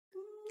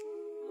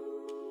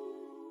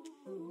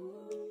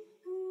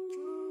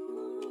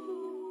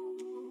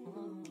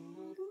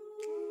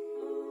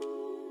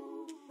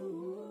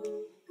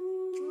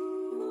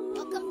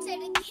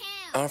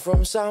I'm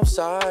from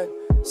Southside,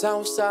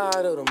 south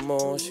side of the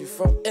moon. She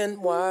from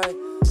NY,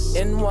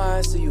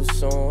 NY, see you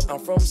soon. I'm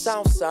from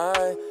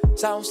Southside,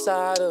 south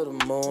side of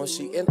the moon.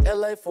 She in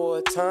LA for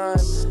a time.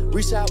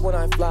 Reach out when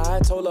I fly,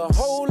 told her,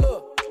 hold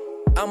up.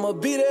 I'ma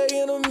be there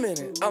in a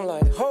minute. I'm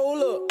like,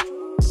 hold up.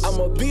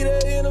 I'ma be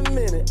there in a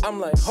minute. I'm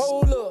like,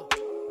 hold up.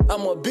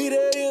 I'ma be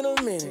there in a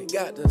minute.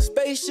 Got the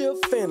spaceship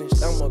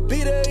finished. I'ma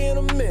be there in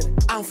a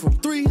minute. I'm from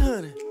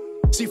 300.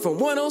 She from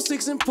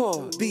 106 and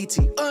Park.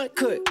 BT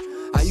uncut.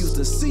 I used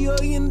to see her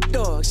in the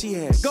dark. She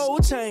had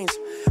gold chains,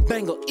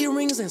 bangle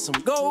earrings, and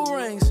some gold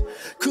rings.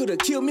 Coulda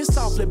killed me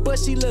softly, but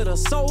she let her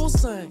soul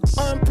sing.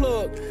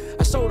 Unplugged.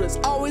 Her shoulders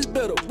always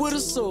better with a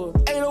sword.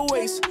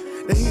 808s.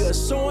 They hear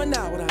us showing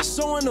out without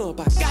showing up.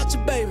 I got you,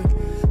 baby.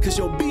 Cause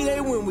you'll be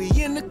there when we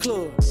in the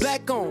club.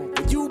 Black on,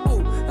 but you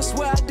boo. I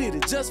swear I did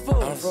it just for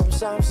us. I'm from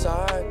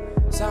Southside,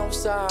 south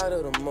side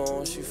of the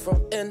moon. She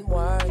from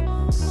NY,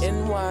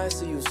 NY,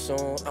 see you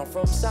soon. I'm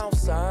from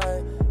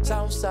Southside,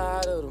 south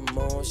side of the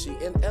moon. She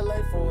in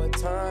LA for a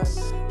time.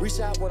 Reach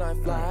out when I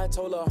fly,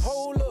 told her,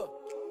 hold up.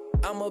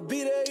 I'ma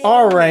be there.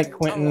 All right,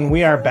 Quentin,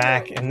 we are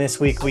back, and this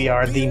week we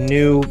are the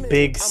new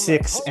Big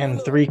 6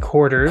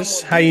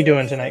 3/4. How you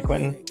doing tonight,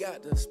 Quentin?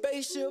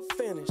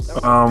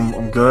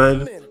 I'm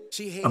good.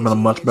 I'm in a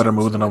much better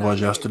mood than I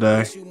was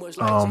yesterday.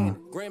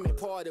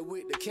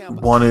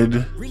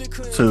 Wanted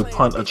to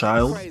punt a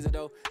child,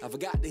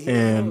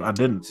 and I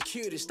didn't.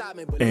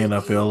 And I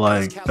feel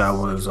like that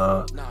was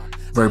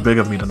very big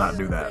of me to not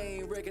do that.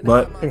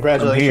 But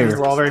congratulations,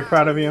 we're all very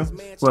proud of you.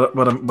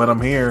 But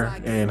I'm here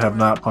and have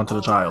not punted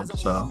a child,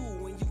 so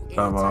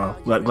I'm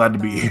glad to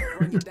be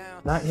here.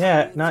 Not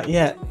yet.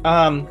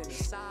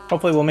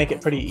 Hopefully we'll make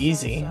it pretty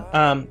easy.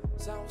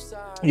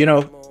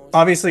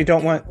 Obviously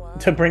don't want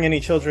to bring any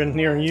children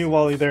near you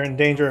while they're in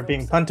danger of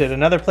being punted.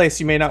 Another place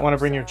you may not want to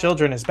bring your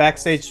children is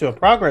backstage to a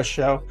Progress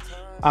show.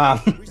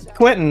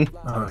 Quentin,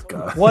 oh,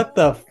 God. What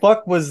the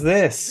fuck was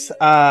this?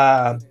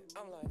 I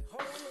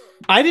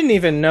didn't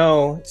even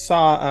know.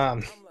 Saw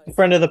a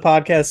friend of the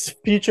podcast,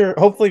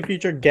 hopefully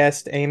future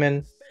guest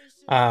Eamon,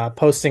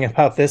 posting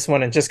about this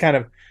one, and just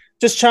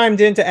chimed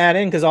in to add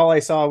in because all I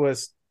saw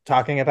was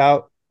talking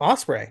about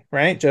Ospreay,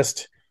 right?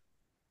 Just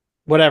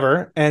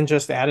whatever, and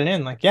just added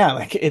in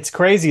it's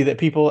crazy that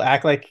people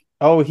act like,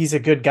 oh, he's a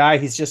good guy,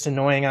 he's just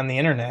annoying on the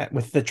internet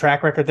with the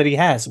track record that he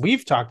has.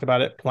 We've talked about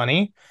it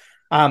plenty.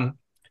 But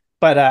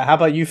how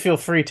about you feel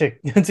free to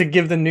to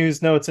give the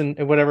news notes and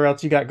whatever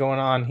else you got going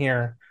on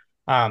here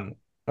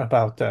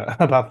about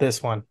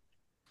this one.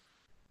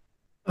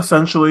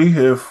 Essentially,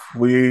 if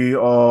we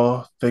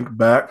all think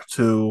back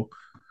to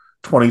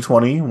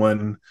 2020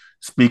 when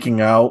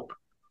speaking out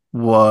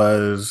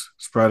was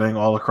spreading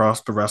all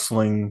across the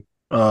wrestling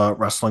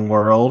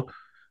world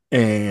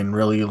and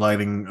really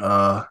lighting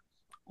a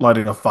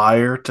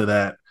fire to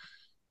that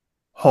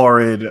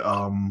horrid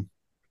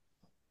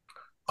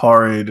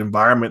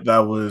environment that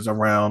was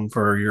around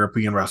for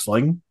European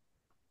wrestling,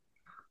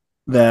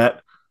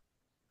 that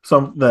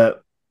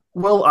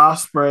Will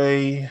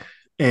Ospreay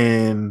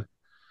and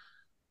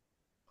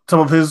some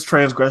of his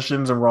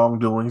transgressions and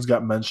wrongdoings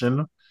got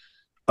mentioned,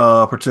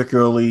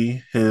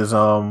 particularly his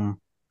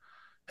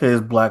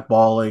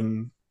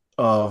blackballing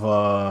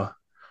of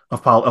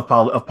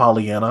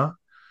Pollyanna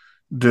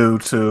due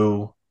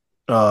to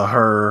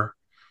her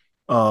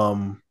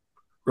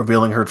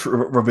revealing her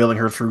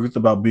truth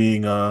about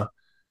being a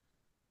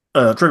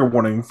trigger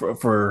warning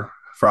for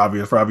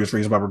obvious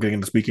reasons why we're getting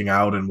into speaking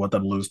out and what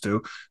that alludes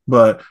to,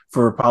 but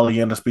for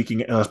Pollyanna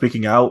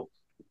speaking out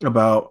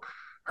about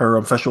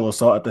her sexual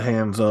assault at the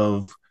hands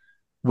of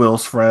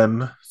Will's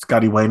friend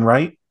Scotty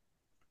Wainwright,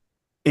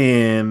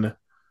 and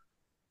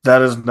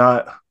that is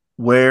not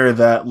where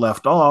that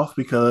left off,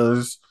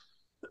 because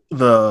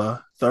the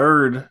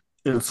third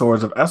in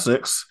Swords of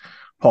Essex,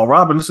 Paul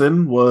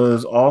Robinson,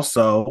 was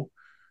also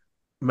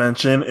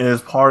mentioned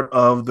as part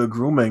of the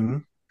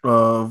grooming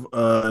of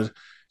a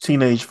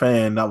teenage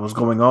fan that was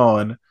going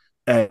on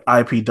at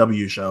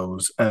IPW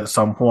shows at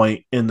some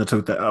point in the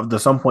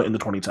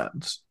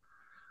 2010s.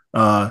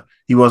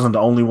 He wasn't the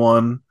only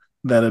one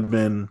that had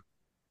been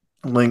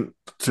linked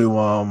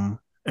to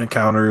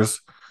encounters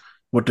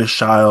with this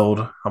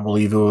child. I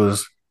believe it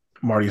was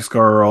Marty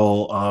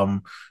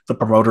Skrull, the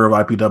promoter of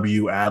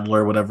IPW,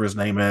 Adler, whatever his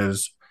name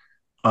is.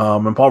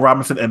 And Paul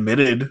Robinson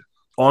admitted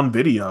on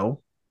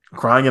video,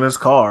 crying in his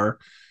car,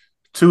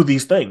 to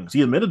these things.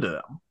 He admitted to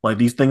them. Like,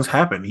 these things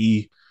happen.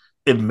 He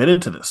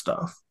admitted to this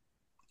stuff.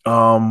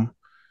 And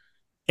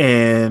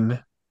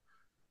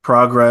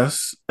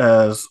Progress,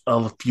 as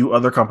a few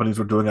other companies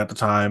were doing at the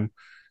time,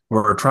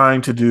 were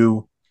trying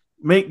to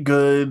make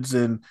goods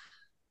and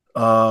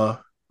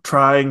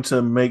trying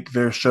to make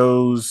their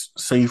shows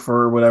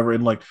safer or whatever,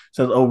 and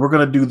says, oh, we're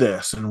going to do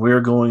this, and we're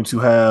going to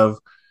have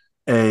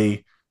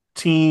a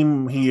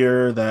team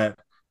here that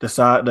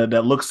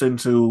that looks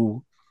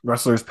into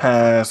wrestlers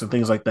past and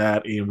things like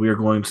that, and we're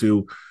going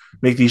to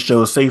make these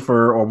shows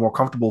safer or more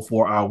comfortable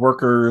for our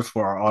workers,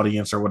 for our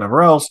audience, or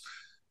whatever else.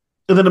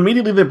 And then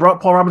immediately they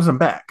brought Paul Robinson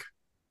back.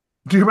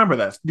 Do you remember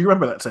that?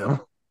 Tim?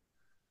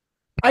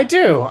 I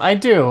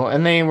do.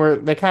 And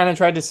they kind of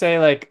tried to say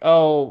like,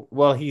 oh,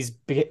 well,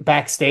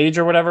 backstage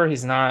or whatever.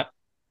 He's not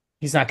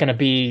going to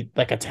be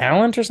like a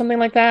talent or something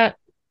like that.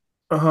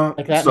 Uh-huh.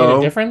 Like that made a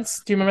So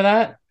difference. Do you remember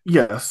that?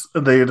 yes,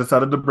 they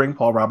decided to bring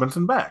Paul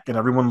Robinson back, and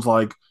everyone's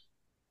like,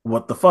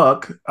 "What the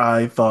fuck?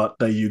 I thought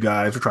that you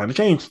guys were trying to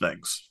change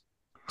things."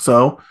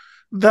 So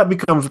that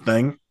becomes a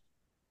thing.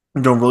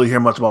 You don't really hear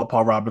much about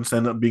Paul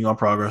Robinson being on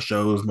Progress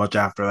shows much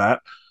after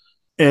that.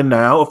 And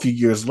now, a few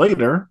years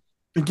later,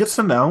 it gets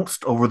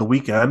announced over the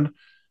weekend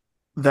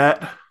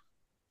that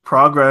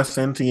Progress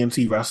and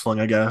TNT Wrestling,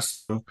 I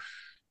guess,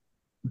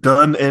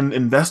 done an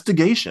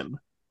investigation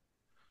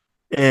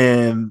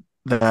and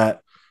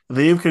that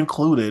they've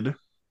concluded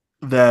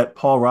that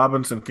Paul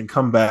Robinson can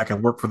come back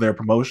and work for their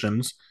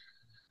promotions.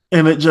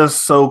 And it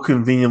just so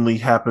conveniently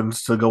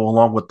happens to go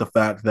along with the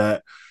fact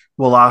that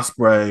Will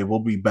Ospreay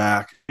will be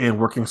back and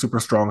working Super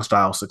Strong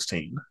Style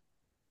 16.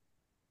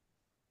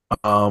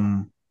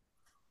 Um,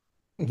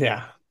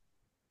 Yeah.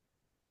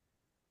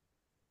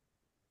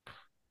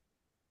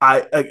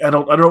 I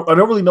don't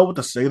really know what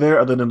to say there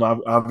other than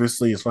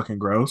obviously it's fucking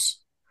gross.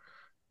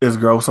 It's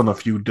gross on a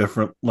few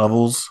different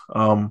levels.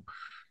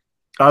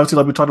 Obviously,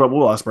 like we talked about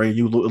Will Ospreay,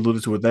 you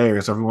alluded to it there.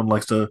 Is everyone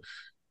likes to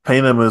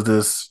paint him as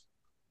this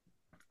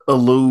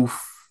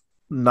aloof,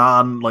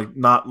 non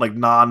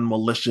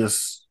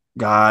malicious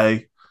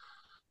guy,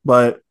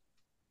 but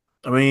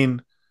I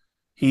mean,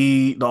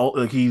 he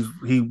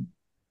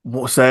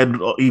said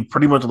he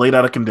pretty much laid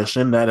out a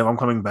condition that if I'm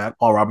coming back,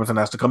 Paul Robinson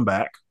has to come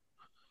back,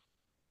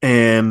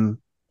 and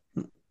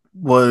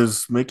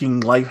was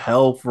making life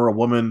hell for a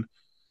woman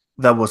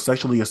that was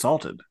sexually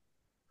assaulted.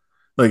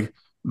 Like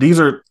these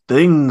are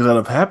things that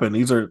have happened.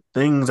 These are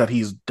things that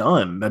he's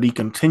done that he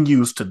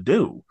continues to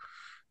do.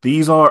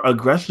 These are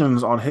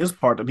aggressions on his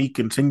part that he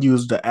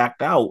continues to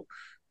act out.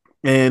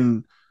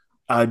 And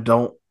I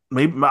don't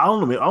maybe I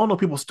don't know. I don't know if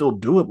people still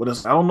do it, but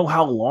I don't know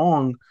how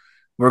long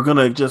we're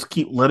gonna just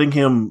keep letting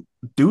him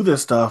do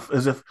this stuff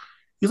as if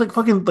he's like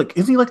fucking like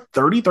isn't he like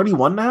 30,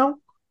 31 now?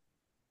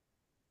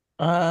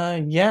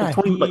 Yeah, Like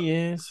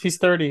 20 he's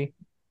 30.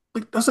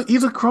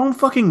 he's a grown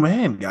fucking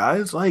man,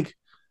 guys. Like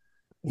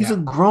he's a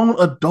Yeah. grown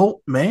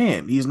adult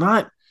man. He's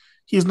not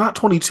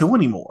 22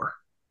 anymore.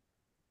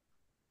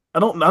 I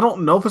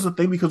don't know if it's a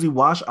thing because we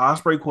watched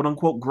Osprey quote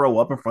unquote grow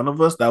up in front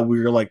of us that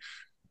we're like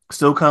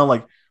still kind of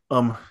like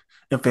um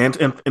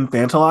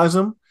infantilize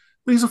him,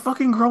 but he's a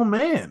fucking grown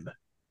man.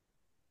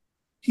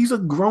 He's a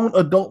grown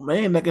adult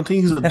man that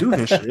continues to do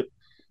his shit.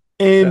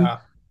 And Yeah.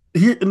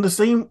 here in the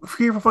same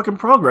here for fucking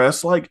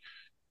progress, like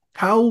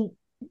how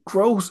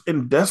gross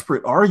and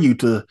desperate are you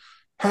to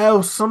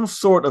have some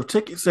sort of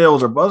ticket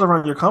sales or buzz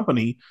around your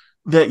company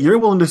that you're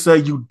willing to say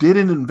you did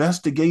an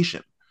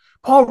investigation?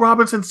 Paul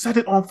Robinson said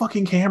it on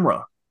fucking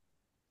camera,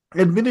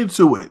 admitted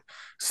to it,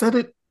 said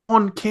it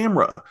on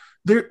camera.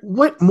 There,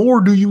 what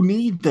more do you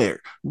need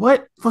there?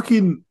 What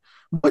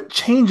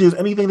changes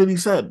anything that he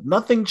said?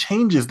 Nothing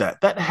changes that.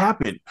 That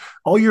happened.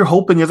 All you're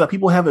hoping is that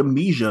people have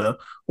amnesia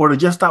or to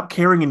just stop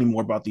caring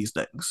anymore about these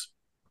things.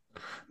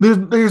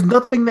 There's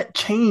nothing that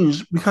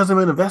changed because of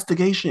an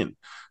investigation.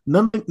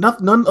 None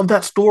of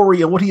that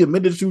story and what he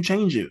admitted to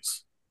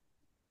changes.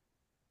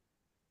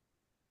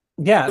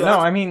 Yeah, I, no,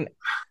 I mean,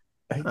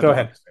 I go don't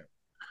ahead. understand.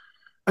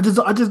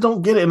 I just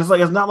don't get it. And it's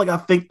not like I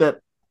think that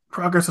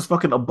progress is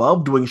fucking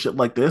above doing shit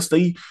like this.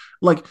 They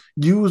like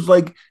use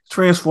like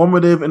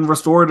transformative and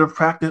restorative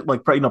practice,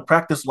 like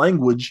practice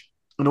language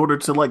in order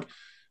to like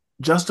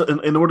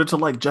in order to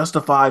like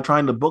justify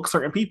trying to book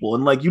certain people.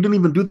 And like you didn't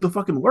even do the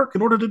fucking work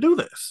in order to do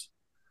this.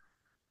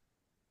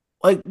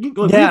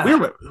 Yeah.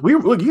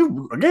 Like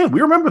you again.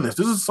 We remember this.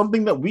 This is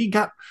something that we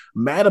got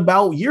mad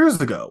about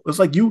years ago. It's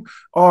like you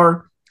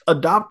are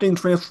adopting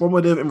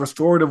transformative and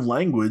restorative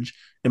language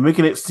and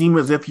making it seem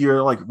as if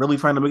you're like really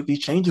trying to make these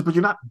changes, but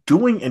you're not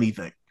doing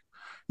anything.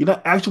 You're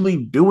not actually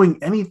doing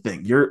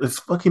anything. It's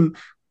fucking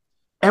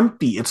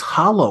empty. It's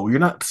hollow. You're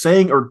not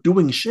saying or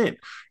doing shit.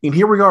 And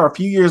here we are a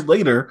few years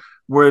later,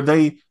 where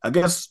they, I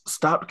guess,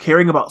 stopped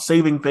caring about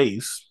saving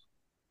face,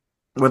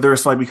 whether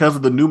it's like because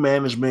of the new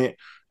management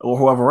or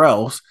whoever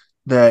else,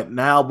 that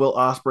now Will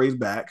Ospreay's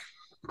back.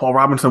 Paul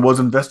Robinson was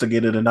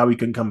investigated and now he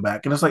can come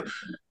back. And it's like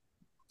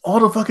all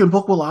the fucking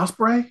book Will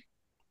Ospreay.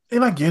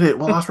 And I get it.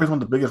 Will Ospreay's one of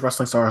the biggest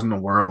wrestling stars in the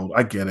world.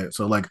 I get it.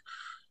 So like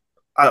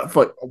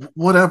like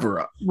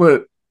whatever.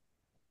 But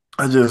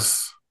I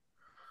just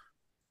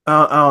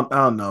I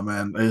don't know,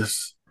 man.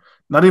 It's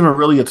not even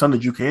really a ton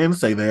that you can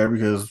say there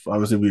because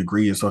obviously we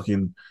agree it's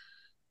fucking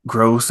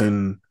gross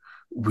and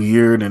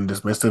weird and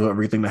dismissive of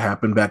everything that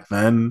happened back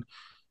then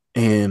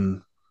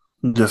and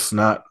just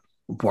not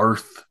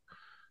worth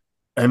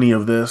any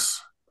of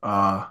this.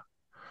 But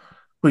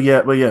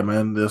yeah,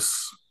 man,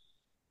 this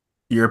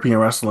European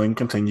wrestling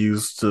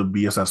continues to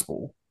be a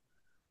cesspool.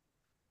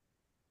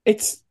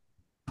 It's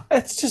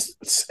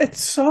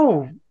it's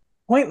so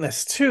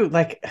pointless too.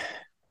 Like,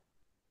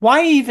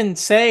 why even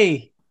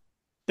say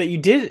that you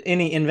did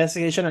any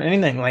investigation or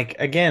anything? Like,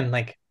 again,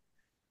 like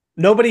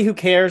nobody who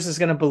cares is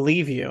gonna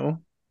believe you.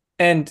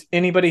 And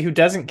anybody who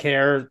doesn't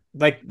care,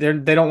 like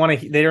they don't want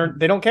to,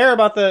 they don't care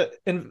about the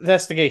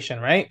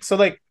investigation, right? So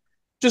like,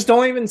 just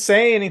don't even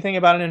say anything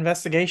about an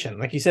investigation.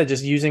 Like you said,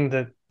 just using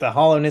the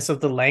hollowness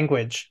of the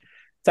language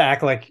to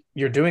act like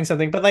you're doing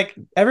something. But like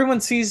everyone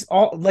sees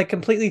all like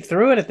completely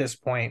through it at this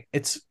point.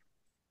 It's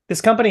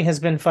this company has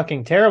been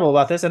fucking terrible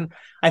about this, and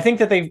I think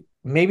that they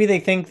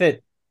think that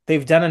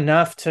they've done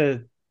enough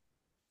to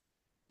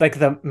like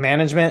the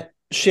management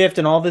shift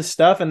and all this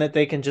stuff, and that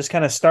they can just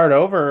kind of start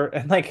over.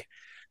 And like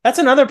that's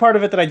another part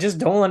of it that I just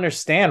don't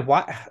understand.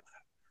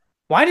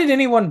 Why did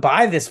anyone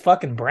buy this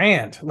fucking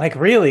brand? Like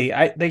really,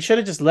 they should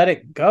have just let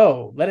it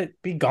go, let it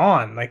be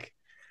gone. Like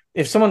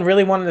if someone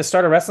really wanted to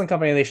start a wrestling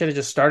company, they should have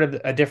just started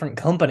a different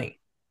company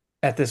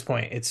at this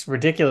point. It's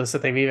ridiculous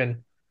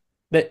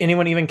that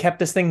anyone even kept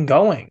this thing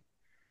going.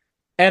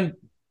 And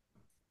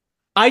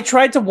I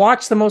tried to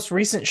watch the most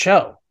recent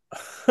show.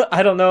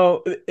 I don't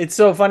know. It's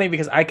so funny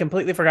because I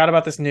completely forgot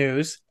about this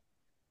news,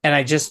 and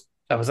I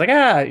was like,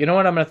 you know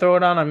what? I'm gonna throw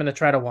it on. I'm gonna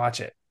try to watch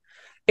it.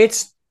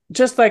 It's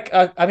just like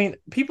I mean,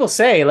 people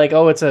say like,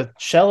 oh, it's a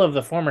shell of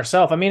the former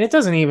self. I mean, it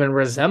doesn't even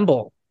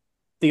resemble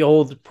the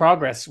old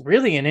Progress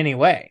really in any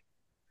way.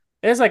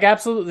 There's like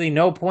absolutely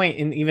no point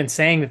in even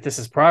saying that this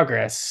is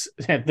progress.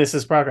 This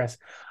is progress.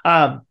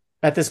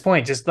 At this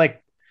point, just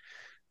like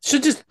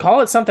should just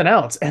call it something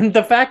else. And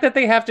the fact that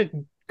they have to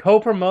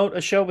co-promote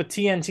a show with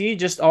TNT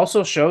just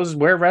also shows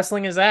where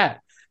wrestling is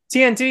at.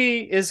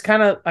 TNT is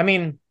kind of, I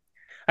mean,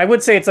 I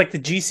would say it's like the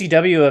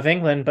GCW of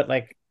England, but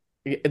like,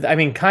 I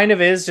mean, kind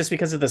of is just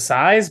because of the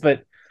size.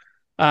 But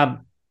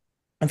um,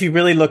 if you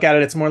really look at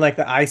it, it's more like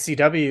the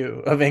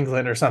ICW of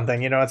England or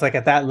something. You know, it's like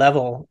at that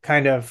level,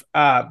 kind of.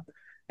 And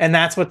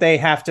that's what they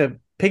have to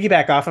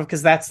piggyback off of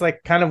because that's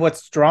like kind of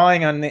what's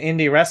drawing on the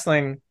indie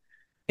wrestling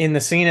in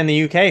the scene in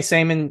the UK.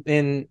 Same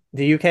in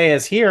the UK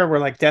as here, where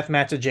like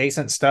deathmatch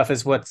adjacent stuff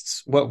is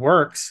what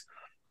works.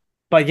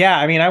 But yeah,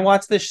 I mean, I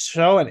watched this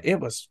show and it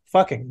was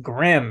fucking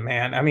grim,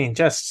 man. I mean,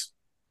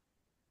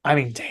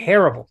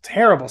 terrible,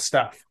 terrible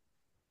stuff.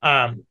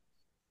 Um,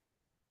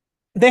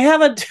 they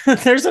have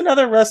there's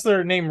another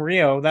wrestler named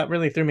Rio that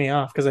really threw me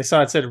off because I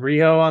saw it said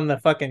Rio on the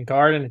fucking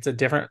card and it's a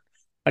different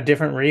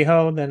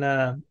Rio than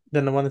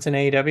the one that's in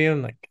AEW,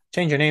 and like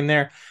change your name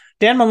there.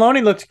 Dan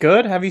Maloney looked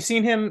good. Have you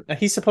seen him?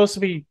 He's supposed to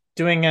be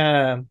doing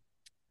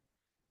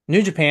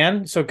New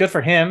Japan, so good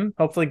for him.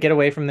 Hopefully get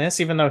away from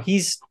this, even though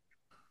he's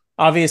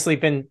obviously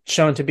been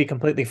shown to be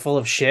completely full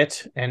of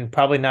shit and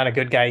probably not a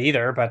good guy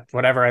either, but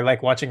whatever. I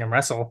like watching him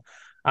wrestle.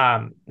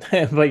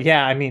 But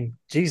yeah, I mean,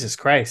 Jesus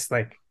Christ,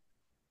 like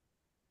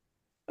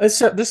this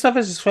stuff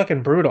is just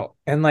fucking brutal.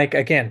 And like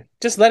again,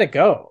 just let it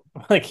go.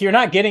 Like you're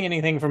not getting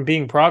anything from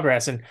being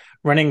progress and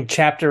running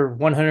chapter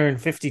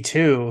 152,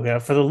 you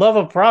know, for the love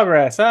of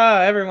progress.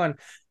 Everyone.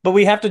 But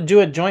we have to do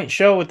a joint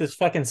show with this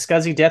fucking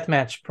scuzzy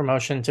deathmatch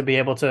promotion to be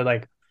able to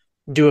like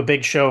do a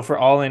big show for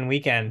All In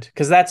Weekend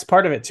because that's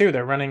part of it too.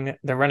 They're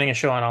running a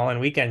show on All In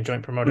Weekend,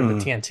 joint promoted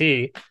with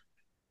TNT.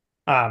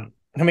 And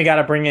we got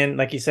to bring in,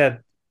 like you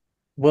said,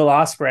 Will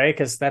Ospreay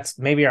because that's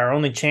maybe our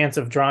only chance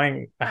of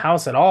drawing a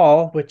house at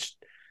all, which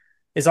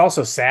is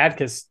also sad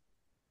because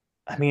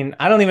I mean,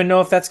 I don't even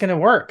know if that's going to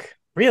work,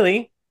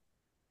 really.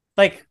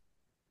 Like,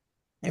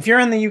 if you're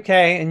in the UK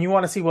and you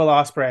want to see Will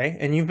Ospreay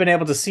and you've been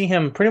able to see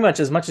him pretty much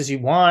as you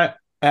want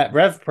at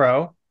Rev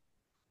Pro,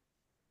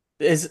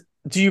 do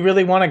you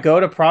really want to go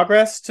to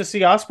Progress to see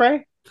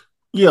Ospreay?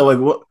 Yeah, like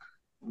what?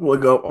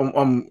 Like,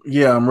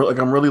 yeah, I'm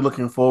really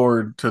looking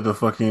forward to the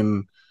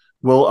fucking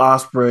Will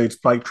Ospreay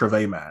Spike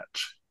Trivet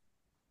match.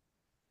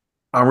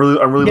 Yeah, I'm really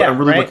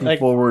right. looking Like,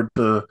 forward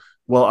to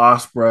Will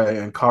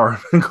Ospreay and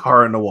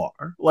Cara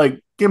Noir.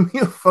 Like, give me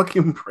a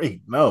fucking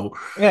break. No,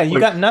 yeah, you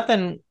like, got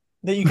nothing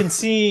that you can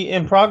see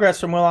in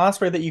Progress from Will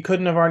Ospreay that you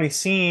couldn't have already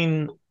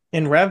seen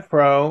in Rev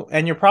Pro,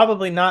 and you're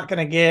probably not going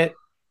to get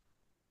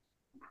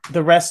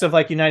the rest of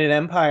like United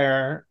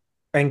Empire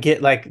and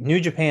get like New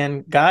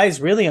Japan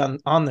guys really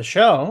on the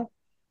show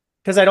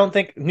because I don't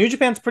think New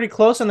Japan's pretty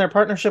close in their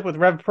partnership with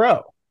Rev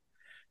Pro.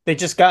 They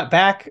just got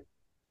back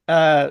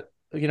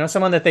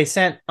someone that they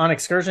sent on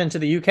excursion to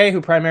the UK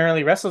who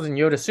primarily wrestled in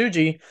Yota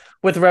Tsuji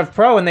with Rev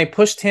Pro, and they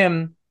pushed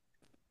him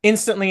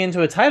instantly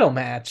into a title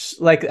match.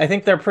 Like I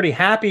think they're pretty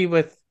happy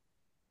with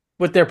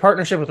their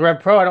partnership with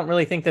Rev Pro. I don't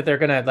really think that they're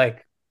gonna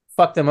like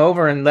fuck them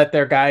over and let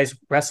their guys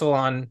wrestle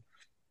on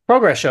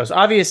Progress shows.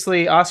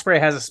 Obviously, Ospreay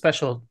has a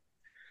special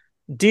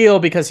deal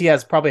because he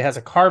probably has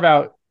a carve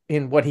out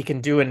in what he can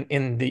do in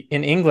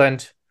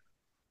England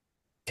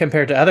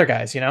compared to other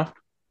guys, you know?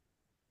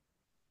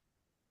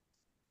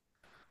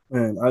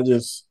 man, I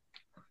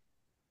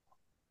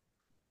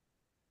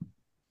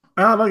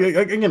don't know.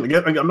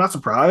 Again, I'm not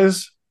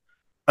surprised.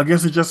 I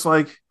guess it's just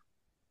like,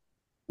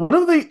 when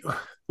do they?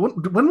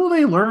 When will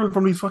they learn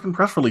from these fucking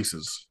press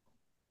releases?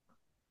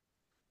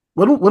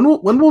 When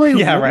will they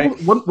Yeah, right.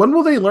 when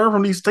will they learn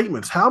from these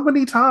statements? How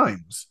many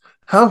times?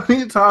 How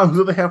many times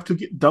do they have to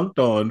get dunked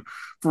on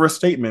for a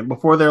statement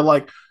before they're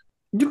like,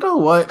 you know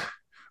what?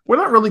 We're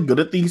not really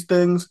good at these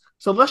things,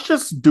 so let's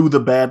just do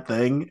the bad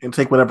thing and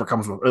take whatever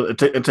comes with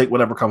it. And take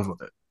whatever comes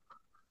with it.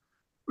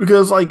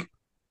 because like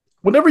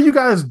whenever you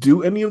guys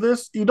do any of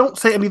this, you don't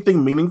say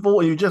anything meaningful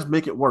and you just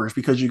make it worse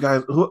because you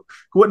guys,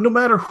 no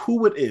matter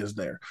who it is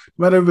there,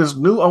 no matter if it's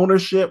new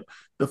ownership,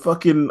 the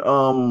fucking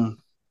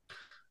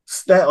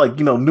like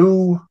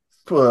new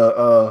uh,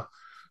 uh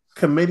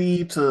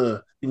committee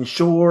to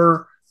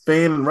ensure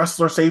fan and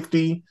wrestler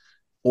safety,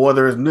 or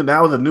there's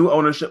now the new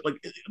ownership.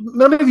 Like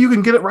none of you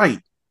can get it right.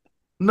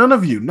 None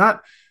of you,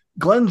 not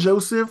Glenn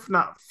Joseph,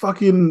 not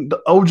fucking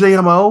the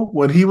OJMO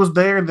when he was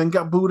there and then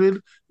got booted.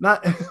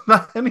 Not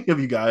not any of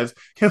you guys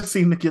can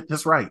seem to get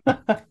this right.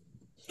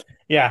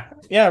 Yeah,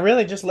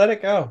 really, just let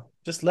it go.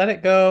 Just let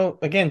it go.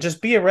 Again, just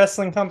be a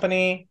wrestling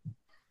company.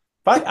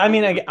 But I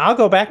mean, I'll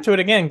go back to it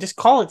again. Just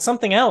call it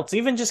something else.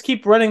 Even just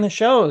keep running the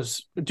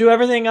shows. Do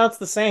everything else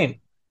the same.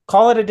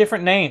 Call it a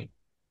different name.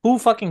 Who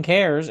fucking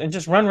cares? And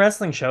just run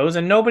wrestling shows,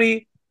 and no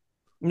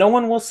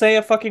one will say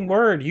a fucking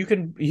word. You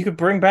could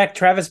bring back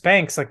Travis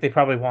Banks like they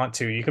probably want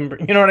to. You can,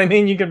 you know what I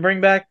mean? You can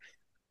bring back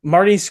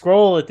Marty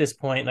Scroll at this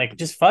point. Like,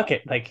 just fuck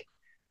it. Like,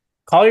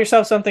 call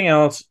yourself something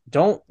else.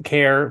 Don't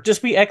care.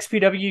 Just be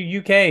XPW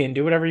UK and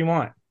do whatever you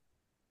want.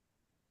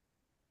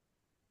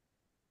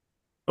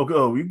 Okay,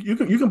 oh, you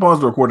can pause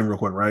the recording real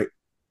quick, right?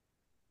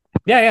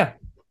 Yeah, yeah.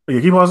 Yeah,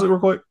 can you pause it real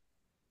quick?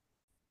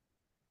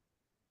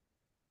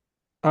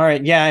 All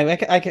right. Yeah,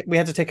 we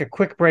had to take a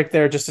quick break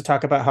there just to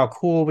talk about how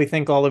cool we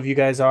think all of you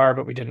guys are,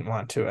 but we didn't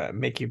want to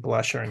make you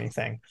blush or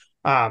anything.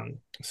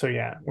 So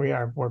yeah,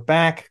 we're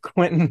back,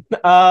 Quentin.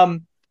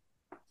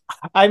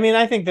 I mean,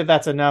 I think that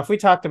that's enough. We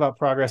talked about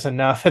progress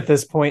enough at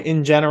this point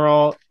in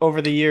general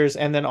over the years,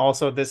 and then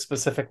also this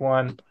specific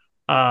one.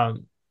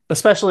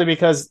 Especially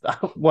because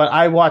what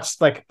I watched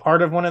like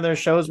part of one of their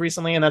shows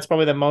recently, and that's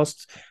probably the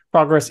most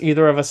progress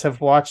either of us have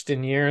watched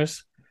in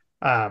years.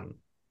 Um,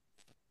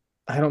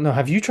 I don't know.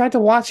 Have you tried to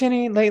watch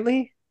any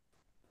lately?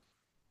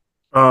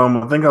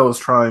 I think I was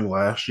trying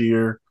last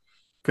year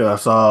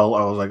because I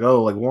was like,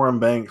 oh, like Warren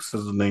Banks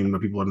is the name that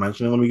people had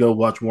mentioned. Let me go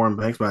watch Warren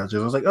Banks matches.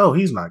 I was like, oh,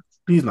 he's not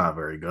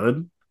very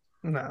good.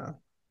 No.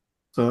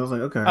 So I was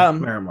like, okay,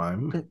 Um, never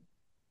mind.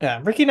 yeah,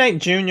 Ricky Knight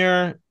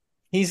Jr.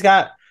 He's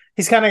got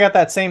he's kind of got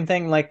that same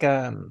thing like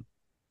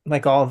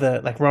all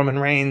the like Roman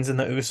Reigns and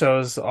the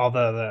Usos, all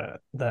the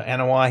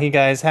Anoa'i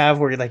guys have,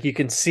 where like you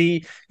can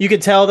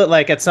tell that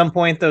like at some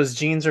point those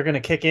genes are gonna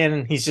kick in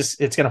and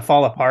it's gonna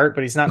fall apart,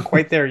 but he's not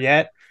quite there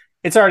yet.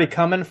 It's already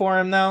coming for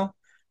him though.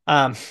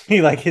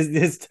 He like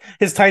his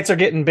tights are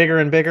getting bigger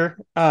and bigger.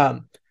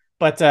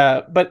 But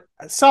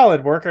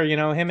solid worker,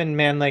 him and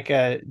man like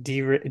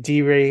D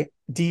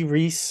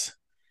Reese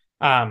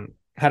had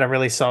a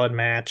really solid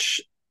match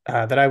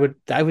that I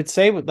would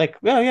say would like,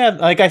 well, yeah,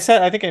 like I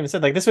said, I think I even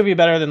said like this would be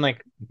better than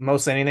like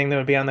most anything that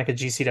would be on like a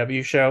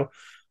GCW show.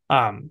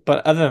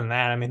 But other than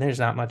that, I mean, there's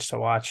not much to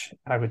watch.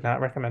 I would not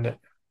recommend it.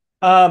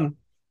 Um,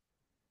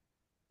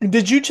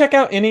 did you check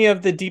out any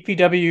of the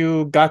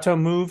DPW Gato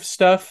Move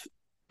stuff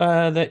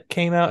that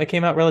came out? It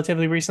came out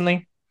relatively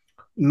recently.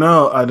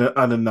 No, I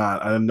did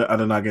not. I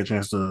did not get a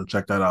chance to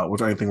check that out. Was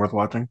there anything worth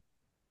watching?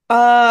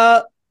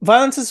 Uh,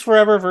 Violence is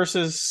Forever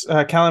versus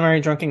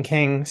Calamari Drunken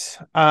Kings.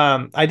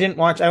 I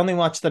only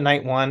watched the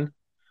night one.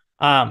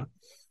 Um,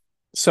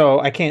 so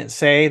I can't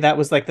say that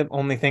was like the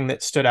only thing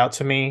that stood out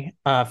to me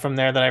from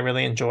there that I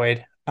really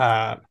enjoyed.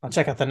 I'll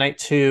check out the night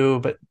two,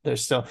 but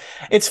there's still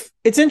it's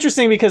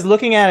interesting because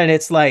looking at it,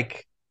 it's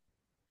like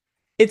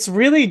it's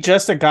really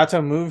just a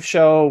Gato Move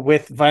show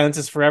with Violence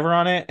is Forever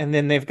on it, and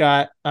then they've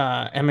got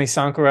Emily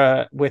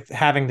Sankara with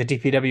having the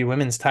DPW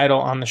Women's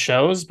title on the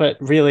shows, but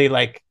really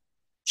like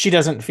she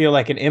doesn't feel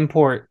like an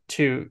import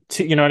to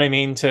you know what I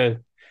mean to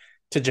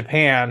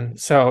Japan,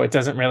 so it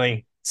doesn't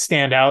really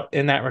stand out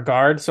in that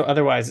regard. So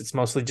otherwise, it's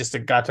mostly just a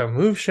Gato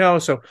Move show.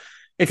 So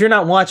if you're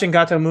not watching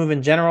Gato Move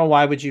in general,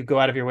 why would you go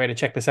out of your way to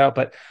check this out?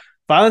 But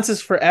Violence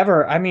is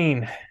Forever. I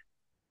mean,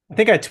 I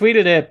think I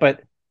tweeted it,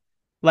 but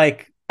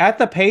like at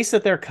the pace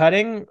that they're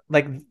cutting,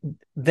 like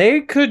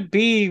they could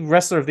be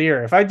wrestler of the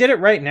year. If I did it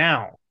right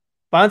now,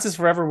 Violence is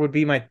Forever would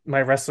be my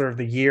wrestler of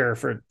the year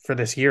for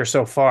this year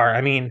so far.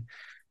 I mean,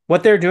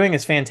 what they're doing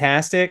is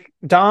fantastic.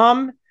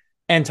 Dom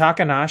and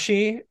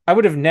Takanashi, I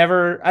would have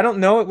never, I don't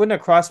know, it wouldn't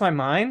have crossed my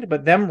mind,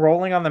 but them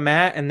rolling on the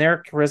mat and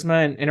their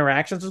charisma and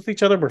interactions with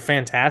each other were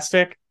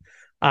fantastic.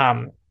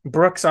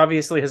 Brooks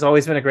obviously has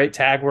always been a great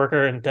tag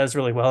worker and does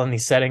really well in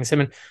these settings. Him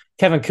and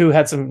Kevin Koo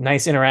had some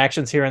nice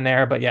interactions here and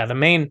there, but yeah, the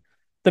main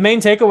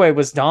takeaway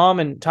was Dom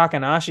and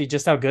Takanashi,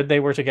 just how good they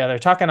were together.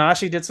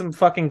 Takanashi did some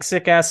fucking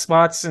sick ass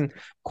spots and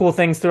cool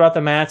things throughout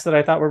the match that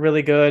I thought were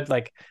really good.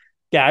 Like,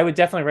 yeah, I would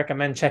definitely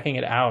recommend checking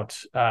it out.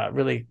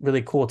 Really,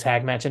 really cool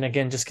tag match. And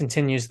again, just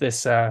continues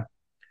this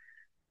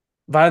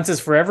Violence is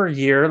Forever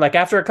year. Like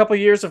after a couple of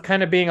years of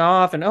kind of being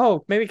off and,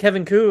 oh, maybe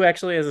Kevin Koo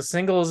actually as a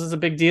singles is a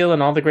big deal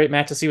and all the great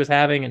matches he was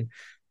having. And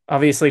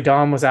obviously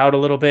Dom was out a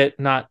little bit,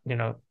 not in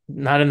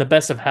the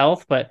best of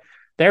health, but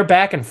they're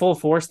back in full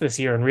force this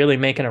year and really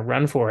making a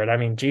run for it. I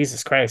mean,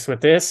 Jesus Christ,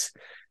 with this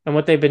and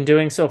what they've been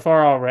doing so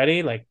far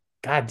already, like,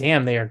 God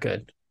damn, they are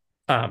good.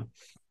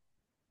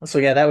 So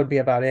yeah, that would be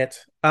about it.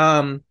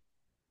 King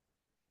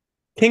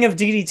of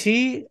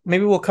DDT,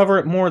 maybe we'll cover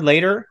it more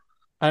later.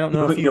 I don't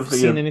know if you've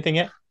seen anything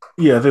yet.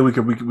 Yeah, I think we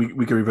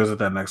could revisit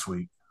that next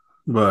week.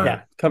 But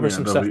Yeah, cover yeah,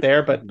 some stuff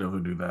there, but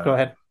definitely do go that.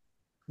 ahead.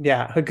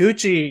 Yeah,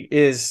 Higuchi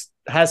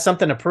has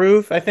something to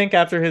prove. I think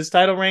after his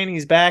title reign,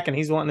 he's back and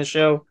he's wanting to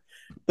show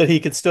that he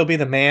could still be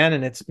the man,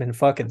 and it's been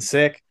fucking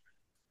sick.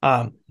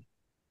 Um,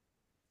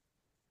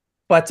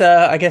 but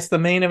I guess the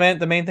main event,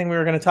 the main thing we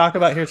were going to talk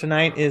about here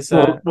tonight is.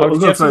 Well, I Oh, was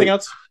did you gonna have something say,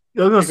 else?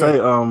 I was gonna Here, go say,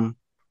 ahead.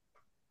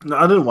 no,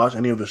 I didn't watch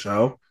any of the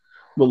show,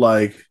 but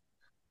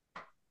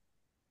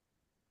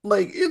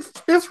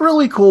it's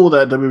really cool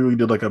that WWE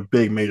did like a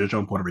big major show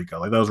in Puerto Rico.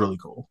 Like that was really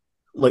cool.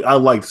 I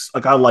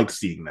liked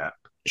seeing that.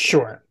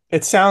 Sure.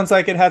 It sounds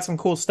like it had some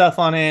cool stuff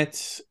on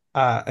it.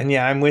 And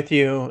yeah, I'm with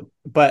you.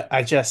 But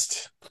I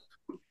just,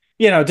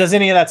 does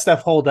any of that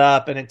stuff hold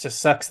up? And it just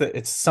sucks that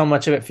it's so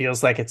much of it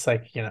feels like it's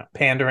like,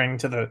 pandering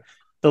to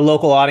the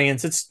local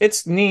audience.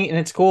 It's neat and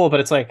it's cool, but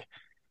it's like,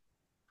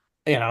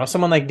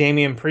 someone like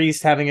Damian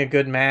Priest having a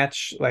good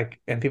match, like,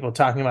 and people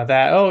talking about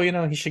that. Oh,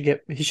 he should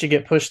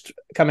get pushed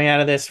coming out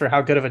of this for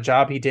how good of a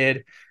job he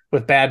did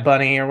with Bad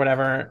Bunny or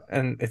whatever.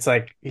 And it's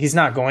like he's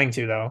not going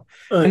to though.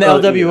 And the Yeah.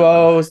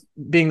 LWO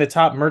being the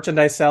top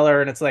merchandise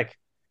seller, and it's like,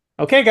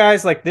 okay,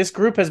 guys, like this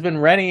group has been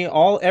ready.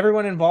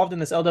 Everyone involved in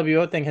this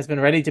LWO thing has been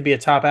ready to be a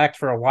top act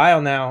for a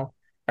while now.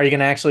 Are you going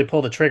to actually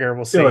pull the trigger?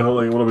 We'll Yeah, see.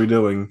 what are we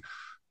doing?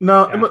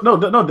 No, Yeah, but no,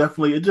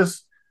 definitely. It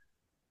just,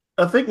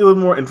 I think it was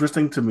more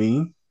interesting to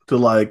me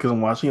to because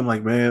I'm watching. I'm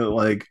like, man,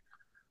 like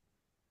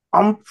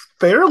I'm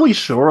fairly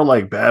sure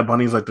like Bad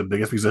Bunny's like the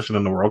biggest musician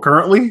in the world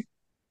currently,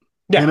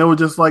 yeah, and it was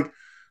just like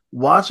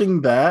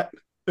watching that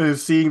and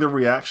seeing the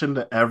reaction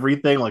to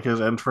everything, like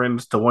his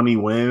entrance to when he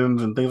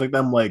wins and things like that.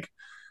 I'm like,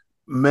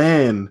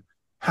 man,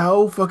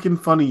 how fucking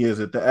funny is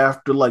it that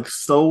after like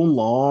so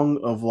long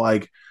of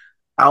like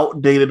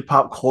outdated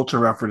pop culture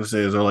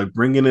references or like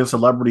bringing in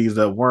celebrities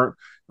that weren't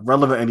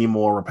relevant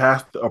anymore or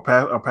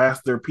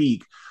past their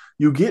peak,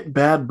 you get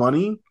Bad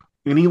Bunny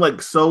and he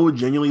like so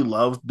genuinely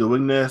loves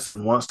doing this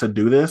and wants to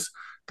do this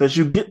that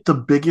you get the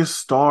biggest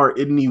star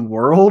in the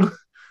world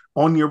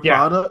on your yeah,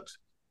 product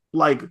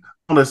like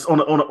on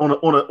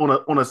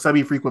a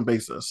semi-frequent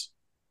basis.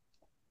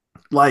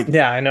 Like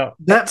yeah. I know,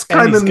 that's and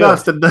kind he's of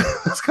nuts. good.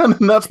 That's kind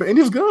of nuts, and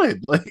he's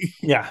good. Like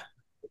Yeah,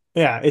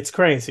 yeah. It's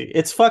crazy.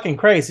 It's fucking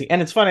crazy,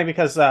 and it's funny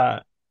because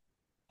I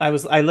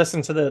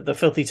listened to the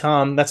Filthy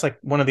Tom. That's like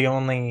one of the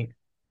only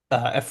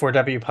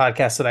F4W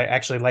podcasts that I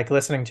actually like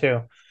listening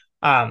to.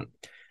 Um,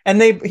 and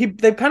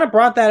they've kind of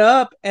brought that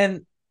up,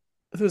 and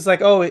it was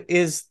like, oh,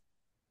 is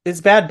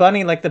Bad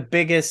Bunny like the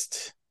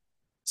biggest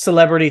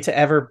celebrity to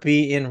ever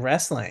be in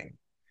wrestling,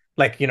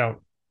 like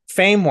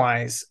fame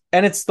wise?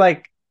 And it's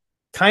like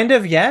kind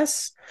of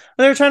yes.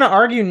 They were trying to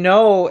argue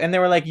no, and they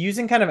were like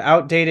using kind of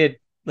outdated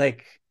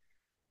like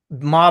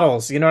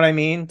models, you know what I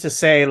mean, to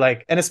say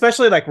like, and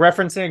especially like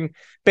referencing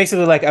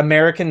basically like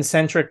American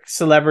centric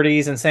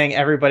celebrities and saying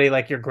everybody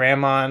like your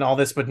grandma and all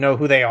this would know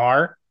who they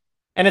are.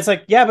 And it's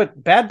like, yeah,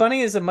 but Bad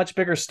Bunny is a much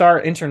bigger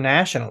star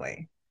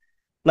internationally.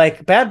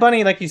 Like Bad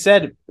Bunny, like you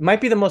said,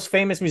 might be the most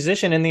famous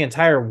musician in the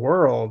entire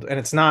world, and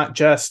it's not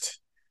just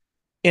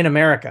in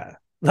America.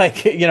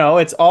 Like,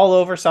 it's all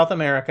over South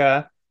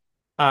America.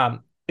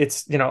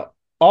 It's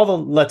all the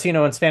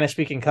Latino and Spanish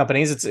speaking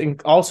companies.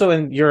 Also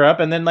in Europe,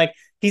 and then like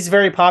he's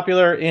very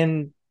popular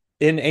in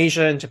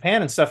Asia and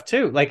Japan and stuff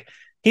too. Like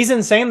he's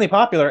insanely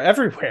popular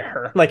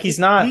everywhere. Like he's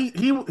not.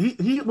 he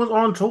was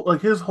on tour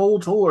like his whole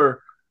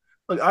tour.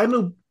 Like I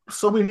knew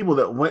so many people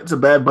that went to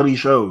Bad Bunny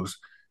shows.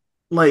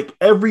 Like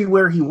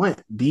everywhere he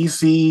went,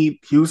 DC,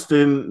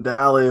 Houston,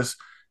 Dallas,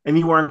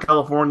 anywhere in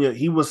California,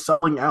 he was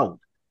selling out.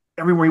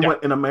 Everywhere he Yeah,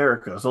 went in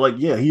America. So like,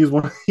 yeah, he's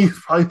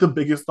probably the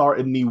biggest star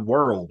in the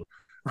world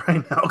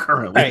right now right.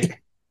 currently.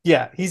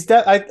 Yeah,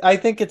 I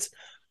think it's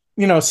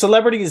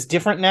celebrity is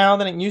different now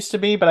than it used to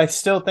be, but I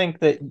still think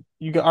that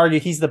you could argue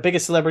he's the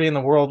biggest celebrity in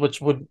the world, which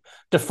would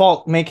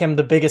default make him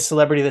the biggest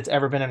celebrity that's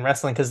ever been in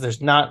wrestling, because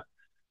there's not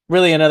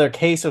really another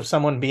case of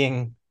someone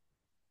being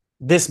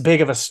this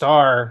big of a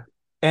star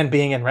and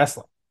being in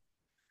wrestling.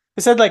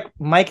 I said like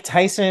Mike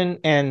Tyson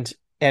and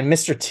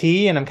Mr.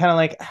 T, and I'm kind of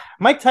like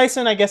Mike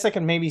Tyson, I guess I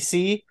can maybe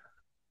see.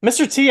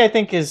 Mr. T, I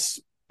think,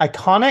 is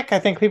iconic. I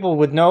think people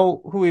would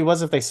know who he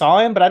was if they saw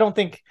him, but I don't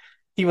think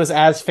he was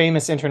as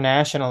famous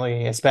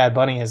internationally as Bad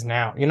Bunny is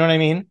now. You know what I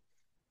mean?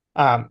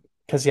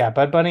 Because yeah,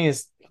 Bad Bunny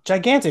is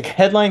gigantic.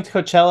 Headlined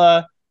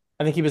Coachella.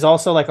 I think he was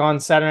also like on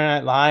Saturday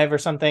Night Live or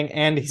something,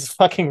 and he's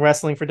fucking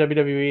wrestling for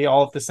WWE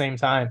all at the same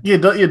time. Yeah,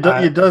 Uh,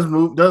 it does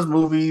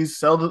movies,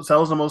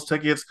 sells the most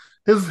tickets.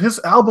 His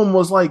album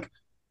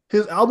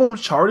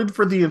charted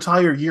for the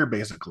entire year,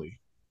 basically.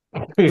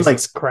 Like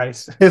Jesus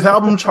Christ. his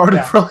album charted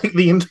Yeah. for like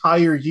the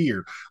entire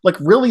year, like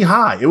really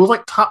high. It was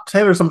like top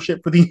 10 or some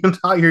shit for the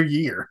entire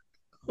year.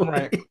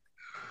 Right.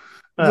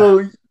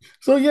 Uh,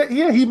 so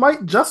yeah, he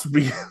might just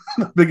be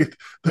the biggest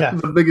yeah.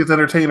 the biggest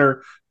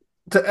entertainer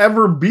to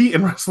ever be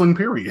in wrestling.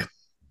 Period.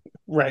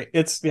 Right.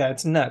 It's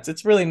nuts.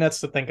 It's really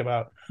nuts to think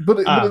about. But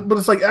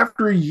it's like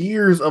after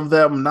years of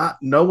them not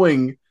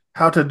knowing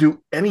how to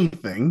do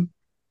anything,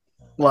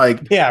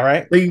 like Yeah.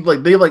 Right. they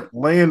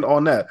land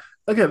on that.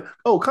 again.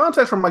 Oh,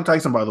 context from Mike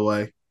Tyson, by the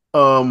way.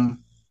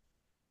 Um,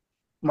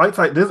 Mike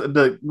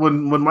Tyson,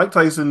 when Mike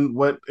Tyson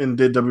went and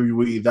did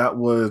WWE, that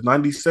was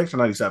 96 or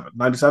 97?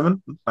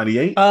 97?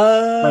 98?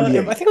 I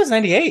 98. think it was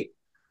 98.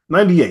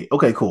 98.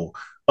 Okay, cool.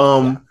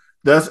 Yeah.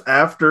 That's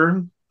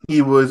after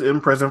he was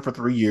in prison for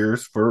 3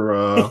 years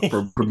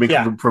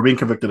Yeah. for being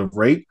convicted of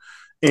rape,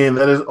 and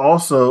that is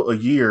also a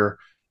year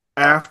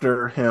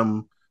after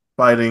him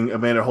fighting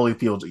Evander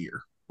Holyfield's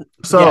ear.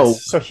 Yes. So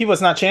So he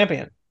was not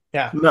champion.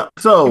 Yeah. no,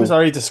 He was so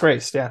already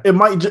disgraced. Yeah. it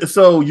might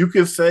so you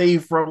could say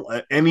from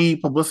any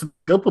publicity,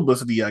 good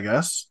publicity, I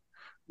guess,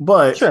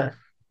 but Sure.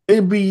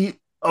 it'd be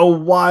a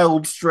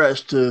wild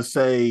stretch to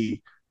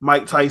say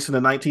Mike Tyson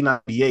in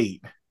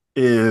 1998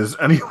 is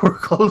anywhere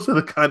close to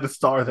the kind of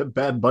star that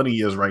Bad Bunny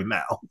is right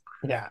now.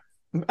 Yeah.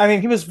 I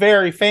mean, he was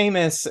very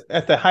famous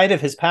at the height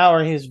of his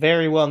power. He was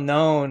very well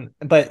known,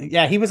 but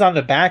yeah, he was on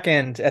the back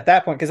end at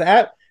that point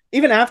because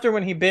even after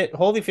when he bit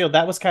Holyfield,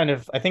 that was kind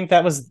of I think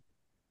that was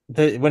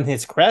the when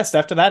his crest.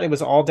 After that, it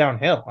was all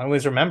downhill. I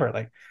always remember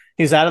like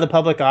he was out of the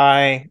public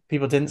eye.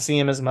 People didn't see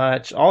him as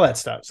much. All that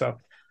stuff.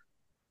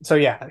 So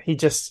yeah,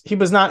 he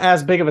was not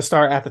as big of a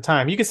star at the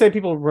time. You could say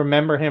people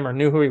remember him or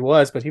knew who he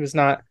was, but he was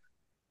not.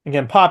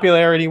 Again,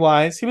 popularity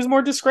wise, he was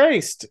more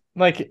disgraced.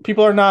 Like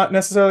people are not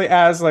necessarily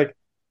as like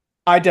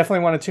I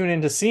definitely want to tune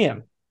in to see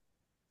him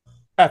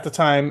at the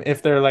time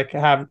if they're like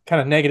have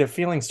kind of negative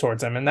feelings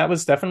towards him, and that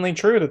was definitely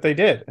true that they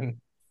did.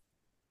 And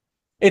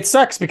it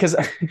sucks because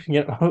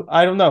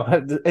I don't know,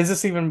 is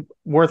this even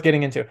worth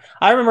getting into?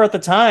 I remember at the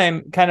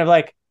time, kind of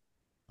like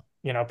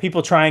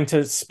people trying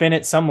to spin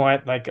it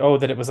somewhat like oh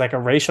that it was like a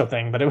racial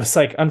thing, but it was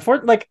like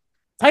unfortunately like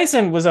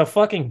Tyson was a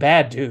fucking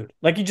bad dude,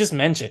 like you just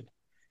mentioned,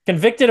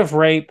 convicted of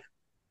rape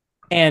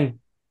and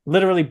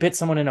literally bit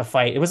someone in a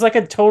fight. It was like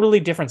a totally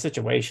different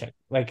situation.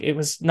 Like it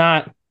was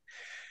not,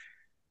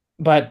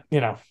 but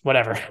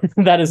whatever.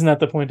 That is not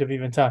the point of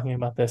even talking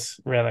about this,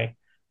 really.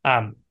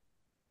 Um,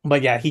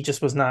 but yeah, he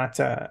just was not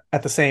at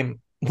the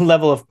same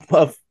level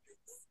of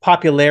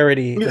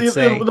popularity, let's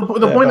say, The that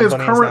point Bud is Bunny is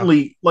now.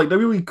 currently like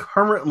WWE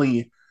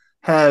currently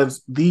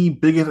has the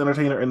biggest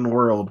entertainer in the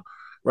world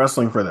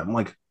wrestling for them.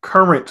 Like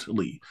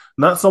currently,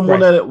 not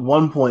someone Right, that at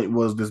one point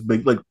was this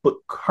big, like, but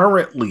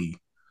currently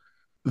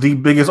the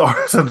biggest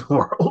artist in the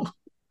world.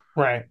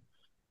 right.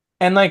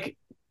 And like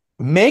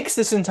makes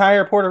this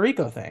entire Puerto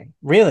Rico thing.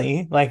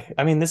 Really? Like,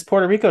 I mean, this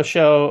Puerto Rico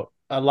show,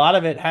 a lot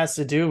of it has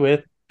to do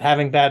with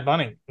having Bad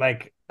Bunny.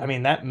 Like, I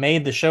mean, that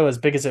made the show as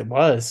big as it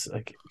was.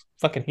 Like,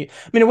 fucking, I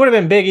mean, it would have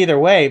been big either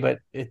way, but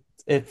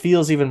it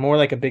feels even more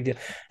like a big deal.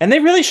 And they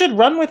really should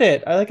run with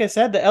it. Like I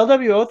said, the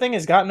LWO thing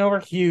has gotten over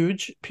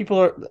huge. People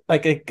are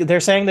like, they're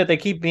saying that they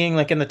keep being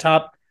like in the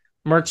top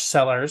merch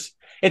sellers.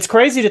 It's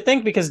crazy to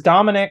think because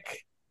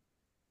Dominic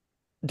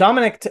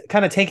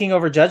kind of taking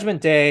over Judgment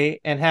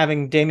Day and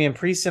having Damian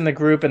Priest in the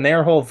group and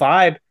their whole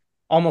vibe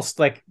almost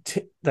like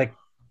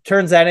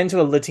turns that into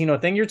a Latino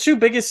thing. Your two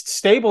biggest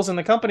stables in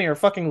the company are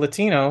fucking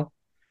Latino.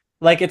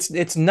 Like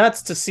it's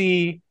nuts to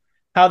see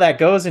how that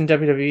goes in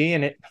WWE,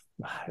 and it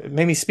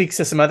maybe speaks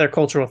to some other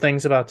cultural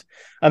things about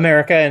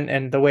America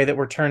and the way that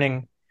we're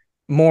turning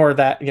more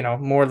that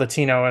more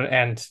Latino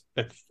and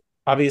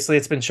obviously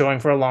it's been showing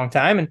for a long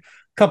time, and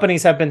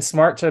companies have been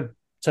smart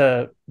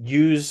to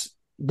use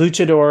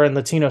luchador and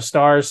Latino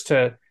stars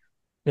to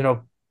you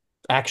know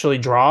actually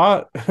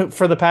draw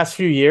for the past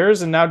few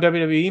years, and now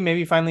WWE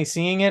maybe finally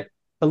seeing it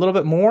a little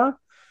bit more.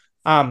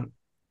 Um,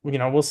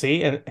 we'll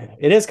see. And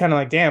it is kind of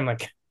like damn,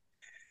 like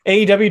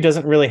AEW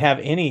doesn't really have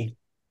any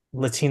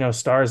Latino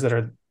stars that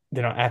are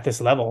at this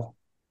level.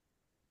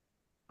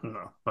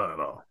 No, not at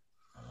all.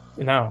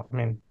 I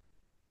mean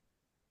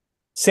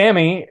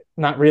Sammy,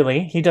 not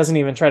really. He doesn't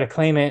even try to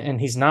claim it, and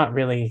he's not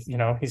really,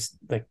 he's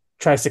like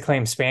tries to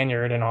claim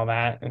Spaniard and all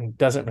that, and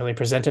doesn't really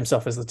present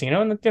himself as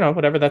Latino, and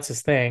whatever, that's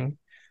his thing.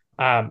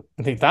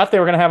 They thought they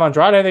were gonna have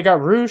Andrade. They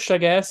got Roosh, I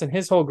guess, and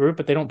his whole group,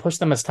 but they don't push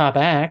them as top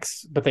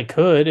acts, but they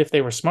could if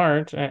they were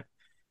smart. And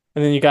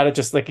then you got to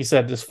just like you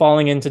said, just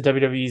falling into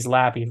WWE's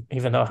lap,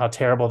 even though how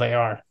terrible they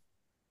are.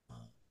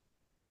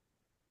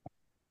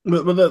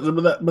 But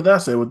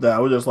that's it with that. I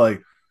was just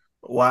like,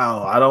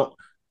 wow,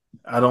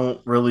 I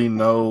don't really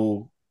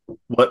know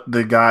what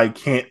the guy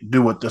can't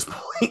do at this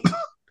point.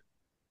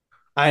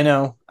 I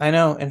know,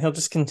 and he'll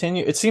just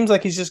continue. It seems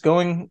like he's just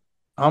going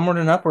onward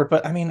and upward,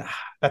 but I mean,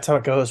 that's how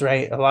it goes,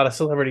 right? A lot of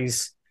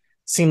celebrities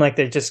seem like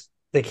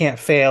they can't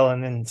fail,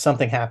 and then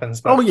something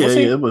happens. Oh But we'll yeah, yeah.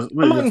 see. It was,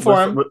 I'm rooting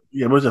for him.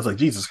 yeah, it was just like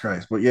Jesus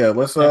Christ. But yeah,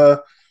 Yeah,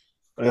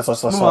 I guess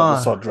move let's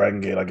on. talk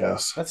Dragon Gate, I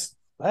guess.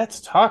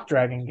 Let's talk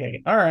Dragon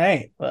Gate. All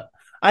right. Well,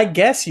 I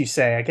guess you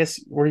say. I guess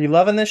were you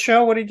loving this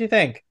show? What did you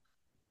think?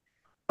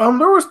 There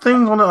was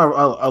things on it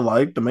I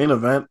liked. The main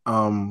event,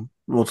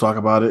 we'll talk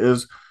about it,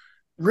 is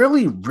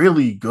really,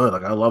 really good.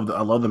 Like I love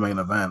the main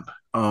event.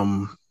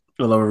 I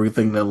love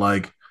everything that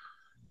like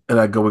it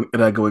had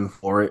going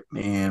for it.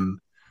 And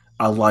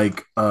I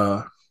like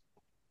I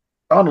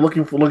don't know,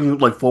 looking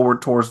like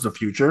forward towards the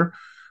future.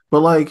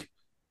 But like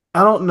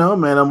I don't know,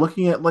 man. I'm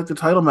looking at like the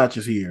title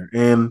matches here,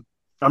 and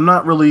I'm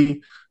not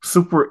really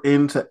super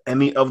into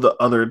any of the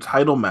other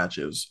title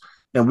matches.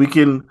 and we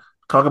can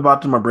talk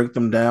about them or break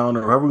them down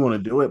or however we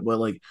want to do it. But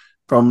like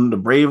from the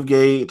Brave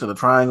Gate to the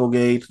Triangle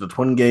Gate to the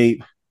Twin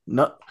Gate,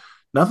 no,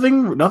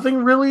 nothing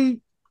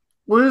really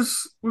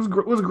was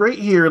great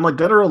here. And like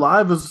Dead or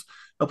Alive is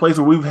a place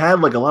where we've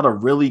had like a lot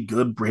of really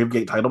good Brave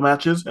Gate title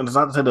matches. And it's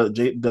not to say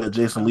that the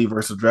Jason Lee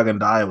versus Dragon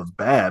Dia was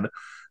bad,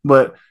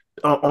 but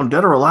on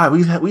Dead or Alive,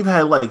 we've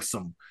had like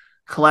some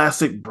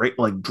classic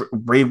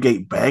Brave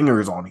Gate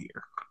bangers on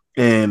here,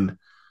 and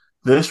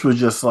this was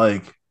just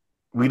like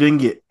we didn't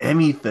get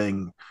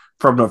anything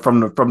from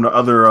the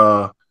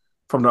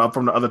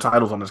other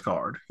titles on this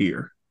card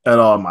here at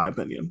all, in my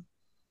opinion.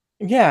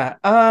 Yeah.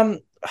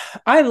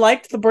 I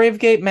liked the Brave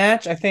Gate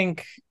match. I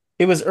think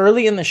it was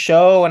early in the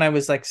show and I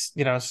was like,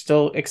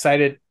 still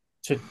excited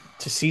to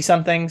see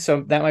something.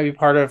 So that might be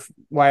part of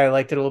why I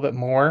liked it a little bit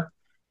more.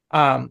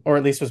 Or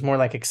at least was more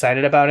like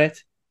excited about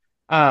it.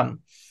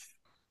 Um,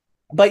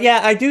 but yeah,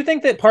 I do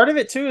think that part of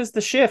it too is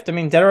the shift. I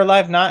mean, Dead or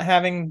Alive not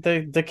having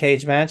the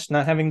cage match,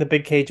 not having the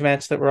big cage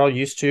match that we're all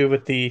used to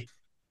with the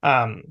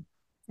um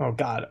oh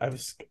god, I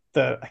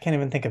can't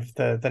even think of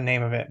the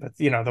name of it, but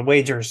the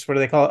wagers, what do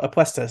they call it?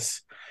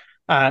 Apuestas.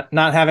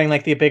 Not having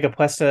like the big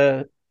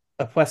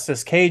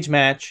Apuestas cage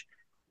match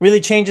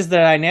really changes the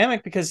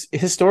dynamic because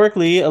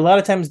historically a lot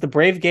of times the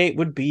Brave Gate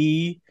would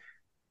be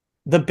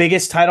the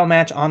biggest title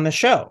match on the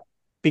show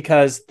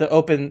because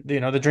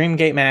the Dream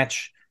Gate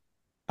match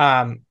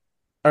um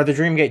or the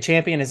Dream Gate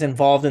champion is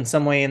involved in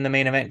some way in the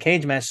main event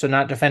cage match, so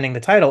not defending the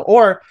title,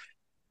 or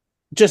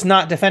just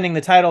not defending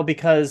the title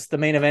because the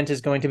main event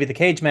is going to be the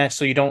cage match,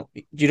 so you don't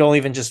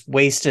even just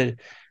waste to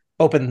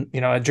open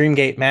a Dream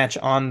Gate match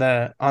on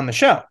the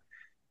show.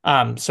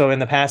 So in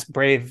the past,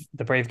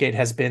 the Brave Gate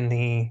has been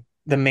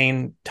the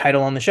main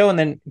title on the show, and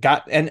then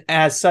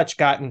as such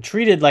gotten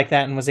treated like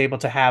that, and was able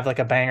to have like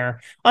a banger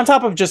on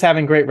top of just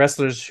having great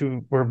wrestlers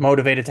who were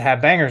motivated to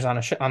have bangers on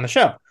the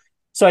show.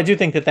 So I do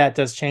think that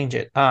does change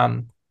it.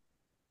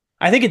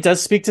 I think it does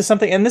speak to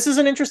something, and this is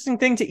an interesting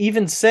thing to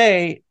even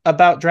say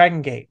about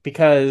Dragon Gate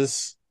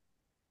because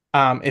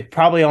it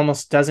probably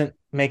almost doesn't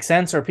make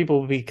sense or people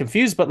will be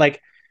confused, but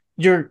like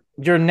you're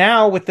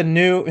now with the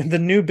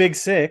new Big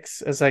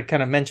Six, as I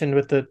kind of mentioned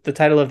with the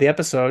title of the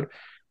episode,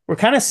 we're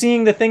kind of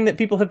seeing the thing that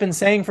people have been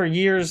saying for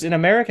years in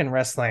American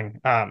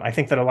wrestling. I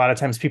think that a lot of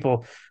times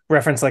people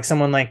reference like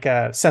someone like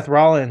Seth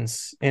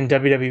Rollins in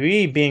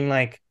WWE being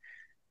like,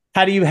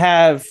 how do you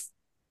have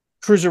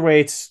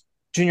cruiserweights,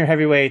 junior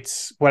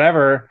heavyweights,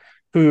 whatever,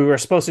 who are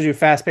supposed to do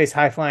fast paced,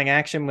 high flying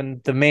action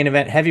when the main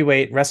event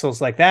heavyweight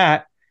wrestles like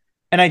that?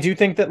 And I do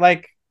think that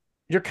like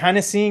you're kind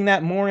of seeing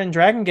that more in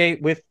Dragon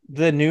Gate with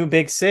the new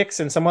Big Six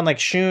and someone like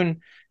Shun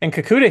and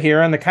Kakuta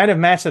here and the kind of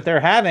match that they're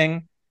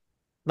having.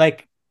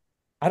 Like,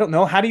 I don't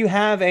know, how do you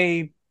have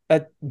a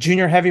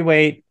junior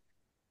heavyweight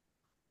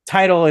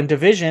title and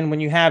division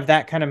when you have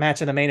that kind of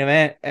match in the main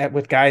event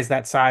with guys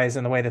that size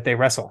and the way that they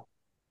wrestle?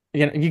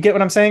 You get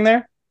what I'm saying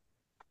there?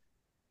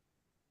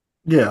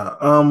 Yeah,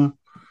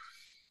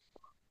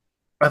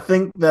 I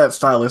think that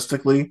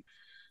stylistically,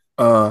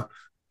 uh,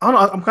 I don't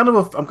know.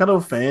 I'm kind of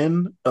a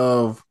fan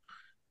of.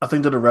 I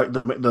think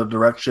the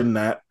direction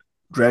that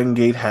Dragon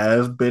Gate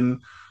has been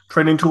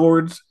trending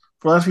towards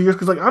for the last few years.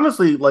 Because like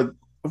honestly, like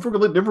if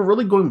we're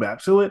really going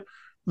back to it,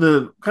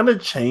 the kind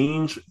of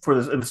change for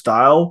this in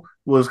style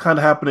was kind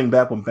of happening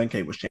back when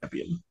Benkei was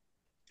champion,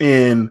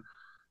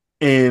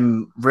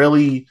 and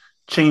really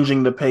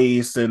changing the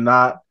pace and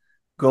not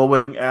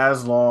going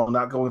as long,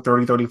 not going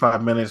 30,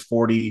 35 minutes,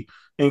 40,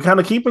 and kind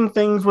of keeping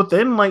things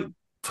within like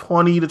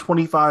 20 to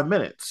 25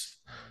 minutes.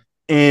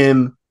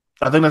 And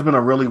I think that's been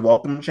a really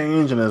welcome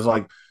change and is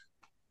like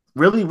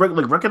really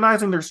like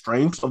recognizing their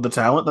strengths of the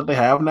talent that they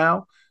have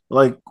now.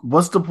 Like,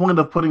 what's the point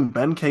of putting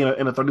Ben K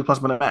in a 30 plus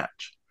minute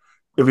match?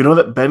 If you know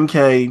that Ben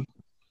K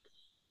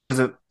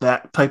isn't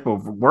that type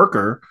of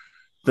worker,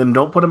 then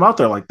don't put him out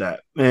there like that.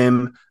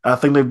 And I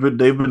think they've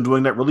been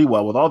doing that really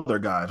well with all their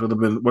guys, whether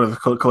it's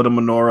Kota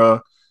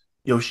Minoura,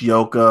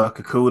 Yoshioka,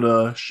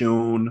 Kakuta,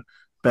 Shun,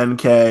 Ben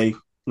K,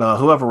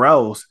 whoever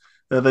else.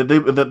 They've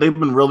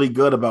been really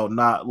good about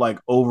not like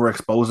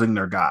overexposing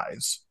their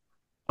guys.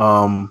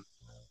 Um,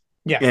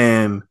 Yeah.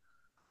 and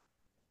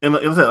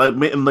like I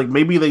said, like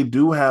maybe they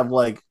do have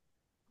like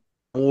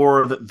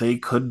more that they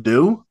could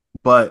do,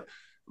 but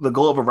the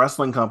goal of a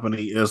wrestling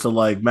company is to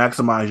like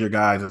maximize your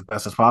guys as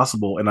best as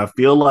possible. And I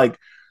feel like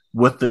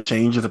with the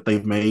changes that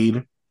they've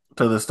made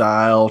to the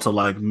style, to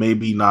like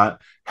maybe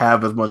not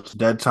have as much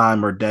dead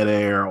time or dead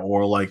air,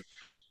 or like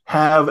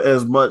have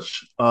as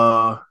much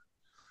I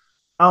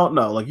don't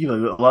know, like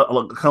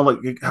kind of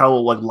like how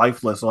like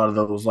lifeless a lot of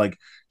those like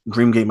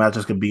Dream Gate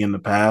matches could be in the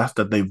past,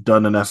 that they've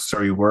done the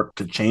necessary work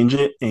to change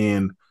it,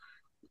 and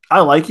I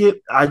like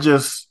it. I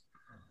just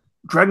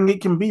Dragon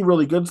Gate can be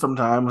really good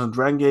sometimes, and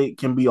Dragon Gate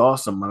can be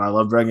awesome, and I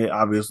love Dragon Gate.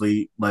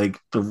 Obviously, like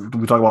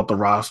we talk about the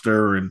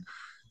roster and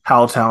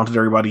how talented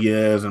everybody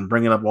is, and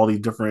bringing up all these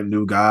different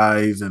new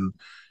guys, and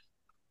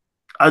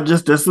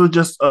this was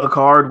just a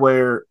card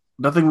where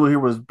nothing here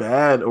was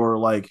bad or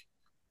like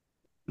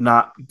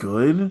not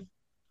good,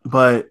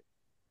 but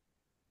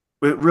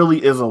it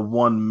really is a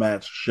one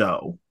match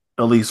show.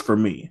 at least for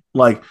me.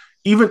 Like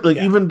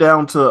even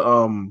down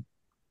to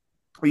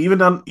even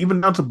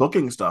down to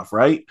booking stuff,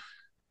 right?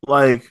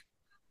 Like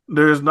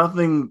there's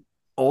nothing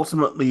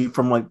ultimately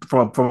from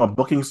a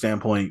booking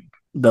standpoint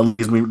that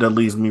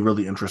leaves me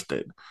really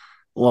interested.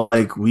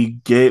 Like we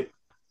get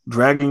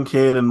Dragon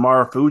Kid and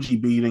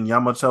Marufuji beating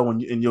Yamato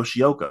and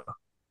Yoshioka,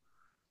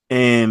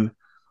 and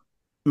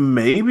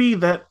maybe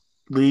that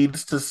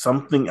leads to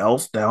something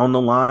else down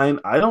the line.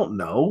 I don't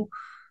know,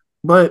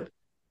 but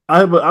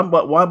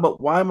but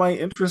why am I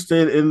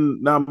interested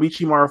in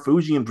Namichi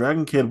Marufuji and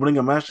Dragon Kid winning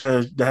a match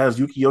that has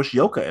Yuki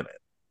Yoshioka in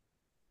it?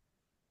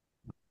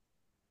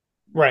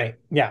 Right.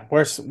 Yeah.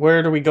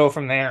 Where do we go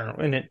from there?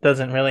 And it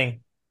doesn't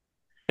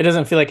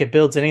feel like it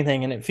builds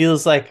anything. And it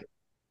feels like,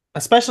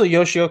 especially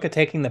Yoshioka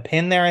taking the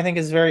pin there, I think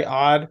is very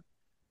odd.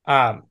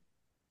 Um,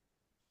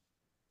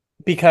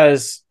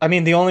 because I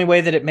mean, the only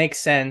way that it makes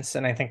sense,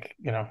 and I think,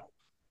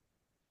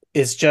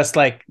 is just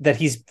like that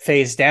he's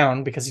phased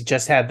down because he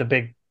just had the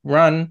big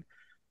run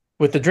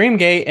with the Dream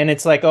Gate. And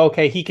it's like,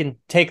 okay, he can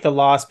take the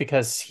loss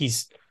because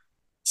he's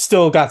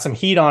still got some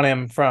heat on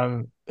him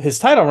from his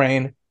title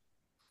reign,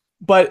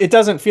 but it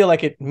doesn't feel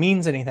like it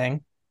means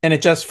anything. And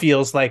it just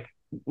feels like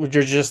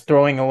you're just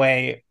throwing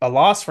away a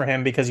loss for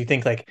him because you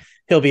think like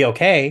he'll be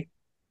okay.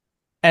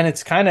 And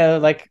it's kind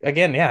of like,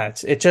 again, yeah,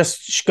 it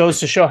just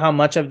goes to show how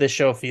much of this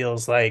show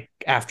feels like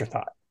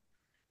afterthought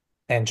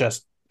and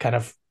just kind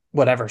of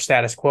whatever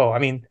status quo. I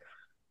mean,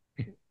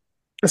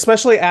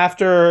 especially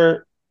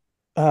after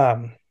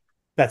um,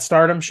 that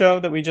Stardom show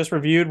that we just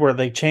reviewed, where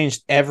they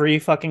changed every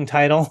fucking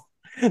title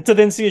to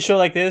then see a show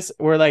like this,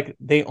 where like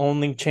they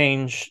only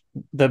change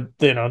the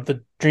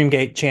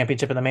Dreamgate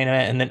Championship in the main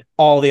event, and then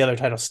all the other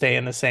titles stay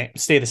the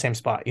same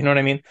spot. You know what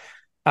I mean?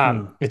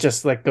 It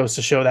just like goes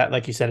to show that,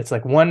 like you said, it's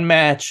like one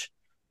match,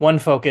 one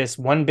focus,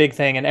 one big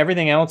thing, and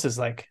everything else is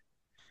like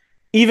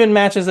even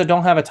matches that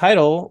don't have a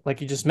title,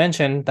 like you just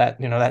mentioned, that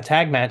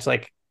tag match,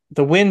 like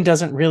the win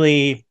doesn't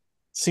really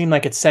seem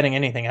like it's setting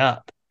anything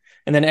up.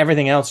 And then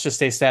everything else just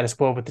stays status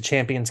quo with the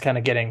champions kind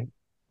of getting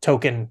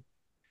token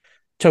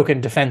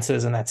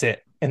defenses, and that's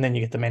it. And then you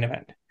get the main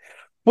event.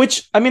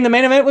 Which, I mean, the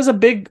main event was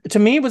to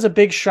me was a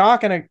big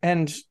shock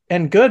and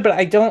good, but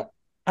I don't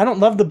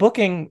love the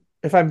booking,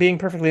 if I'm being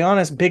perfectly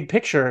honest, big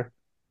picture.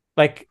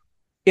 Like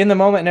in the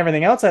moment and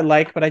everything else I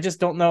like, but I just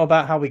don't know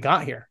about how we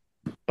got here.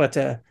 But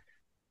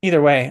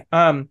either way,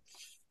 I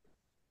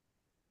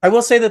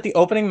will say that the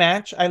opening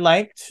match I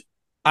liked.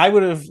 I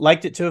would have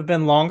liked it to have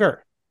been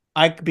longer.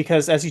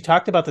 Because as you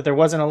talked about, that there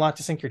wasn't a lot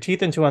to sink your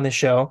teeth into on this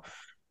show.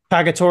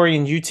 Pagatori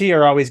and UT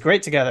are always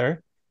great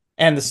together,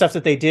 and the stuff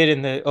that they did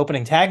in the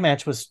opening tag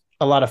match was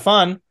a lot of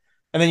fun.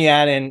 And then you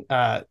add in,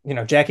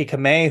 Jackie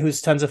Kamei,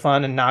 who's tons of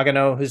fun, and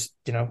Nagano, who's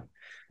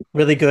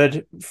really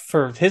good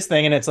for his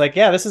thing. And it's like,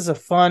 yeah, this is a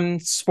fun,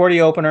 sporty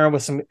opener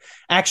with some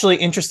actually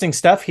interesting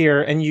stuff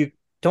here, and you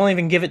don't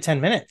even give it 10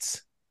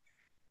 minutes,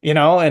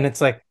 And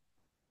it's like,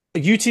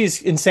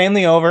 UT's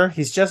insanely over.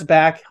 He's just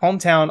back,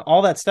 hometown,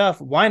 all that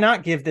stuff. Why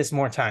not give this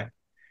more time?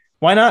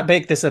 Why not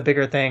make this a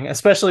bigger thing?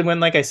 Especially when,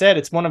 like I said,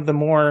 it's one of the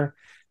more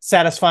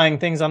satisfying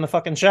things on the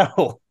fucking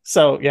show.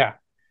 So yeah.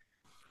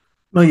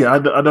 No, yeah, I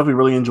definitely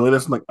really enjoy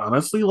this. And like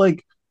honestly,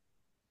 like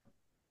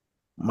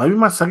maybe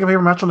my second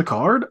favorite match on the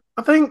card.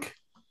 I think.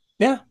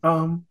 Yeah.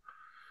 I'm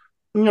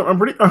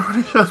pretty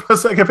sure that's my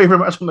second favorite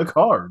match on the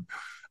card.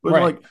 But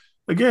right. like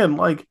again,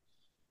 like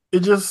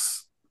it just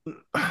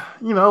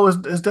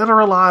it's dead or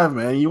alive,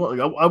 man.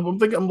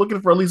 I'm looking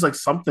for at least like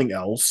something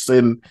else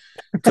and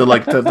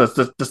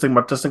to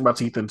sink my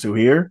teeth into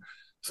here.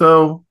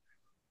 So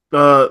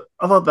I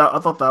thought that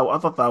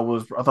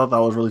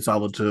was really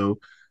solid too.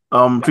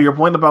 To your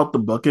point about the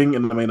booking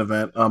in the main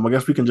event, I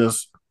guess we can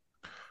just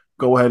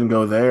go ahead and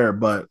go there.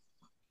 But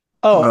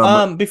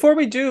before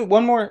we do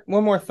one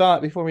more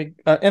thought before we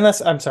unless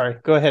I'm sorry,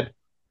 go ahead.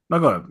 No,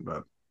 go ahead. Go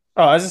ahead.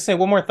 Oh, I was just saying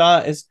one more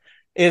thought is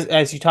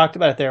as you talked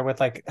about it there with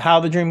like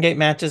how the Dreamgate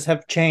matches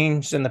have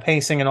changed and the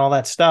pacing and all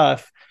that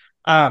stuff.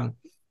 It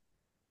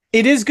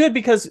is good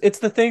because it's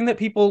the thing that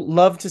people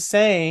love to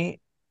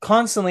say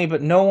constantly,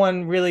 but no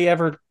one really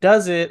ever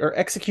does it or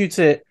executes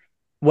it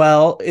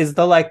well, is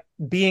the like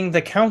being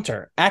the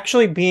counter,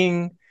 actually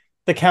being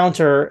the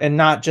counter and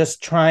not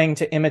just trying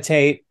to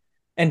imitate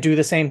and do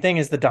the same thing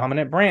as the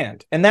dominant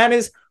brand. And that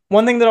is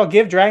one thing that I'll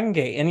give Dragon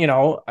Gate. And,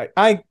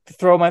 I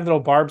throw my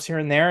little barbs here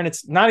and there, and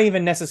it's not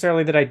even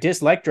necessarily that I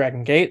dislike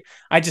Dragon Gate.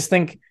 I just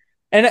think,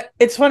 and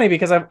it's funny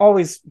because I've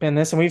always been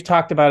this, and we've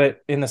talked about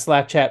it in the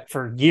Slack chat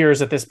for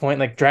years at this point,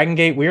 like Dragon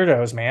Gate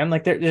weirdos, man.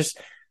 Like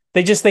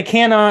they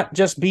cannot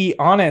just be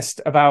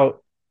honest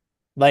about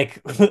like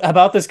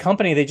about this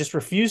company. They just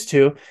refuse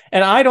to.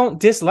 And I don't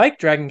dislike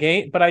Dragon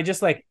Gate, but I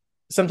just like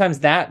sometimes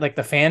that like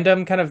the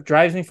fandom kind of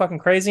drives me fucking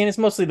crazy. And it's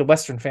mostly the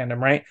Western fandom,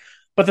 right?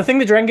 But the thing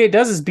that Dragon Gate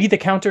does is be the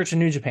counter to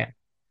New Japan.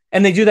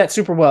 And they do that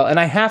super well. And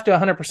I have to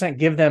 100%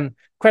 give them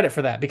credit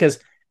for that because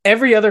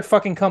every other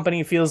fucking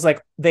company feels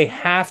like they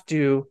have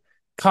to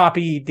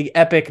copy the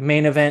epic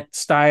main event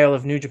style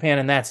of New Japan,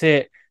 and that's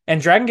it.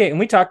 And Dragon Gate, and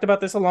we talked about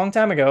this a long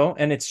time ago,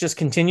 and it's just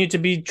continued to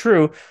be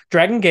true.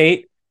 Dragon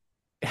Gate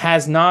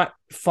has not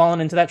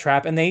fallen into that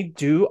trap, and they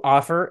do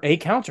offer a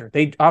counter.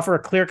 They offer a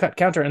clear-cut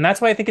counter, and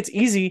that's why I think it's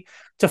easy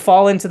to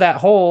fall into that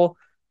hole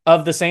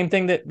of the same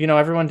thing that,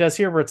 everyone does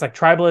here, where it's like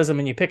tribalism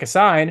and you pick a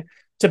side,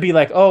 to be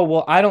like, oh,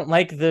 well, I don't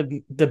like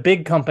the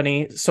big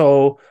company,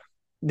 so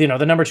the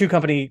number two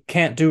company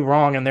can't do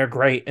wrong and they're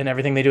great and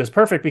everything they do is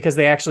perfect because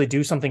they actually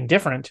do something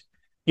different.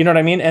 You know what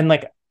I mean? And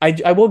like,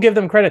 I will give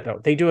them credit though.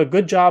 They do a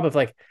good job of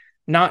like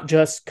not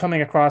just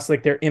coming across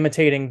like they're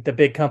imitating the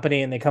big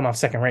company and they come off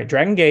second rate.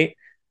 Dragon Gate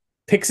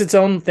picks its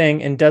own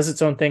thing and does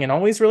its own thing and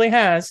always really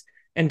has,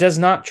 and does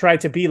not try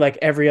to be like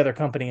every other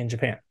company in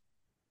Japan.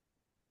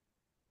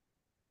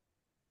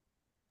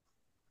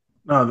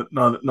 No,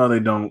 no, no, they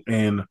don't.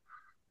 And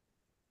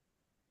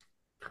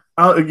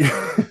I'll,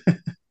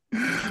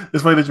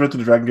 it's funny that you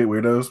mentioned the Dragon Gate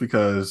weirdos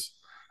because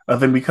I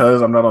think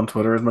because I'm not on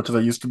Twitter as much as I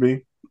used to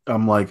be,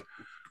 I'm like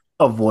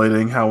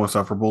avoiding how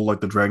insufferable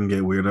like the Dragon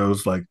Gate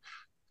weirdos like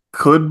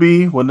could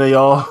be when they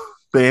all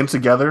band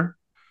together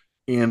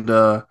and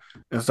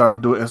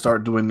start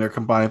doing their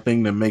combined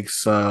thing that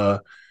makes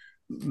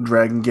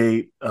Dragon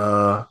Gate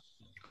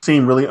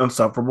seem really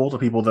insufferable to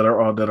people that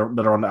are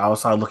on the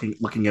outside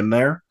looking in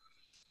there.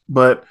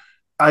 But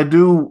I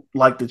do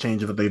like the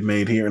changes that they've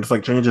made here, and it's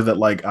like changes that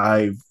like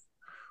I've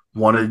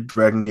wanted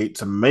Dragon Gate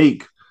to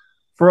make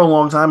for a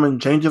long time,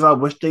 and changes I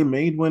wish they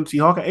made when T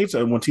Hawk and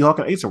Asa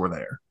were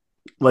there.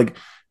 Like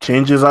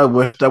changes I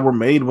wish that were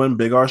made when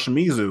Big R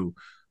Shimizu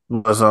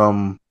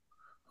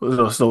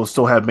was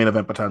still had main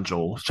event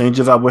potential.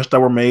 Changes I wish that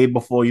were made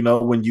before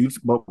when you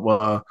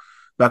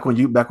back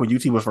when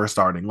UT was first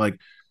starting. Like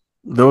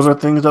those are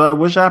things that I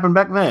wish happened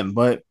back then,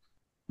 but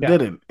Yeah.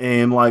 didn't.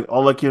 And like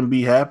all I can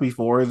be happy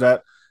for is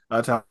that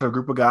a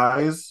group of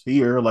guys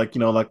here, like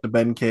like the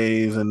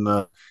Benkeis and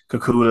the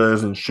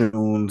Kakutas and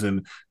Shuns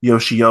and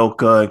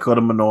Yoshioka and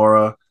Kota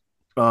Minoura,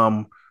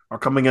 are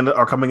coming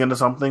into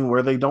something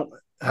where they don't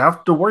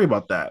have to worry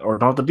about that or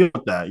don't have to deal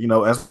with that.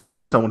 As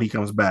when he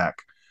comes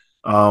back,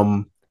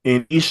 in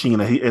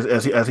Ishin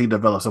as he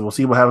develops, and we'll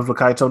see what happens with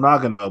Kaito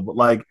Nagano. But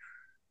like,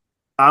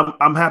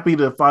 I'm happy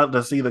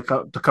to see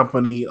the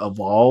company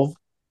evolve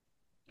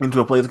into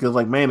a place because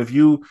like man, if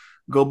you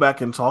go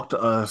back and talk to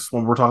us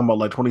when we're talking about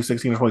like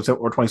 2016 or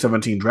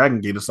 2017 Dragon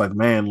Gate, it's like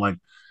man, like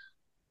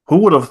who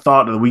would have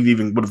thought that we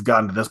even would have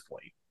gotten to this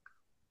point?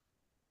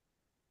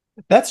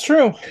 That's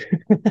true.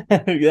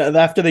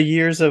 After the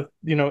years of,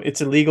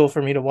 it's illegal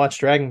for me to watch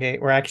Dragon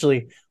Gate, we're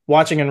actually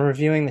watching and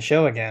reviewing the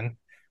show again.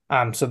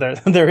 So there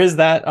there is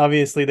that.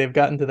 Obviously, they've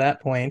gotten to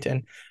that point,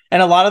 and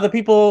a lot of the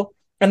people,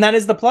 and that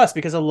is the plus,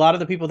 because a lot of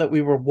the people that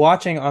we were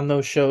watching on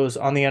those shows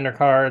on the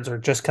undercards or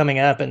just coming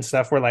up and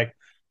stuff were like,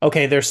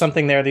 okay, there's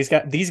something there.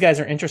 These guys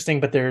are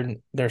interesting, but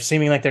they're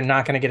seeming like they're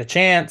not going to get a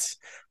chance.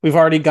 We've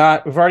already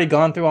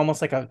gone through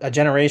almost like a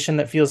generation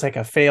that feels like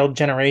a failed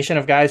generation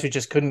of guys who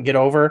just couldn't get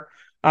over,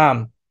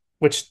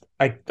 which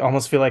I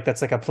almost feel like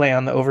that's like a play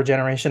on the over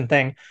generation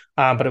thing,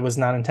 but it was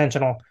not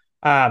intentional.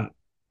 That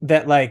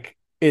like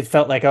it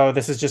felt like, oh,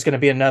 this is just going to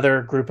be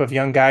another group of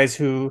young guys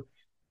who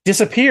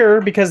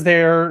disappear because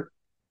they're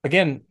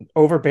again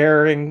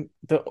overbearing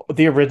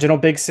the original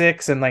Big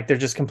Six, and like they're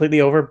just completely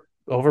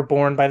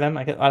overborne by them.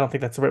 I don't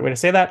think that's the right way to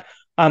say that.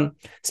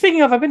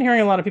 Speaking of, I've been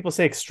hearing a lot of people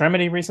say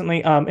extremity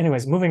recently.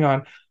 Anyways, moving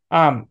on.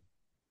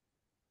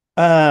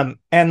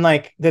 And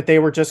like that they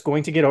were just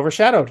going to get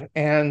overshadowed,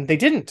 and they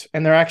didn't,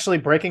 and they're actually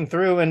breaking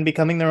through and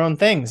becoming their own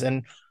things.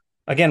 And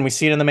again, we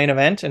see it in the main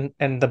event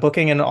and the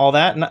booking and all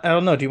that. And I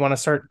don't know, do you want to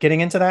start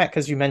getting into that?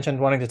 Because you mentioned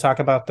wanting to talk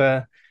about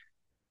the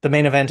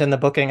main event and the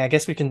booking. I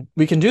guess we can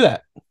do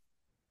that.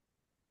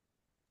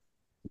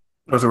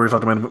 Oh, so we're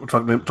talking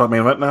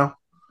main event now.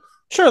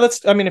 Sure,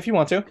 let's, I mean, if you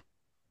want to.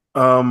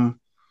 Um,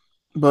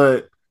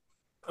 but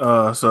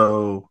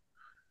so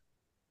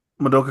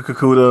Madoka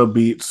Kakuta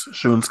beats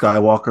Shun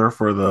Skywalker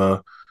for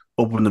the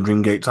Open the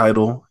Dream Gate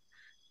title,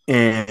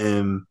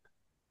 and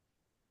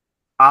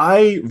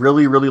I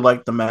really really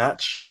liked the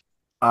match.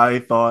 I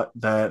thought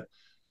that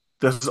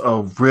this is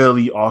a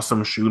really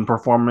awesome Shun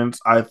performance.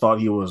 I thought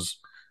he was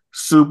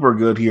super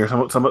good here.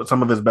 Some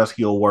of his best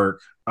heel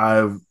work.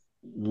 I've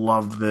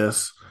loved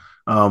this.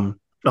 I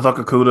thought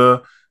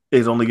Kakuta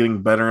is only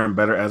getting better and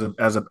better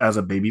as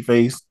a baby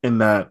face. In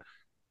that,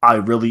 I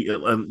really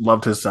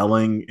loved his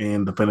selling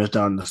and the finish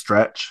down the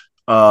stretch.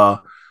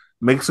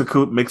 Makes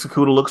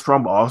Akuda look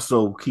strong, but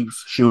also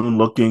keeps Shun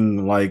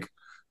looking like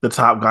the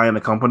top guy in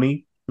the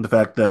company. The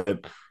fact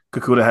that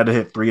Kakuda had to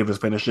hit 3 of his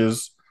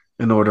finishes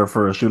in order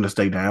for Shun to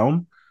stay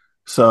down.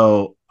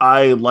 So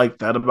I like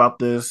that about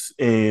this,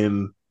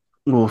 and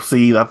we'll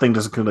see. I think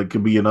this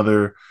could be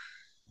another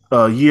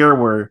year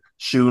where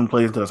Shun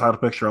plays into the title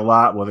picture a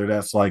lot, whether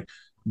that's like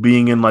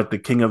being in like the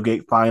King of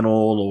Gate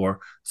final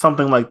or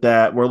something like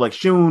that, where like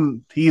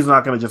Shun, he's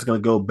not gonna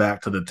go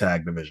back to the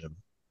tag division.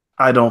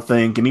 I don't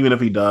think, and even if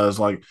he does,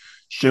 like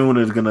Shun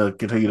is gonna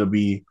continue to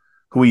be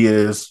who he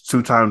is,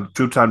 two-time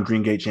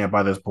Dream Gate champ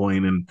by this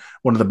point, and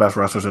one of the best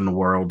wrestlers in the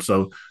world.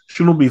 So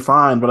Shun will be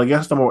fine. But I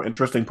guess the more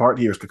interesting part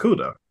here is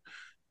Kakuta.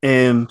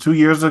 And 2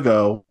 years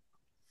ago,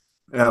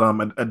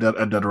 at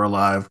Dead or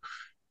Alive,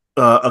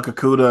 a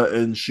Kakuta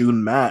and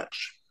Shun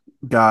match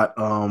got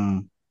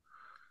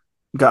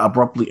got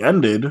abruptly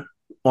ended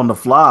on the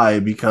fly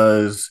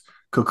because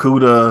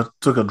Kakuta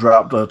took a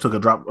drop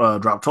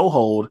toe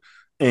hold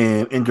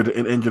and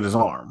injured his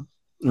arm,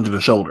 injured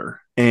his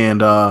shoulder,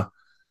 and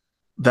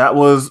that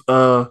was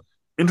a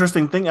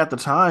interesting thing at the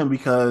time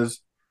because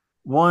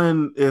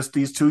one is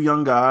these two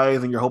young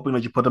guys and you're hoping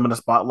that you put them in a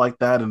spot like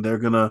that and they're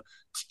gonna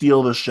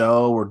steal the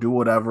show or do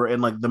whatever,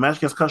 and like the match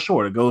gets cut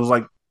short. It goes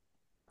like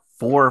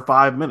 4 or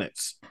 5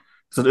 minutes.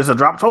 So it's a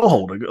drop toe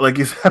hold, like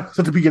you said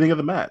at the beginning of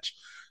the match,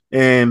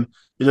 and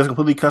it just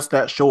completely cuts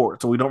that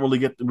short. So we don't really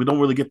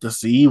get to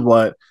see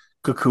what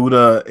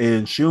Kakuta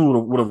and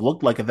Shun would have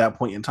looked like at that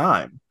point in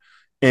time.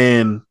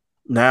 And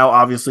now,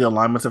 obviously,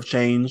 alignments have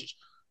changed.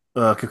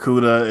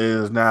 Kakuta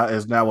is now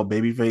a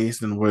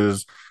babyface and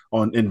was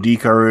on in D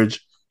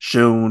Courage,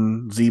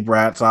 Shun, Z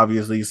Brats,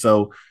 obviously.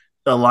 So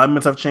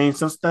alignments have changed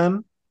since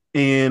then,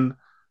 and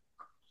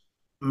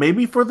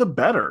maybe for the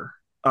better,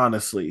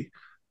 honestly.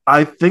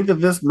 I think that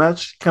this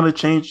match kind of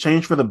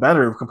changed for the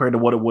better compared to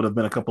what it would have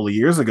been a couple of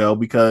years ago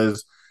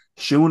because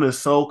Shun is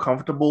so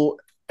comfortable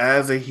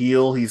as a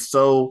heel. He's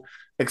so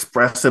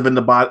expressive in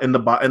the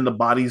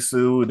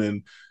bodysuit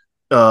and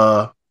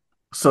uh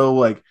so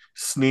like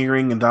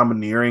sneering and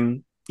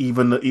domineering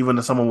even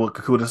to someone with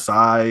Kakuta's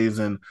size,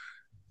 and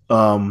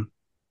um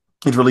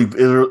it's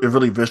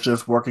really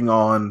vicious working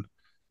on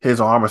his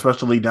arm,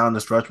 especially down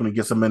the stretch when he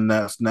gets him in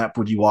that snap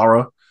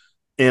Fujiwara.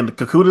 And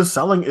Kakuta's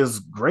selling is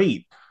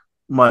great.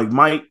 Like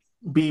might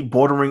be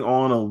bordering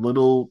on a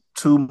little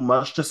too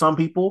much to some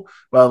people,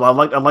 but I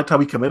liked how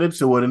he committed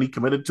to it, and he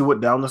committed to it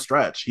down the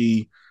stretch.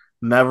 He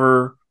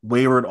never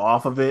wavered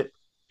off of it,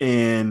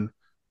 and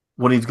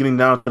when he's getting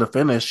down to the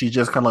finish, he's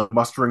just kind of like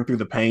mustering through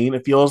the pain.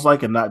 It feels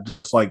like, and not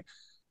just like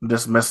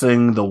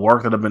dismissing the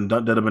work that have been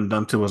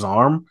done to his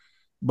arm.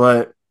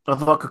 But I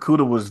thought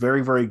Kakuta was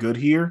very very good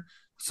here.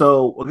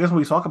 So I guess when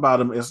we talk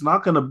about him, it's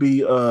not going to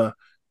be a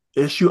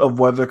issue of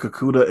whether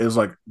Kakuta is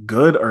like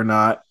good or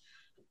not.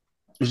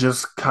 It's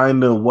just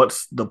kind of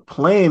what's the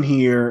plan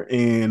here,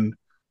 and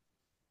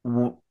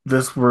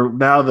this where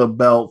now the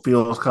belt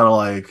feels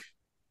like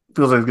it's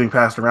getting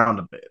passed around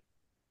a bit.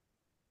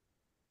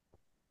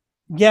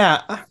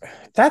 Yeah,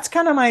 that's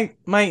kind of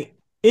my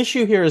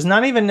issue here is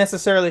not even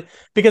necessarily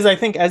because I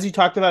think as you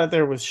talked about it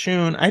there with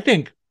Shun, I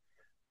think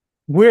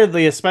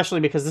weirdly,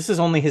 especially because this is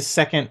only his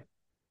second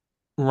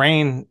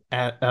reign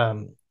at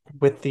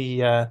with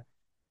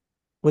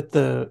with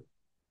the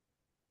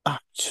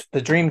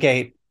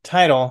Dreamgate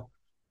title.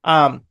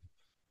 Um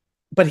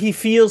but he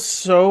feels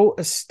so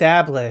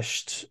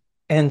established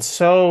and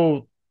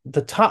so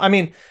the top. I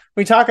mean,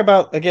 we talk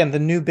about again the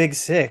new Big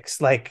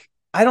Six. Like,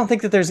 I don't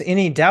think that there's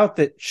any doubt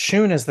that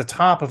Shun is the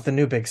top of the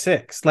new Big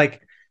Six.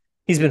 Like,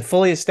 he's been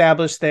fully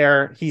established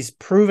there. He's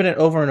proven it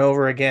over and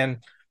over again.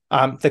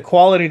 The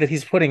quality that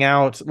he's putting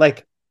out,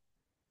 like,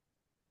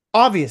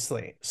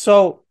 obviously.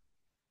 So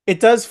it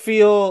does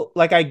feel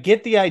like I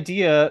get the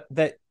idea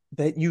that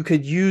you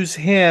could use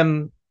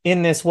him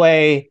in this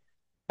way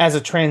as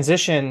a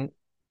transition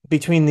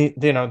between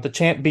the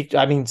champ.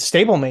 I mean,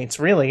 stablemates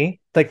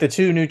really, like the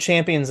two new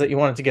champions that you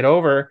wanted to get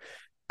over.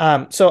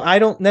 So I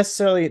don't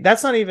necessarily.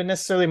 That's not even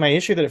necessarily my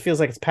issue that it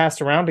feels like it's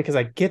passed around because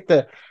I get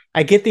the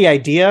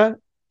idea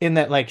in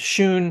that like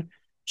Shun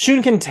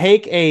can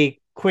take a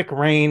quick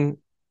reign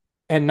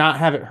and not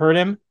have it hurt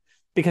him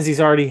because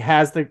he's already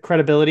has the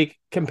credibility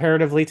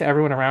comparatively to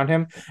everyone around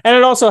him. And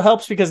it also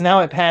helps because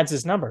now it pads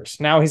his numbers.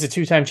 Now he's a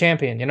two-time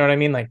champion. You know what I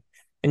mean? Like,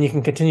 and you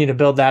can continue to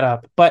build that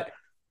up. But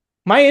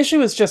my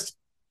issue is just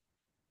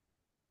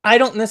I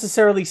don't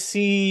necessarily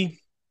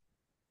see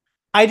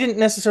I didn't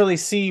necessarily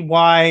see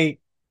why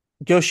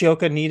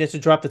Yoshioka needed to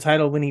drop the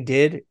title when he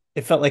did.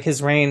 It felt like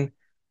his reign,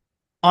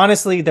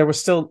 honestly, there was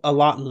still a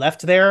lot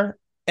left there.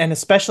 And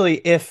especially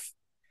if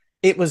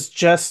he was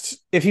just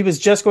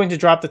going to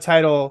drop the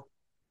title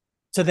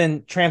to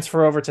then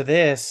transfer over to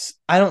this,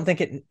 I don't think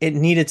it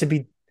needed to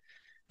be,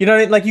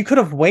 like you could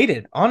have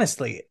waited,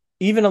 honestly,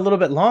 even a little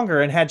bit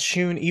longer and had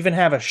Shun even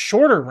have a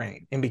shorter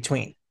reign in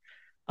between.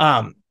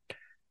 Um,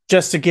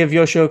 just to give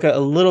Yoshioka a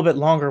little bit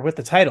longer with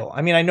the title.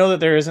 I mean, I know that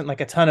there isn't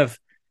like a ton of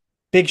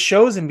big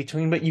shows in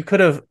between, but you could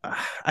have,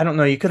 I don't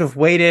know, you could have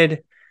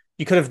waited.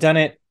 You could have done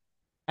it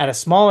at a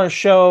smaller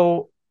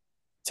show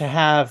to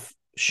have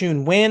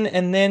Shun win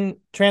and then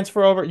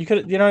transfer over. You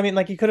could, you know what I mean?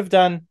 Like you could have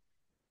done,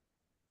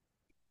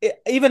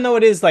 even though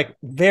it is like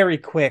very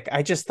quick,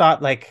 I just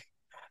thought like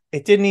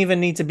it didn't even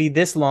need to be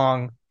this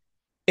long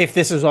if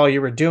this is all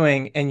you were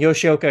doing. And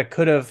Yoshioka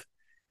could have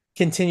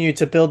continued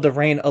to build the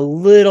reign a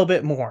little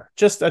bit more.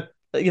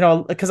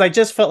 Because I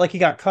just felt like he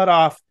got cut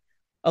off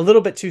a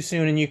little bit too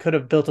soon and you could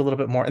have built a little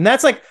bit more. And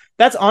that's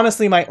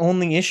honestly my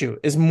only issue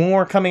is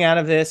more coming out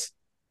of this.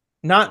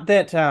 Not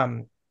that,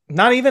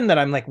 not even that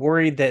I'm like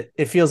worried that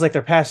it feels like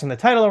they're passing the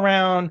title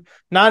around,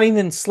 not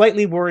even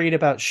slightly worried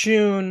about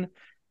Shun,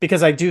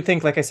 because I do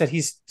think, like I said,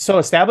 he's so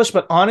established,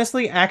 but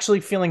honestly,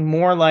 actually feeling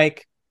more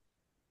like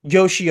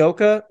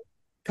Yoshioka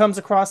comes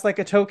across like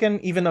a token,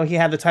 even though he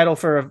had the title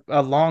for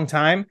a long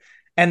time,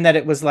 and that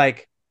it was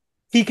like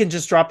he can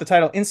just drop the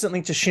title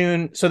instantly to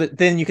Shun, so that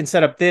then you can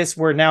set up this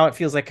where now it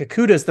feels like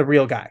Kakuta's the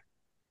real guy.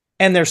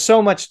 And there's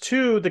so much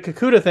to the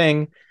Kakuta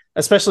thing,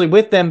 especially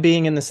with them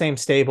being in the same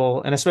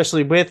stable, and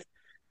especially with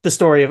the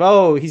story of,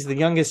 oh, he's the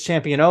youngest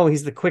champion, oh,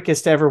 he's the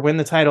quickest to ever win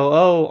the title,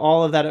 oh,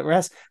 all of that at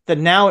rest, that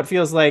now it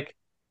feels like,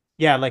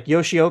 yeah, like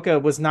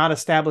Yoshioka was not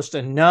established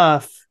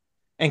enough.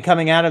 And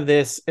coming out of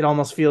this, it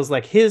almost feels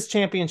like his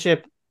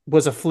championship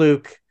was a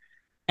fluke,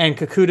 and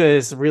Kakuta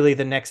is really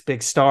the next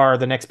big star,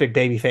 the next big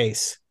baby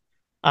face.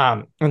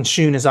 And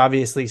Shun is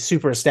obviously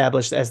super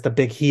established as the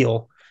big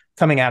heel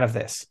coming out of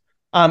this.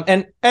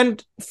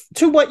 And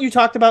to what you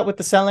talked about with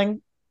the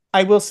selling,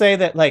 I will say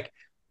that like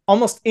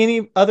almost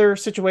any other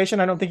situation,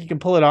 I don't think you can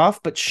pull it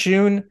off. But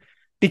Shun,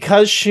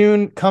 because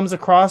Shun comes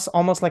across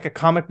almost like a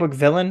comic book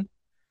villain,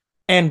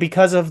 and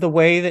because of the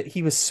way that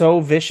he was so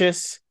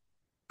vicious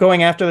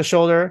going after the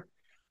shoulder,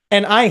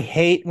 and I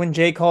hate when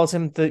Jay calls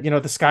him the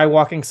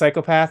skywalking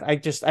psychopath. I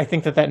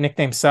think that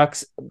nickname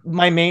sucks.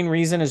 My main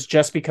reason is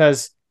just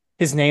because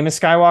his name is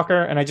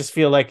Skywalker, and I just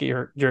feel like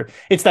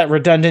it's that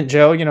redundant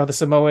Joe, the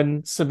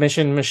Samoan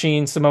submission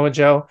machine, Samoa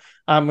Joe.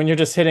 When you're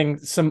just hitting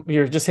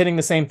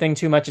the same thing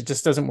too much, it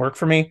just doesn't work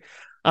for me.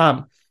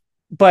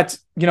 But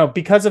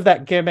because of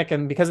that gimmick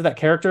and because of that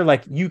character,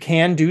 like you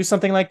can do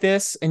something like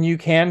this, and you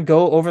can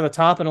go over the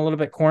top and a little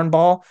bit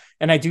cornball.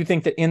 And I do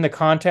think that in the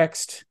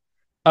context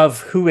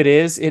of who it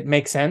is, it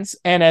makes sense.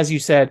 And as you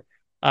said,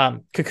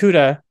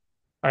 Kakuta,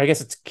 or I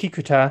guess it's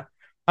Kikuta,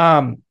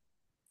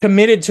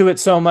 committed to it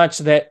so much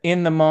that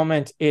in the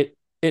moment it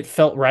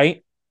felt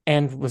right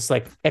and was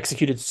like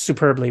executed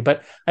superbly.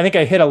 But I think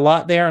I hit a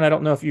lot there, and I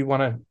don't know if you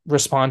want to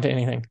respond to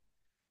anything.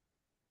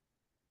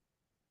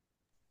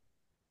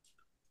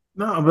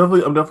 No, I'm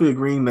definitely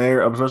agreeing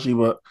there, especially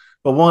but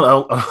one,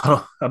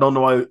 I don't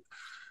know why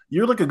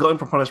you're like a glutton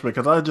for punishment,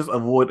 because I just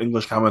avoid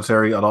English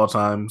commentary at all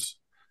times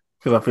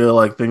because I feel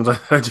like things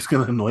like that are just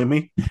gonna annoy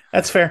me.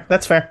 That's fair.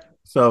 That's fair.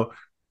 So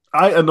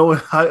I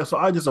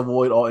just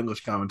avoid all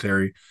English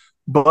commentary.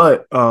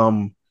 But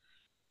I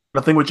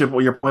think with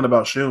your point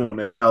about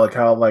Shun, like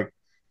how like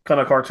kind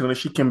of cartoonish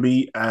she can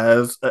be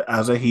as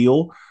a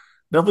heel,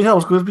 definitely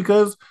helps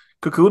because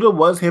Kakuta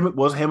was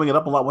hamming it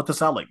up a lot with the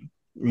selling.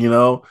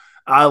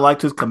 I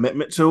liked his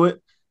commitment to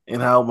it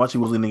and how much he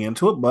was leaning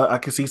into it, but I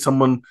could see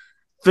someone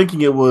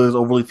thinking it was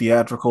overly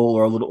theatrical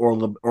or a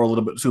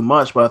little bit too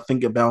much. But I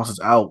think it balances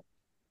out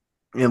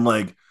and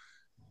like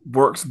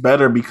works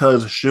better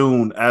because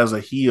Shun as a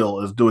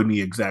heel is doing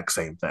the exact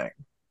same thing.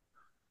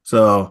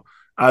 So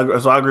I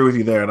agree with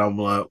you there, and I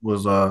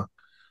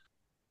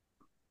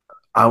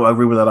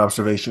agree with that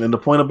observation. And the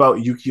point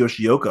about Yuki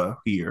Yoshioka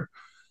here,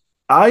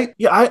 I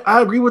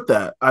agree with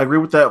that. I agree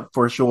with that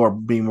for sure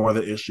being more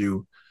the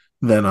issue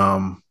than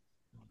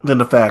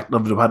the fact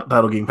of the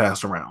title getting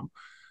passed around,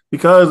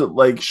 because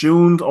like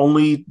Shun's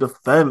only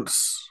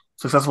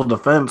successful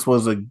defense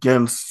was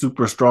against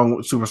super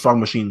strong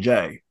Machine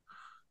J,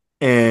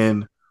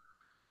 and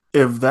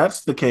if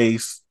that's the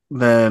case,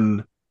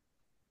 then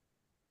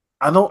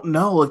I don't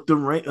know. Like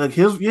like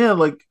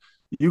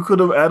you could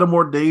have added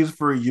more days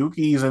for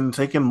Yuki's and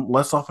taken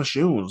less off of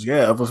Shun's.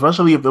 Yeah,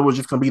 especially if it was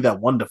just gonna be that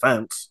one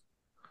defense.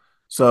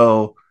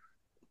 So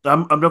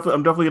I'm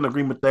definitely in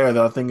agreement there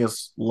that I think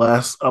it's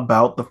less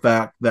about the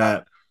fact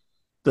that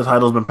the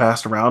title's been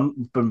passed around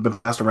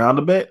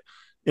a bit,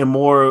 and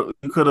more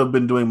you could have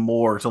been doing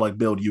more to like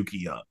build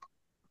Yuki up.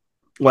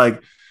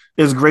 Like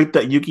it's great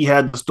that Yuki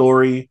had the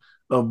story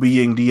of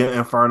being Dia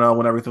Inferno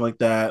and everything like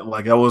that.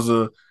 Like that was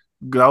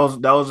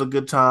a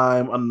good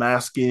time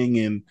unmasking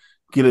and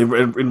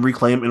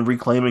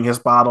reclaiming his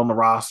spot on the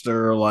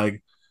roster.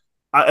 Like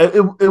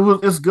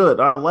it's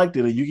good. I liked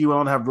it. And Yuki went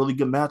on to have really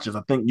good matches.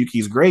 I think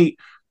Yuki's great,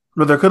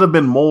 but there could have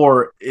been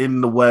more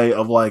in the way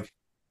of like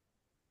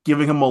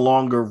giving him a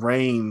longer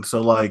reign,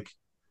 so like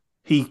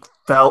he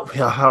felt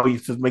how he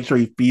to make sure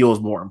he feels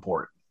more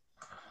important.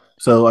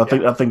 So I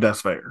think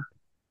that's fair.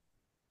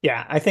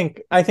 Yeah, I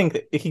think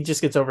that he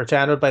just gets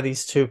overshadowed by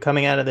these two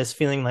coming out of this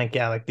feeling like,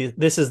 yeah, like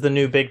this is the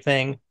new big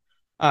thing,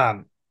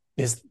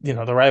 is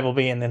the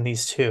rivalry, and then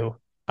these two.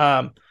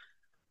 That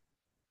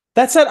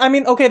said, I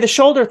mean, okay, the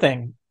shoulder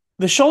thing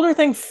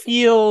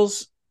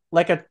feels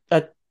like a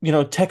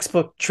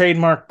textbook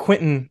trademark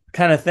Quentin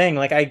kind of thing.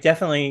 Like I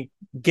definitely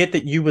get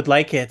that you would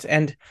like it,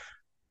 and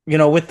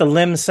with the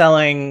limb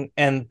selling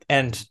and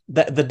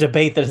the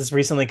debate that has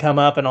recently come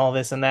up and all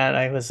this and that,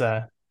 I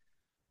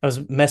was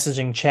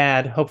messaging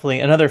Chad, hopefully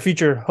another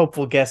future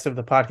hopeful guest of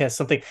the podcast,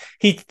 something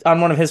he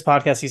on one of his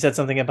podcasts, he said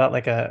something about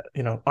like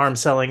arm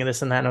selling and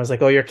this and that. And I was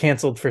like, oh, you're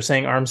canceled for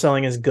saying arm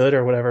selling is good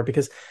or whatever,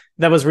 because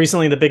that was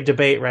recently the big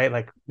debate, right?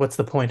 Like, what's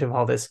the point of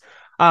all this?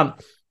 And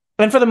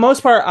for the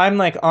most part, I'm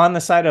like on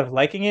the side of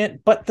liking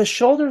it, but the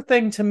shoulder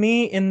thing to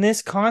me in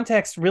this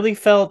context really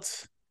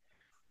felt,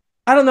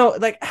 I don't know,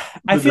 like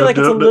I feel like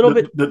it's a little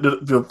bit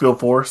feel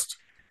forced.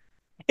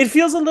 It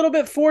feels a little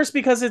bit forced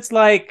because it's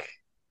like,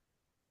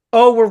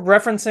 oh, we're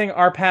referencing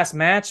our past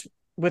match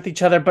with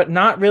each other, but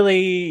not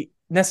really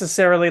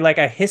necessarily like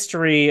a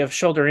history of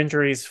shoulder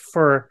injuries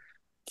for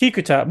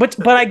Kikuta.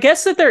 But I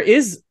guess that there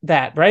is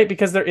that, right?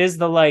 Because there is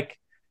the like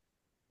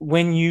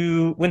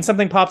when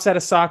something pops out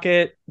of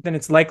socket, then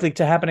it's likely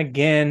to happen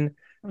again.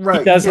 He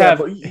Right. does Yeah, have.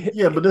 but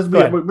yeah, but this Go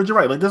ahead. but you're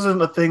right. Like this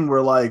isn't a thing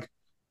where like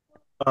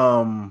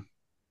um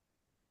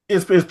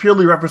it's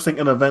purely referencing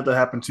an event that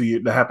happened 2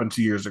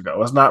 years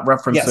ago. It's not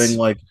referencing Yes.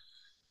 like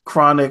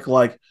chronic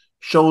like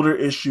shoulder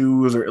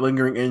issues or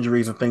lingering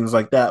injuries and things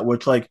like that,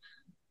 which like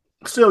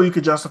still you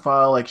could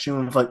justify like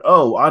Shun's like,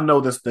 oh, I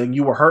know this thing.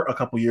 You were hurt a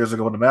couple years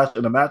ago in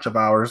a match of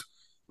ours.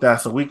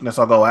 That's a weakness.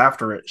 I'll go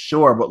after it.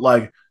 Sure, but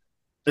like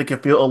it can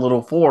feel a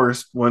little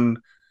forced when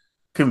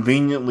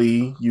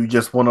conveniently you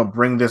just want to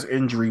bring this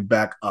injury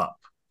back up.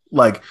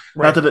 Like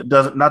Right.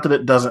 not that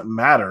it doesn't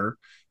matter,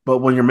 but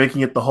when you're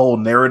making it the whole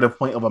narrative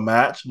point of a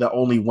match that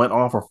only went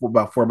on for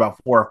about 4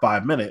 or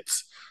 5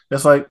 minutes,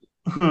 it's like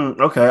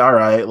okay, all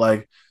right,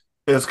 like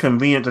it's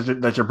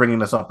convenient that you're bringing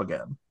this up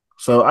again.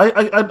 So I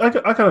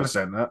can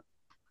understand that.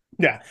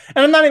 Yeah.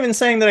 And I'm not even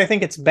saying that I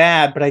think it's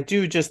bad, but I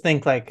do just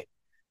think like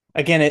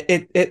again,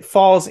 it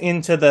falls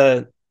into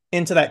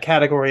that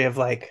category of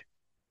like,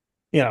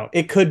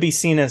 it could be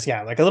seen as,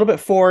 yeah, like a little bit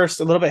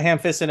forced, a little bit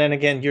ham-fisted. And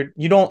again,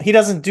 he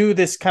doesn't do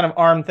this kind of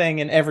arm thing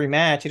in every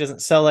match. He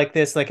doesn't sell like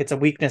this, like it's a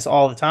weakness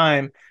all the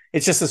time.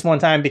 It's just this one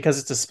time because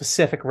it's a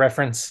specific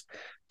reference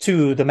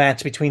to the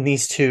match between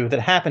these two that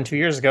happened 2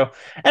 years ago.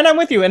 And I'm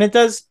with you. And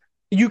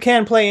you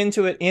can play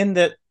into it in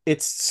that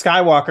it's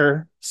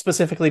Skywalker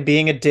specifically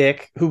being a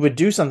dick who would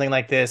do something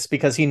like this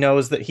because he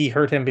knows that he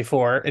hurt him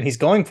before and he's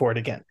going for it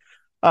again.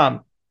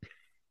 Um,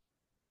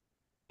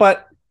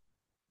 but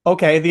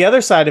okay, the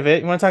other side of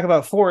it, you want to talk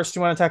about forced,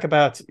 you want to talk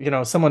about,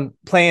 someone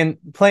playing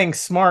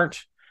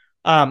smart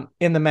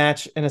in the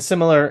match in a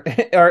similar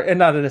or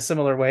not in a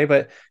similar way,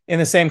 but in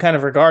the same kind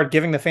of regard,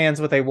 giving the fans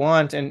what they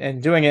want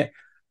and doing it.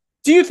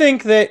 Do you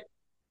think that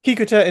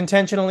Kikuta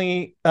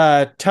intentionally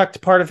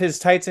tucked part of his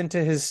tights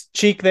into his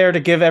cheek there to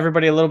give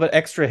everybody a little bit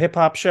extra hip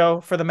hop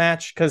show for the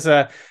match? Because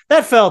that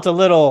felt a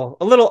little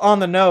on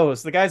the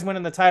nose. The guy's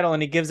winning the title,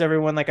 and he gives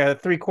everyone like a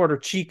 3/4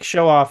 cheek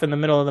show off in the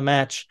middle of the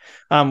match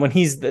when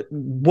he's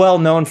well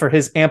known for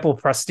his ample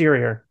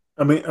posterior.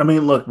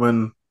 Look,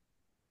 when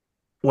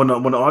the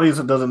audience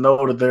doesn't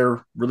know that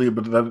they're really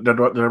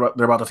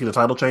they're about to see the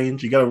title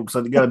change, you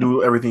gotta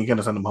do everything you can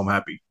to send them home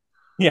happy.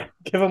 Yeah,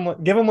 give them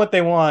what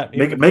they want,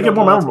 even if they Make it don't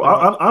more know what's memorable.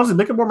 going on. Honestly,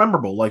 make it more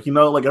memorable. Like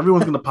like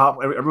everyone's gonna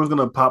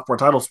pop for a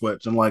title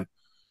switch, and like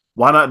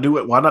why not do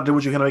it? Why not do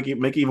what you can to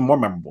make it even more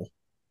memorable?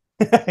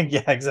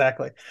 Yeah,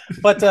 exactly.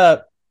 But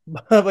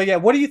but yeah,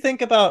 what do you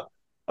think about?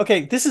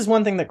 Okay, this is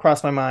one thing that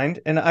crossed my mind,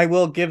 and I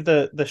will give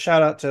the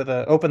shout out to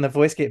the Open the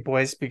Voice Gate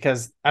boys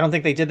because I don't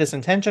think they did this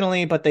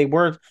intentionally, but they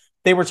were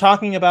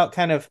talking about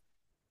kind of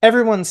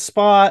everyone's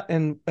spot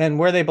and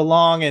where they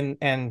belong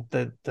and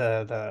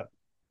the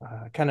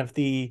kind of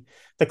the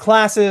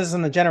classes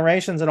and the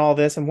generations and all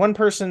this. And one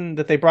person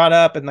that they brought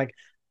up and like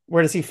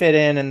where does he fit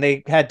in? And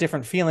they had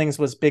different feelings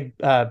was Big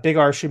R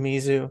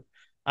Shimizu,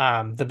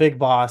 the big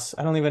boss.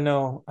 I don't even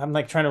know. I'm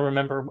like trying to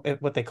remember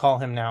what they call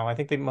him now. I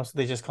think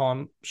they just call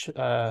him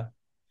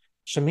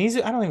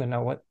Shimizu. I don't even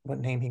know what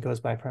name he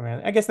goes by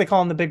primarily. I guess they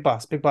call him the big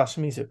boss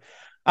Shimizu.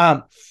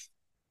 Um,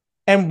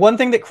 and one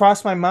thing that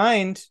crossed my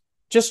mind,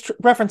 just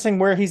referencing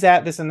where he's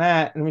at, this and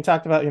that, and we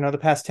talked about the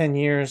past 10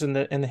 years and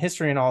the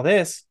history and all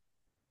this.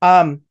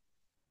 Um,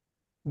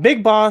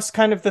 Big Boss,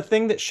 kind of the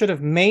thing that should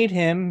have made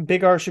him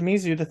Big R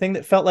Shimizu, the thing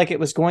that felt like it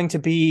was going to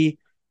be,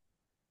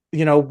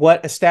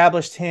 what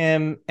established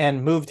him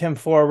and moved him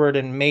forward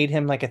and made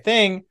him like a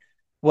thing,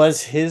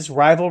 was his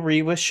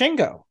rivalry with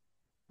Shingo,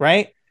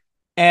 right?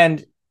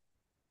 And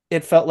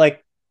it felt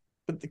like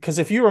because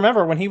if you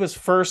remember when he was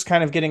first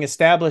kind of getting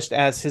established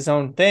as his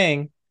own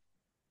thing,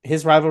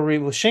 his rivalry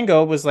with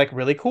Shingo was like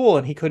really cool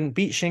and he couldn't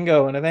beat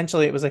Shingo. And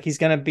eventually it was like he's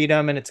going to beat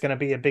him and it's going to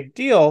be a big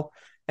deal.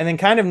 And then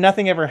kind of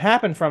nothing ever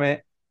happened from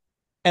it.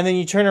 And then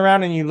you turn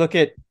around and you look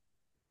at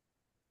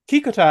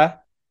Kikuta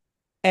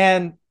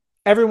and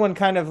everyone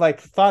kind of like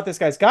thought this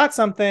guy's got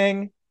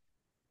something,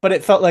 but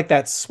it felt like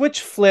that switch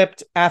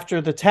flipped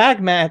after the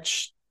tag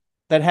match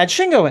that had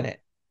Shingo in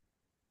it.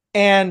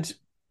 And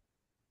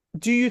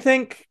do you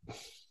think,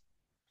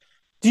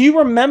 do you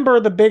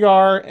remember the Big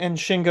R and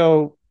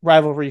Shingo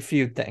rivalry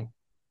feud thing?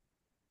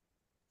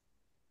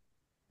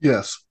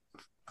 Yes.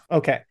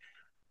 Okay.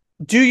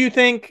 Do you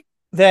think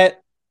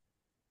that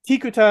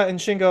Kikuta and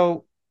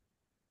Shingo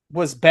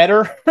was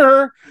better,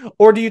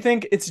 or do you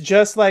think it's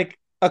just like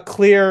a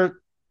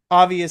clear,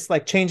 obvious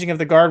like changing of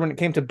the guard when it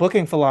came to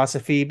booking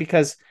philosophy?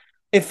 Because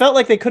it felt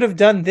like they could have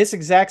done this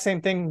exact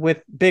same thing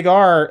with Big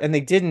R and they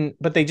didn't,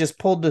 but they just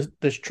pulled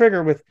the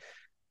trigger with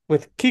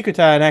Kikuta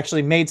and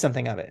actually made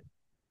something of it.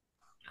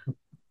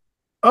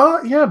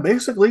 Yeah,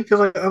 basically, because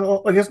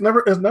like it's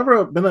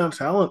never been a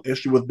talent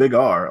issue with Big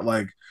R.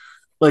 Like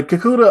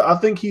Kakuta, I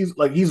think he's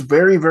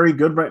very very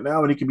good right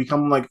now, and he can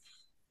become like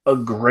a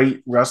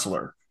great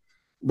wrestler.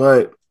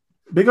 But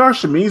Big R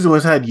Shimizu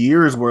has had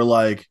years where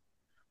like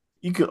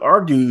you could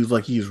argue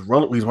he's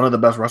one of the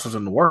best wrestlers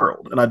in the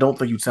world, and I don't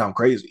think you'd sound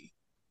crazy.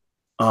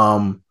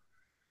 Um,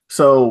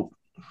 so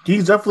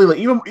he's definitely like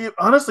even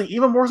honestly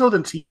even more so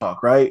than T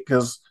Hawk, right?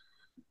 Because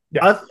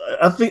Yeah.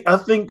 I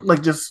think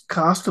like just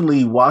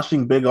constantly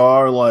watching Big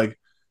R like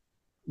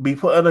be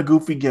put in a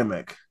goofy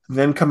gimmick,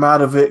 then come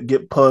out of it,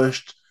 get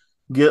pushed,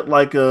 get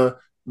like a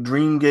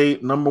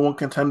Dreamgate #1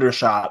 contender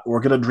shot, or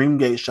get a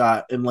Dreamgate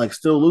shot, and like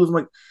still lose. I'm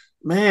like,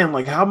 man,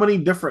 like how many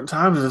different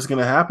times is this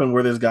gonna happen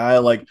where this guy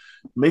like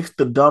makes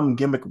the dumb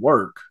gimmick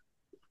work,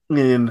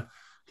 and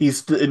he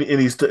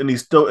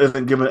still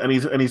isn't given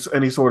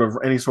any sort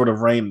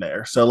of reign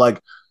there. So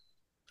like,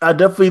 I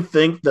definitely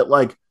think that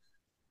like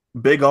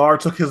Big R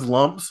took his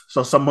lumps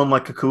so someone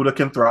like Kakuta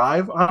can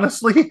thrive.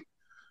 Honestly,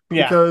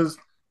 Yeah. because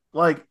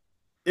like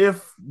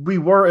if we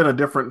were in a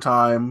different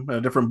time, a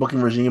different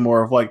booking regime,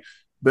 or if like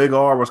Big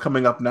R was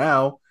coming up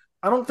now,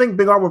 I don't think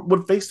Big R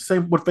would face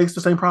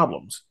the same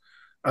problems.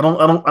 I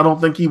don't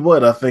think he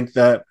would. I think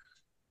that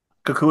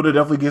Kakuta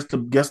definitely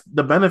gets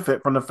the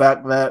benefit from the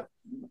fact that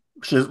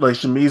like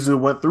Shimizu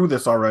went through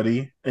this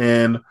already,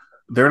 and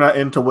they're not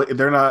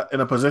in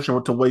a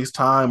position to waste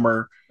time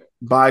or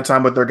buy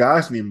time with their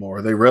guys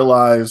anymore. They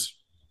realize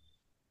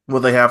what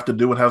they have to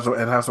do and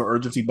have some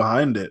urgency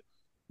behind it.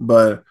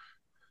 But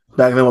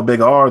back then with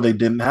Big R, they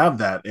didn't have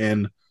that.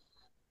 And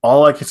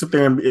all I can sit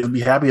there and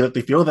be happy that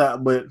they feel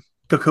that with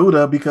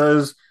Kakuta,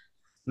 because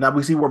now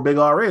we see where Big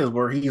R is,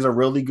 where he's a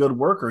really good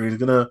worker. He's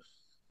gonna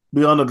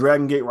be on the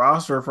Dragon Gate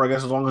roster for I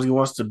guess as long as he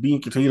wants to be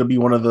and continue to be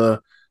one of the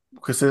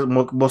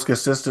most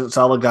consistent,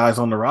 solid guys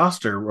on the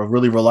roster, a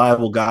really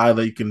reliable guy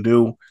that you can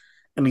do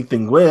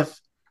anything with.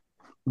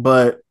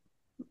 But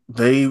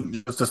they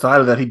just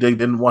decided that they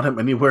didn't want him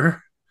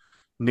anywhere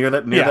near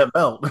Yeah. that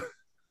belt.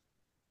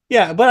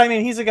 Yeah. But I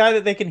mean, he's a guy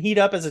that they can heat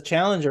up as a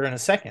challenger in a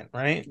second,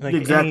 right? Like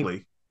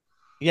Exactly.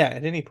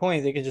 at any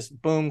point, they can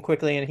just boom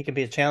quickly and he can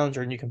be a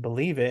challenger and you can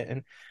believe it.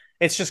 And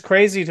it's just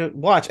crazy to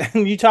watch.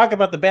 And you talk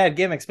about the bad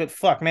gimmicks, but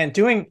fuck, man,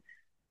 doing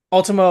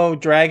Ultimo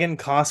Dragon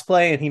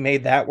cosplay and he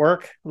made that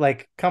work.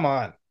 Like, come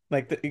on.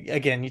 Like,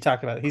 again, you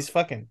talked about it. He's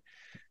fucking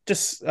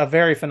just a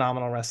very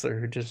phenomenal wrestler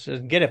who just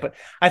doesn't get it. But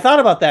I thought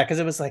about that because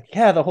it was like,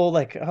 yeah, the whole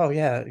like, oh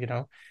yeah,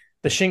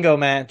 the Shingo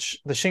match,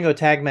 the Shingo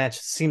tag match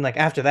seemed like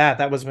after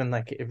that was when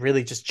like it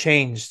really just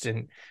changed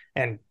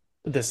and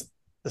this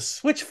the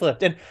switch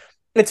flipped. And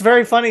it's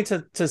very funny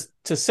to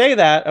say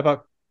that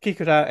about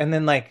Kikuta and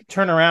then like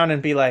turn around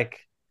and be like,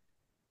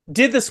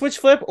 did the switch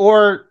flip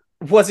or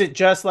was it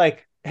just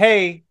like,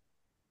 hey,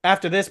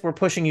 after this we're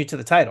pushing you to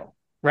the title,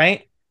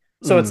 right?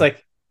 So it's Mm.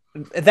 like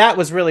that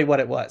was really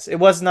what it was. It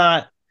was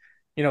not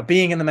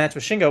being in the match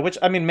with Shingo, which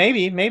I mean,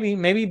 maybe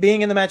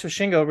being in the match with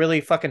Shingo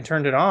really fucking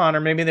turned it on, or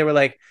maybe they were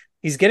like,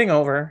 he's getting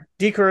over.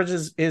 D Courage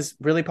is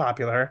really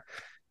popular.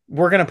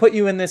 We're gonna put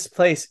you in this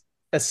place,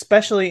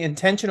 especially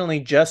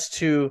intentionally, just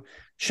to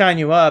shine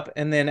you up,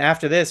 and then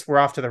after this, we're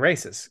off to the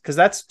races. Because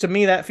that's to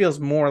me, that feels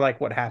more like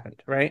what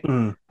happened, right?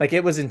 Mm. Like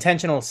it was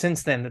intentional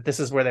since then that this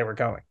is where they were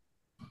going.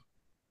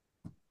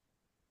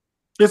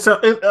 I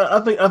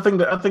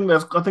think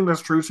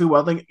that's true too.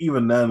 I think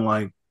even then,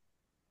 like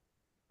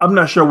I'm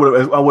not sure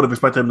what I would have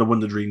expected him to win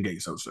the Dream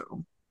Gate so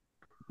soon.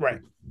 Right.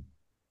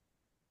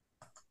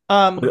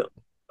 Like,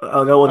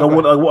 Oh, go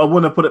ahead. I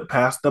wouldn't have put it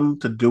past them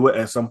to do it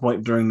at some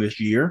point during this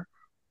year.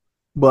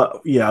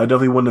 But yeah, I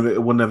definitely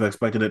wouldn't have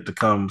expected it to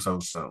come so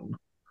soon.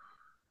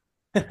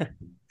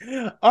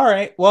 All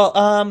right.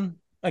 Well,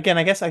 again,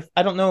 I guess I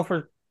don't know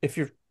if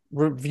you've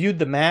reviewed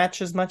the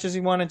match as much as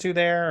you wanted to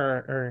there,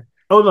 or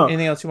Oh no,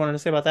 anything else you wanted to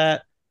say about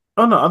that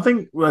oh no, I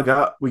think we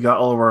got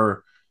all of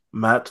our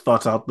Matt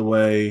thoughts out the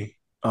way.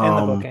 and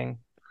the booking.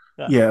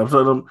 Yeah. Yeah,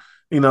 so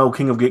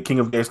King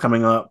of Gates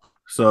coming up,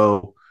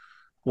 so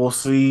we'll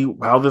see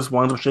how this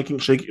winds up shaking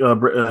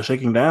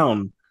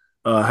down,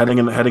 heading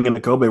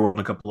into Kobe in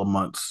a couple of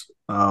months.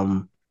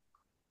 Like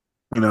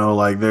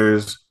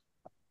there's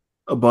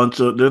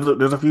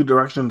a few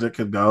directions it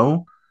could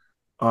go.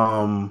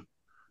 Um,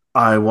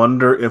 I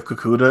wonder if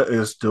Kakuta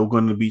is still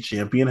going to be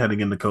champion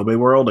heading into Kobe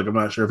World. Like I'm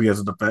not sure if he has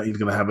a defense. He's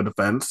going to have a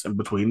defense in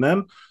between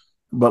then.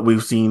 But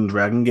we've seen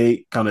Dragon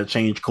Gate kind of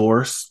change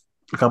course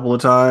a couple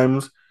of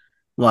times,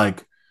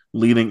 like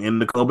leading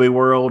into Kobe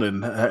World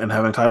and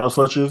having title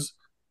switches.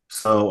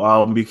 So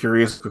I'll be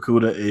curious if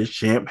Kakuta is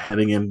champ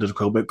heading into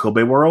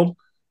Kobe World.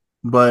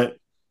 But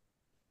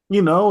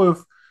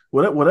if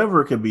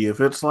whatever it could be, if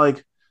it's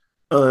like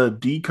a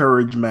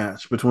decourage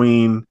match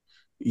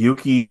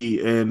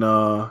Yuki and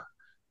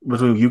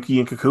between Yuki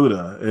and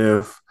Kakuta,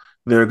 if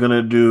they're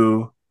gonna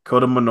do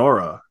Kota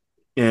Minoura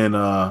in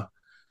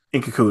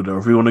Kakuta, or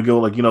if you want to go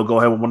like go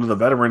ahead with one of the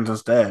veterans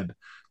instead,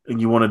 and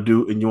you want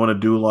to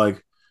do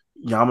like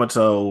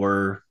Yamato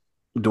or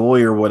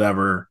Doi or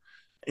whatever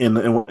in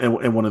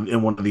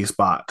one of these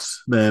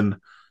spots, then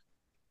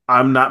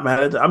I'm not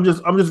mad at it. I'm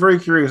just very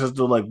curious as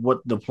to like what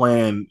the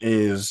plan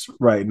is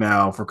right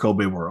now for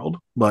Kobe World.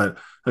 But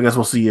I guess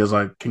we'll see as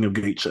like King of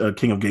Gate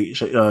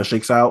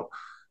shakes out.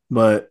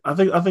 But I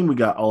think we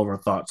got all of our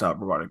thoughts out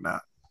regarding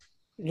that.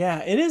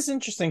 Yeah, it is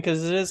interesting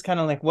because it is kind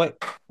of like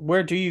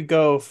where do you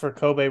go for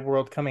Kobe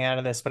World coming out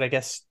of this? But I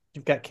guess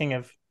you've got King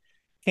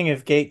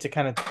of Gate to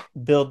kind of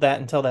build that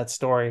and tell that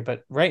story.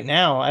 But right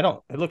now, I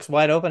don't. It looks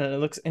wide open and it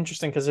looks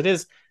interesting because it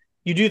is.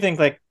 You do think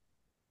like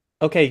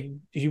okay,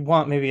 you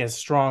want maybe a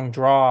strong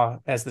draw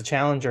as the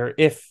challenger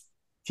if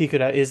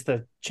Kikuta is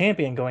the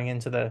champion going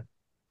into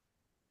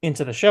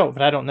the show,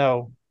 but I don't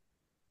know.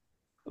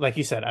 Like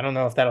you said, I don't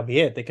know if that'll be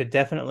it. They could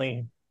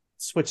definitely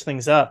switch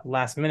things up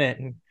last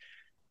minute,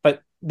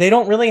 but they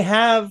don't really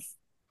have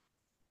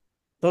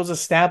those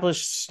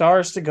established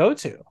stars to go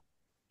to.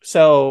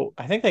 So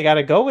I think they got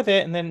to go with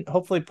it, and then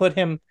hopefully put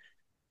him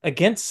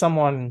against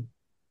someone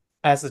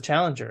as the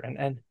challenger.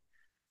 And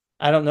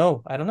I don't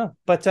know.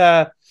 But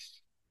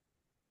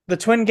the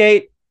Twin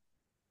Gate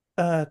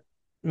uh,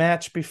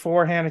 match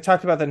beforehand, I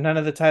talked about that none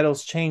of the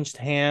titles changed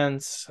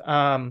hands.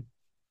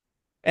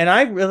 And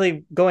I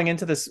really, going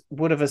into this,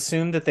 would have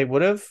assumed that they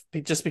would have,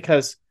 just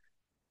because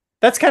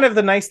that's kind of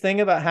the nice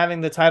thing about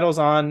having the titles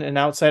on an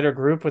outsider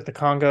group with the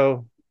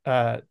Congo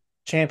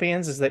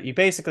champions, is that you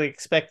basically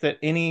expect that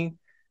any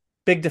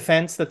big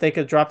defense that they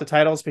could drop the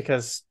titles,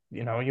 because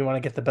you want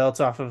to get the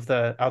belts off of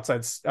the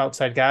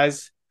outside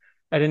guys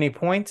at any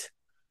point.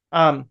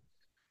 Um,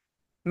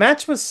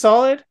 Match was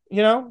solid.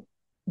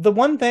 The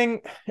one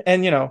thing,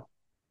 and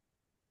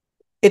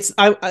it's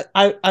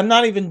I'm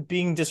not even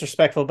being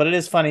disrespectful, but it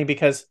is funny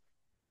because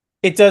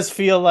it does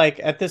feel like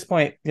at this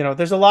point,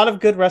 there's a lot of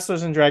good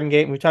wrestlers in Dragon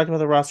Gate, and we talked about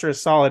the roster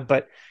is solid,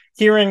 but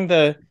hearing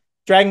the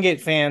Dragon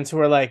Gate fans who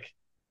are like,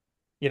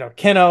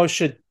 Keno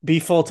should be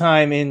full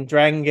time in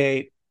Dragon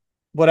Gate,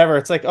 whatever.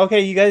 It's like,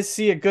 okay, you guys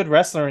see a good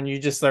wrestler and you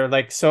just are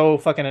like so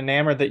fucking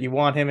enamored that you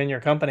want him in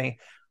your company.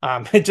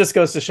 It just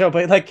goes to show.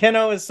 But like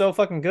Keno is so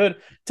fucking good.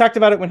 Talked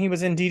about it when he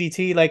was in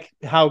DDT, like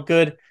how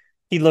good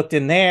he looked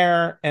in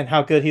there and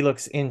how good he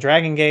looks in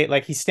Dragon Gate.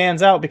 Like he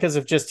stands out because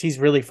of just he's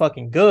really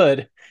fucking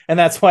good. And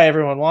that's why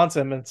everyone wants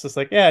him. And it's just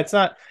like, yeah, it's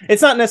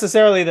not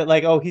necessarily that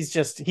like, oh,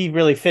 he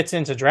really fits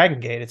into Dragon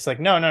Gate. It's like,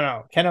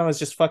 no. Keno is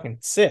just fucking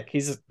sick.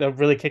 He's a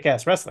really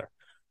kick-ass wrestler.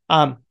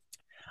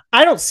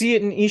 I don't see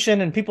it in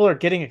Ishin, and people are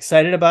getting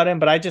excited about him,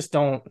 but I just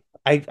don't.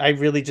 I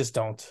really just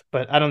don't.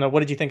 But I don't know. What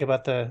did you think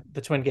about the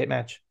Twin Gate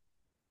match?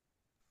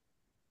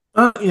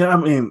 Yeah, I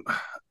mean,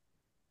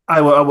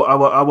 I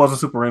wasn't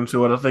super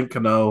into it. I think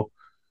Kano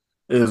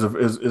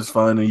is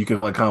fun, and you can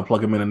like kind of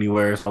plug him in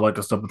anywhere. So I like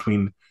the stuff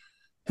between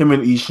him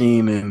and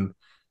Ishin and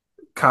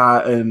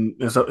Kai and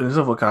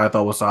stuff what Kai I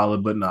thought was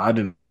solid, but no, I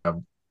didn't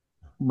have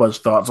much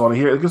thoughts on it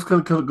here. It just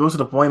goes to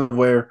the point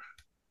where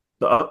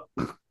the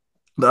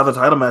the other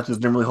title matches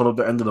didn't really hold up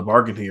the end of the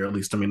bargain here. At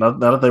least, I mean, not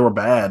that they were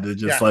bad, it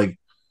just Yeah, like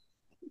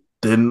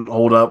didn't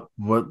hold up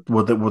what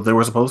they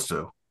were supposed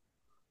to.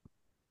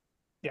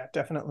 yeah,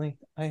 definitely.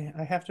 I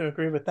have to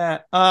agree with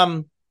that.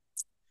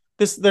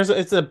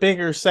 It's a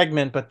bigger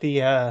segment, but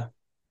the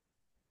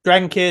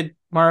Dragon Kid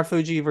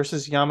Marufuji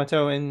versus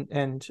Yamato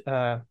and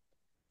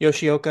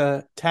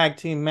Yoshioka tag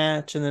team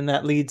match, and then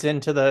that leads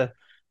into the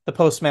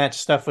post match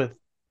stuff with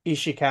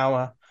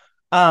Ishikawa.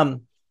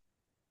 Um,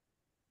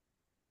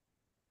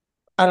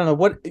 I don't know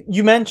what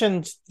you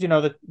mentioned.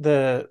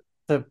 The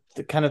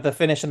kind of the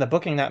finish and the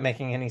booking not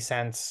making any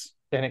sense,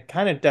 and it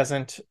kind of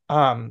doesn't.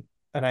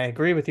 And I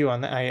agree with you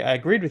on that. I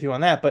agreed with you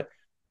on that. But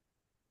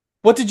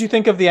what did you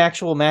think of the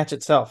actual match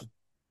itself?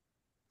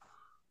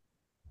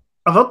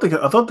 I thought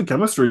the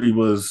chemistry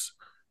was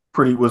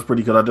pretty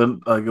good. I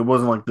didn't like it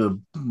wasn't like the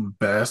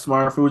best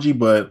Marufuji,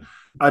 but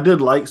I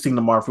did like seeing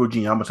the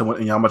Marufuji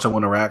and Yamato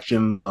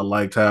interaction. I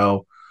liked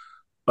how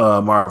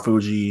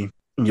Marufuji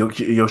and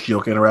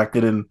Yoshioka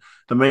interacted, and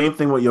the main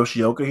thing with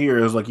Yoshioka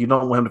here is like you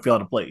don't want him to feel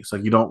out of place.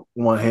 Like you don't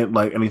want him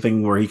like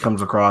anything where he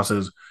comes across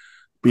as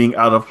being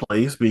out of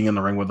place, being in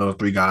the ring with those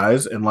three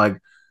guys, and like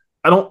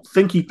I don't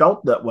think he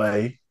felt that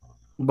way,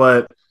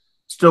 but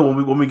still,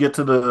 when we get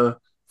to the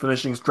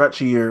finishing stretch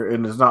here,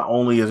 and it's not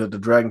only is it the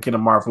Dragon Kid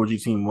and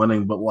Marufuji team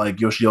winning, but like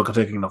Yoshioka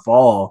taking the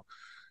fall,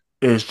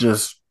 it's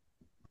just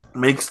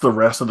makes the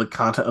rest of the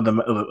content of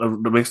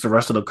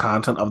the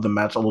content of the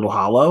match a little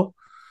hollow.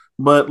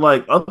 But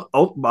like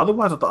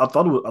otherwise, I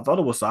thought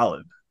it was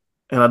solid,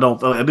 and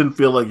I didn't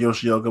feel like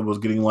Yoshioka was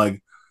getting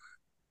like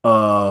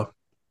uh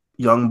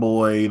young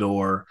boyed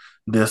or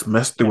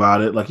dismissed Yeah,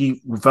 throughout it. Like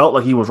he felt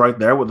like he was right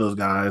there with those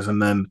guys,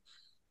 and then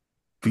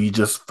he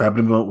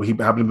happened to be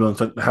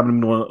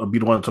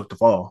the one that took the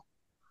fall.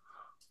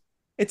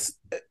 it's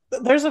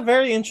there's a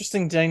very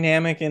interesting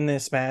dynamic in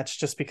this match,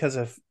 just because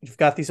of you've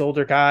got these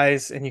older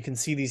guys and you can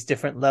see these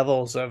different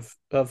levels of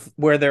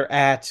where they're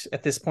at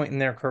this point in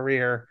their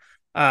career.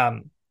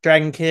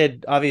 Dragon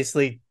Kid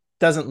obviously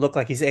doesn't look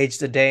like he's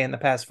aged a day in the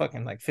past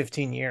fucking like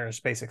 15 years,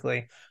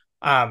 basically.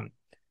 Um,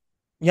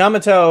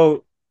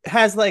 Yamato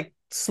has like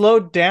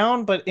slowed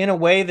down, but in a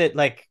way that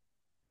like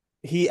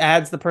he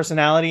adds the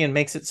personality and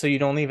makes it so you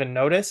don't even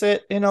notice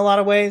it in a lot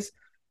of ways.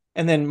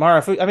 And then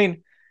Marafu, I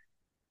mean,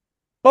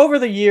 over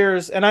the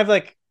years, and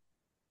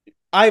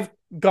I've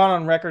gone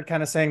on record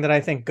kind of saying that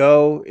I think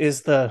Go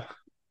is the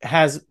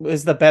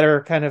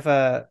better kind of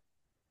a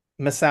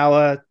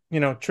Masala,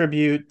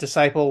 tribute,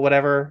 disciple,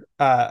 whatever,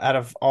 out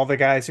of all the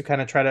guys who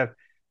kind of try to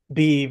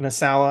be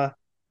Masala.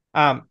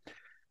 Um,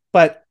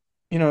 but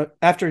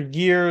after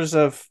years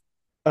of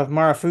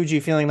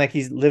Marufuji feeling like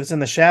he lives in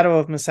the shadow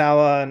of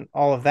Masala and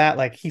all of that,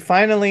 like he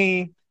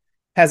finally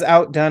has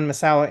outdone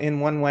Misawa in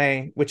one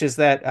way, which is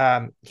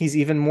that he's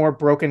even more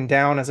broken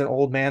down as an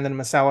old man than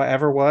Misawa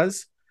ever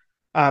was.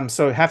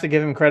 So have to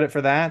give him credit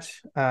for that.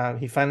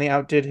 He finally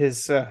outdid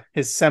his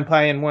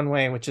senpai in one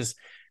way, which is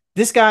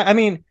this guy. I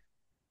mean,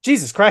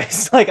 Jesus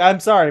Christ! Like, I'm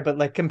sorry, but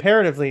like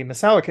comparatively,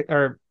 Misawa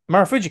or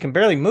Marufuji can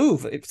barely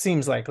move. It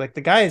seems like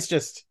the guy is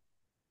just.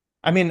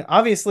 I mean,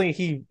 obviously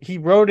he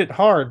rode it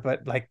hard,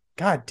 but like,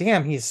 god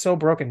damn, he's so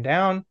broken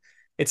down.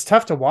 It's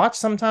tough to watch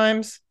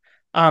sometimes.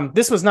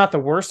 This was not the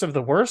worst of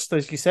the worst,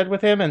 as you said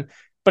with him, and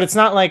but it's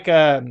not like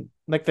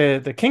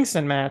the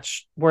Kingston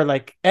match where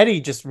like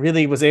Eddie just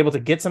really was able to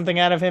get something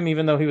out of him,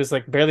 even though he was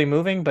like barely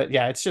moving. But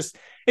yeah,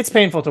 it's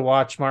painful to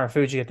watch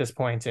Marufuji at this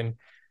point,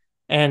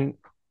 and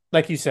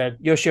like you said,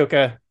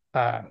 Yoshioka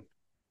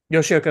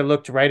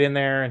looked right in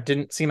there and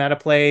didn't seem out of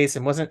place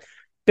and wasn't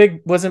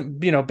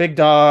big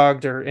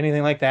dogged or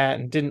anything like that,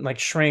 and didn't like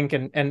shrink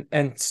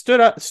and stood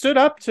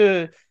up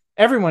to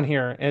everyone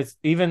here, as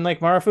even like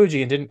Marufuji,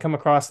 and didn't come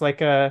across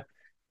like a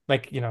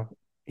like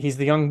he's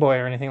the young boy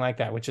or anything like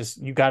that, which is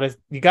you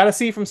gotta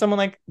see from someone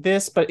like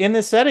this. But in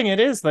this setting, it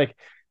is like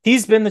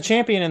he's been the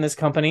champion in this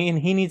company and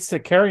he needs to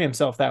carry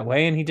himself that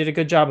way, and he did a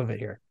good job of it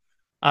here.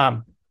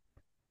 um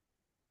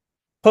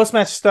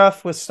Post-match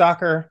stuff with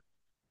Stalker,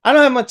 I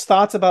don't have much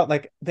thoughts about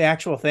like the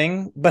actual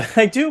thing, but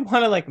I do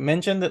want to like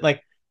mention that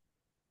like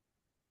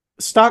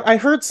I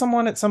heard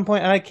someone at some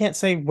point, and I can't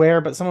say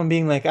where, but someone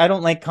being like, I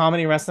don't like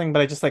comedy wrestling,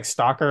 but I just like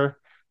Stalker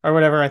or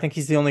whatever. I think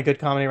he's the only good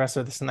comedy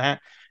wrestler, this and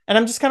that. And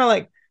I'm just kind of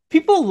like,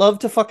 people love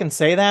to fucking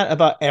say that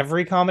about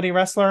every comedy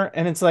wrestler.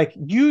 And it's like,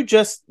 you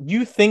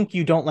think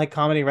you don't like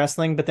comedy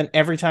wrestling, but then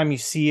every time you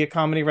see a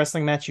comedy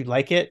wrestling match, you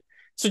like it.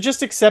 So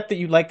just accept that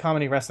you like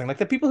comedy wrestling. Like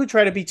the people who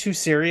try to be too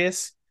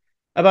serious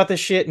about this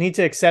shit need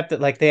to accept that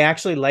like they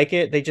actually like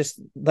it. They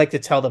just like to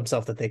tell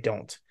themselves that they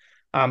don't.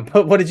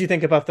 But what did you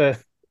think about the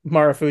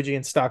Marufuji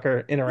and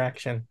Stalker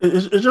interaction?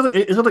 It's just like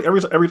it's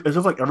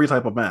just like every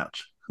type of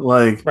match.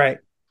 Like Right.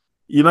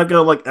 you're not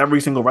gonna like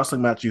every single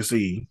wrestling match you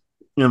see,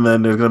 and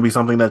then there's gonna be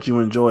something that you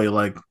enjoy.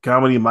 Like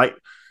comedy might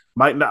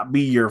not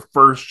be your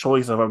first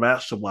choice of a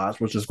match to watch,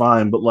 which is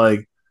fine. But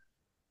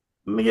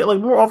yeah, like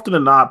more often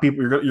than not,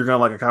 people you're gonna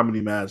like a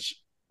comedy match,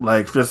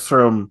 like just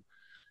from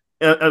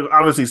and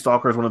obviously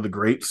Stalker is one of the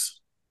greats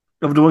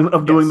Yes.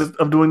 of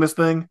doing this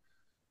thing,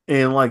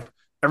 and like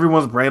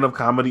everyone's brand of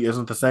comedy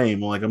isn't the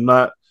same. Like I'm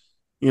not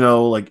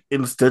like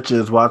in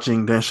stitches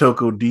watching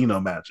Danshoku Dino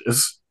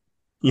matches.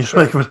 You know,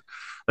 Sure.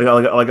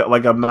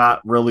 like I'm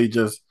not really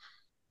just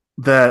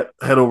that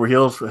head over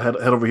heels for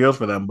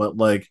them, but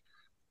like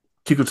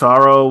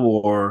Kikutaro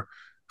or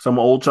some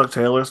old Chuck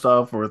Taylor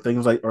stuff or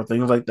things like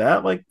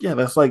that. Like yeah,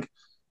 that's like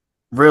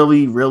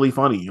really really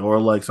funny. Or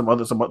like some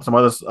other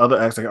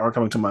acts that aren't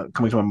coming to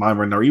my mind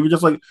right now. Or even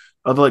just like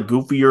other like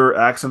goofier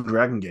acts in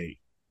Dragon Gate,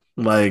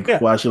 like Yeah.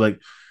 who actually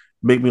like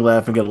make me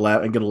laugh and get a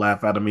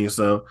laugh out of me.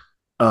 So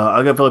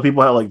I feel like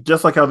people have like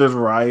just like how there's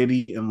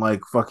variety in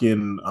like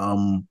fucking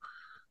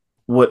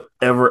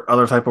whatever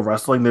other type of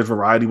wrestling, there's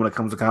variety when it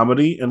comes to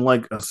comedy, and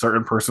like a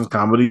certain person's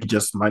comedy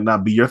just might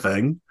not be your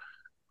thing,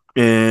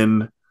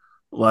 and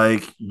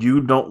like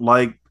you don't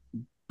like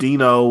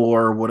Dino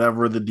or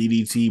whatever the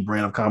DDT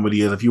brand of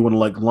comedy is, if you want to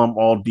like lump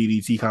all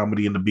DDT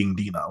comedy into being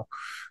Dino,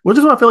 which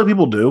is what I feel like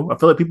people do. I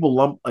feel like people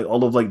lump like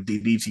all of like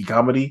DDT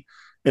comedy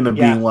into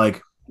being Yeah.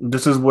 like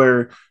this is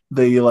where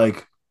they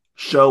like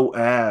show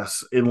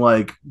ass in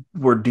like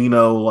where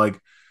Dino like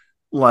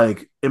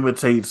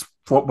imitates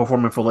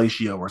performing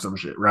fellatio or some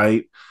shit,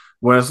 right?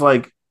 When it's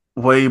like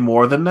way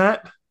more than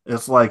that.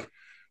 It's like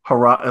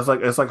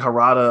it's like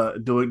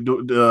Harada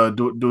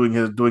doing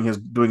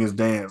his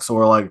dance,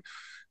 or like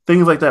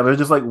things like that. There's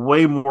just like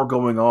way more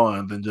going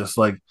on than just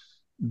like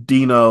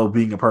Dino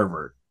being a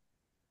pervert.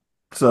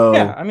 Yeah. So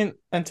I mean,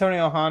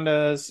 Antonio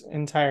Honda's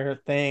entire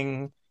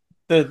thing,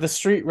 the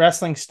street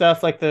wrestling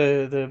stuff, like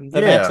the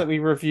match yeah, that we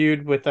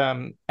reviewed with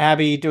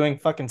Abby doing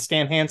fucking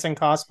Stan Hansen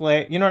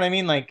cosplay. You know what I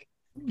mean? Like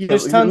yeah,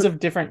 there's tons of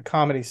different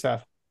comedy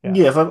stuff. Yeah.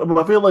 yes.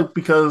 I feel like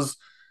because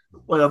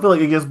like I feel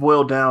like it gets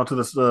boiled down to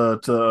this to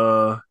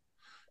to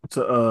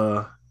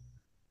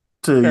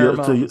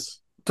Pheromones.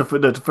 to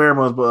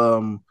pheromones,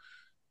 but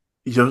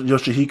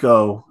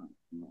Yoshihiko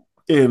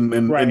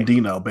in Right.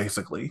 Dino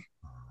basically.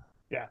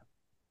 Yeah.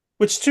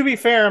 Which, to be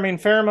fair, I mean,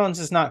 Pheromones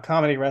is not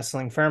comedy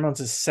wrestling. Pheromones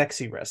is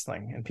sexy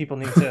wrestling, and people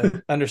need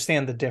to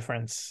understand the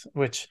difference.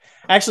 Which,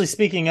 actually,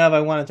 speaking of,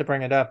 I wanted to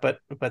bring it up, but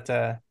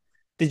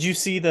did you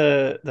see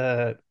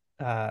the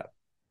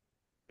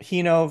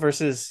Hino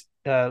versus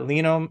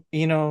Lino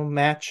Eno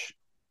match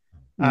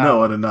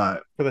No, I um did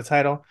not. for the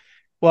title?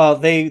 Well,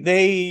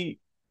 they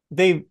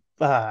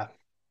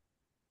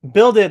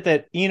build it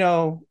that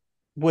Eno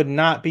would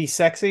not be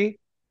sexy,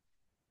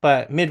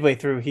 but midway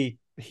through he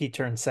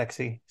turned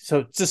sexy. So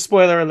it's a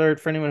spoiler alert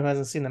for anyone who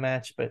hasn't seen the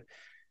match, but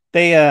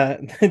they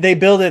they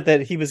build it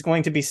that he was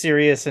going to be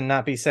serious and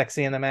not be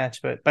sexy in the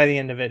match, but by the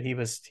end of it he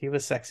was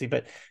sexy,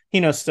 but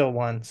Hino still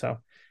won. So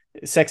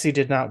sexy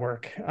did not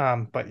work.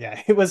 But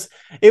yeah, it was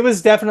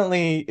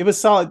definitely, it was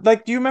solid.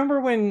 Like, do you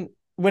remember when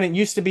it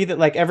used to be that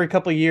like every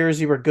couple of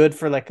years you were good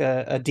for like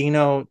a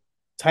Dino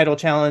title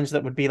challenge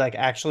that would be like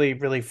actually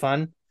really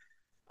fun.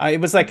 It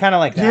was like kind of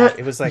like Yeah, that.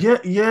 It was like, yeah,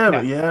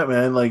 yeah, yeah,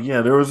 man. Like,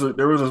 yeah, there was a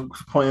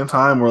point in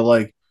time where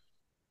like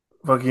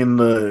fucking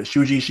the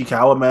Shuji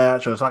Ishikawa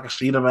match or the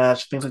Takashita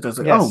match, things like that. It's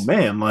like, oh yes,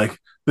 man, like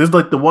this is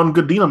like the one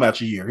good Dina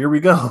match a year. Here we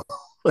go.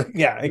 Like,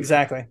 yeah,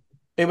 exactly.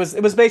 It was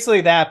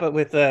basically that, but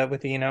with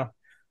but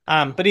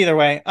either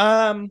way,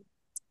 what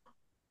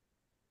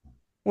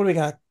do we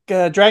got?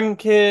 Dragon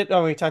Kid.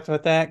 Oh, we talked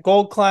about that.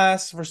 Gold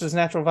Class versus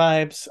Natural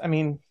Vibes. I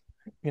mean,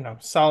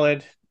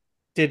 solid.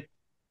 Did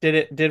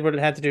did what it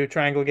had to do.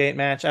 Triangle Gate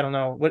match. I don't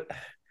know what.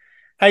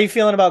 How you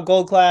feeling about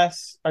Gold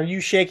Class? Are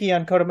you shaky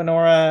on Kota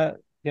Minoura?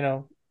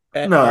 no,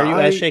 Are you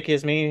as shaky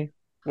as me?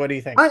 What do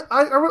you think?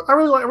 I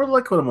really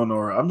like Kota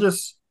Minoura. I'm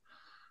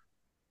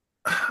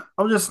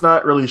just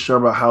not really sure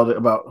about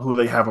about who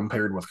they have him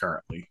paired with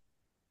currently.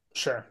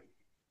 Sure.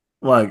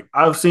 Like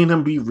I've seen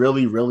him be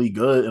really, really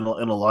good in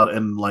a lot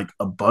in like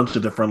a bunch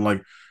of different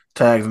like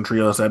tags and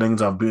trio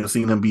settings.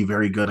 Seen him be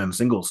very good in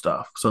single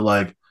stuff. So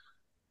like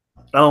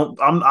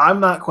I'm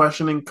not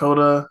questioning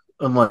Coda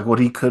and like what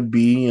he could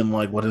be and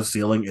like what his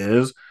ceiling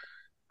is.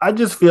 I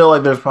just feel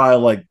like there's probably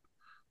like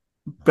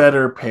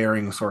better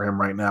pairings for him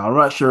right now. I'm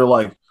not sure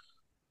like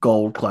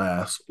Gold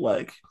Class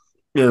like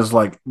is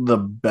like the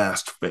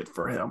best fit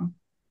for him.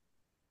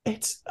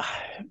 It's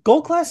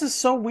Gold Class is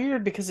so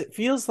weird because it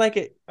feels like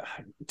it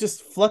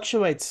just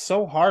fluctuates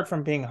so hard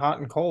from being hot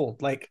and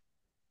cold. Like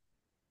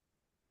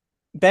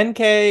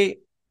Benkei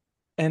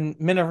and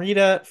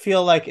Minorita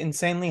feel like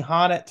insanely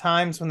hot at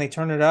times when they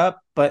turn it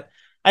up, but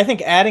I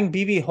think adding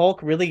BB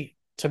Hulk really,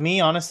 to me,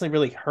 honestly,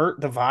 really hurt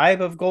the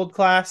vibe of Gold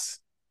Class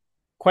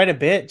quite a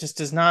bit. Just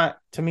does not,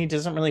 to me,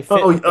 doesn't really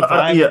fit Oh with the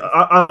yeah,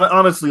 vibe.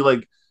 honestly,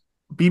 like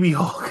BB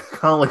Hulk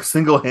kind of like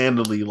single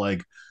handedly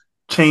like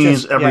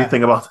changed Just yeah,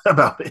 everything about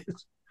it.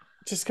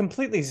 just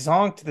completely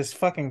zonked this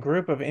fucking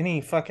group of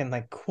any fucking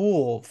like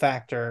cool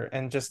factor,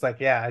 and just like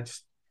yeah, I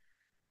just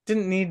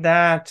didn't need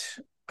that.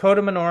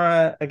 Kota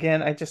Minoura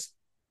again, I just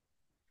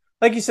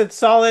like you said,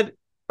 solid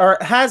or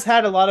has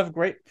had a lot of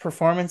great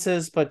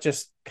performances, but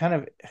just kind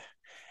of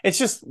it's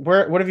just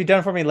where what have you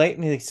done for me late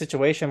in the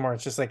situation where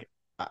it's just like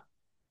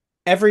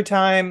every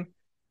time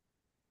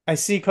I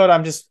see Kota,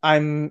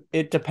 I'm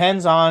it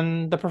depends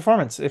on the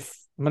performance. If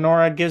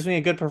Minoura gives me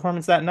a good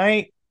performance that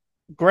night,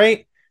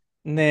 great.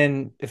 And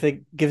then if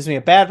it gives me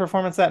a bad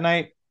performance that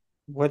night,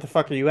 where the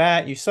fuck are you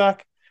at? You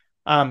suck.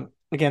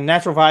 Again,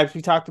 natural vibes,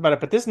 we talked about it,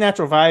 but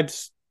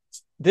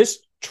this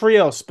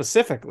trio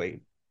specifically,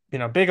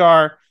 Big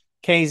R,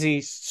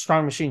 KZ,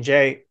 Strong Machine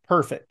J,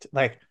 perfect.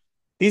 Like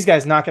these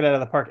guys knock it out of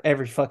the park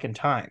every fucking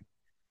time.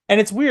 And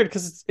it's weird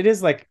because it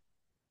is like,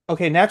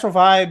 okay, natural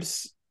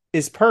vibes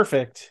is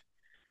perfect,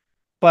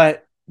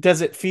 but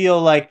does it feel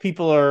like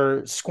people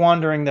are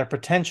squandering their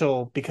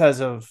potential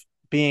because of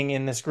being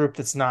in this group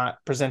that's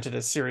not presented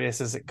as serious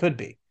as it could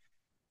be?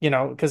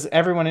 Because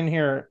everyone in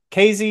here,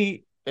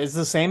 KZ is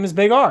the same as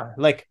Big R,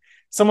 like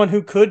someone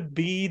who could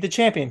be the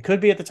champion, could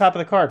be at the top of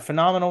the card,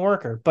 phenomenal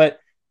worker, but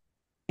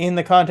in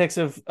the context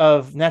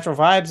of natural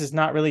vibes is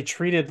not really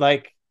treated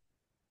like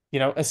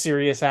a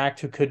serious act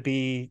who could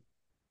be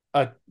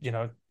a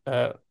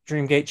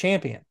Dreamgate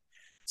champion.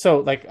 So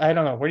like I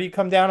don't know, where do you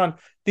come down on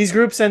these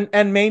groups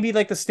and maybe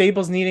like the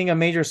stables needing a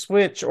major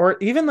switch or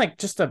even like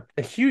just a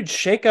huge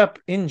shakeup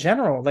in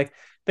general? Like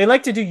they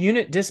like to do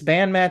unit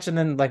disband match and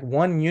then like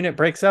one unit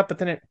breaks up, but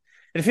then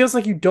it feels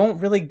like you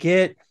don't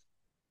get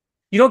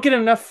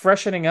enough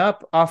freshening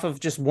up off of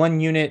just one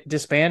unit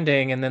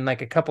disbanding and then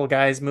like a couple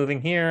guys moving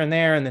here and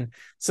there and then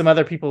some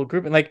other people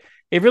grouping. Like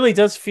it really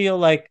does feel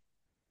like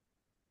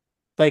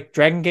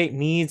Dragon Gate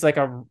needs like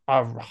a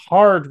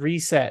hard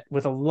reset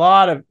with a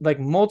lot of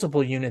like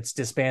multiple units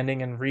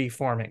disbanding and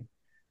reforming.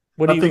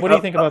 What do I you think what do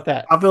you think about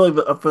that? I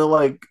feel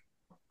like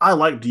I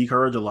like D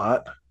Courage a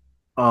lot.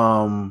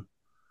 Um,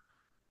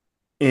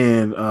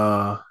 and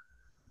I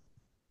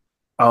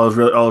was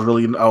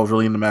really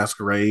into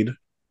Masquerade.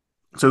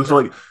 So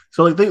so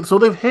Sure. like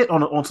they've hit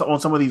on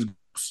some of these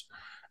groups,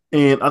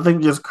 and I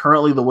think just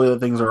currently the way that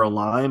things are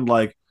aligned,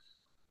 like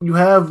you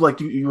have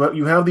like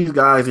you have these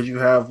guys that you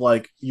have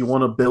like you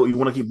want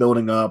to keep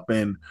building up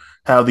and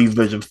have these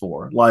visions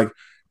for. Like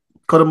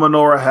Kota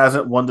Minoura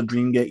hasn't won the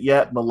Dream Gate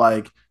yet, but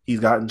like he's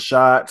gotten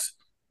shots,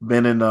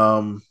 been in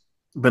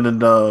been in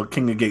the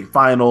King of Gate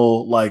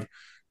final. Like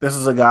this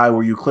is a guy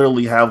where you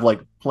clearly have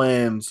like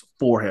plans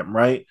for him,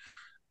 right?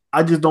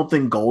 I just don't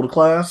think Gold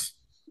Class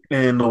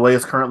and the way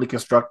it's currently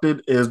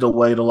constructed is the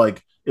way to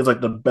like is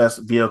like the best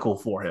vehicle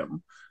for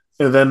him.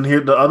 And then here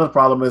the other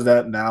problem is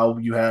that now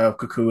you have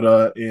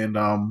Kakuta and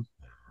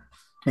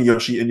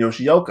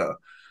Yoshioka,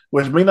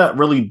 which may not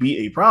really be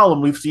a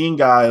problem. We've seen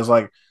guys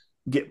like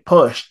get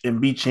pushed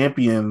and be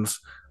champions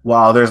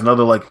while there's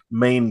another like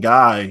main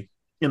guy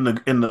in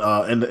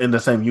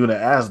the same unit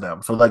as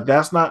them. So like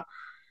that's not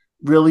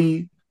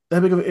really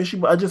that big of an issue.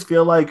 But I just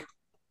feel like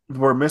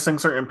we're missing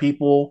certain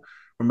people.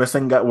 We're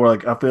missing got where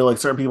like I feel like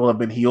certain people have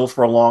been heels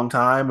for a long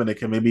time, and it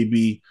can maybe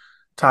be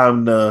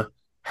time to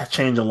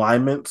change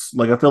alignments.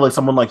 Like I feel like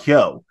someone like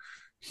Hyo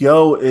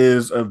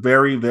is a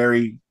very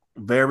very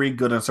very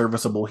good and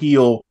serviceable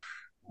heel,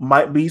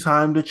 might be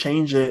time to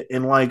change it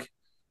and like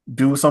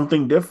do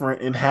something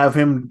different and have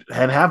him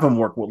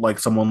work with like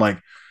someone like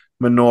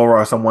Minoru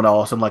or someone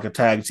else in like a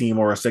tag team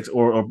or a six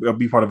or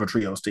be part of a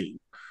trios team.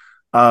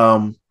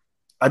 Um,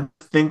 I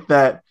think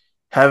that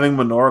having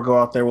Minoru go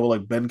out there with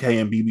like Ben K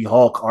and BB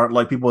Hulk aren't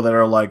like people that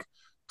are like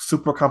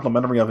super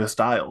complimentary of his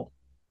style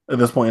at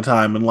this point in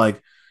time, and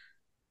like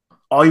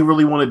all you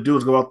really want to do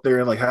is go out there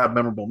and like have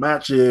memorable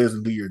matches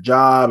and do your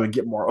job and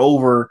get more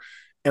over.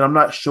 And I'm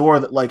not sure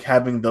that like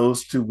having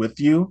those two with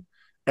you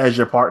as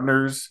your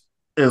partners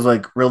is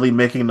like really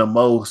making the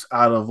most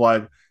out of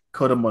like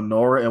Kota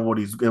Minoru and what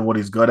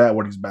he's good at,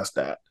 what he's best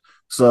at.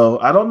 So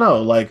I don't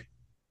know. Like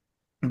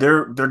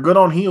they're good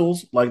on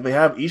heels. Like they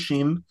have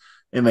Ishin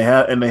and they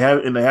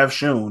have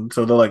Shun.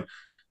 So they're like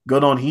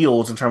good on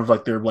heels in terms of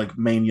like their like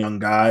main young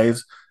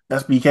guys.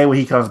 SBK when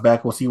he comes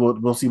back, we'll see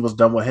what's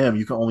done with him.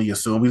 You can only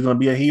assume he's going to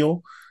be a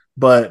heel,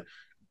 but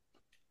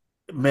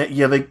man,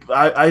 yeah,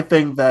 I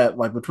think that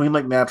like between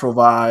like Natural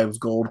Vibes,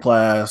 Gold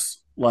Class,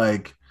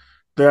 like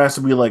there has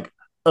to be like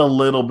a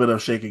little bit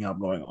of shaking up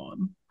going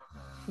on.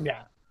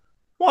 Yeah.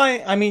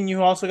 Well, I mean,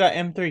 you also got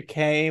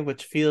M3K,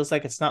 which feels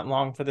like it's not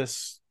long for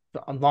this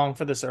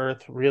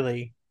earth,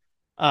 really.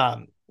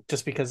 Um,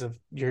 just because of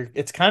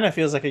it kind of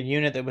feels like a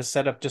unit that was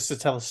set up just to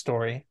tell a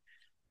story.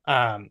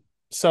 Um,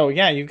 so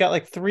yeah, you've got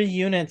like 3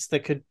 units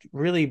that could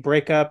really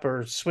break up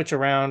or switch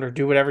around or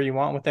do whatever you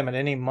want with them at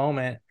any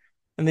moment.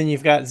 And then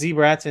you've got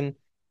Z-Brats, and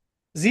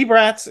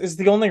Z-Brats is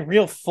the only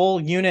real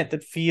full unit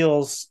that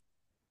feels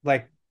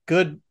like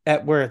good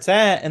at where it's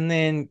at. And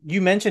then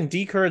you mentioned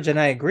D-Courage, and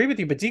I agree with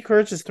you, but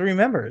D-Courage is 3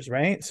 members,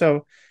 right?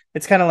 So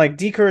it's kind of like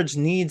D-Courage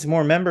needs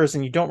more members,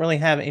 and you don't really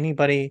have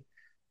anybody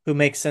who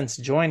makes sense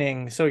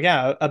joining. So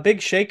yeah, a big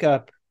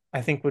shakeup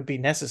I think would be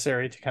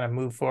necessary to kind of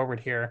move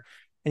forward here.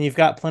 And you've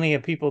got plenty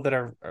of people that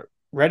are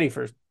ready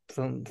for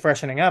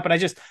freshening up. And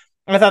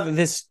I thought that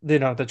this,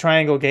 the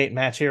Triangle Gate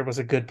match here was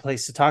a good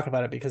place to talk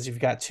about it, because you've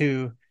got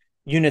 2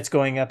 units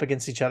going up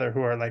against each other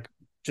who are like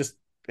just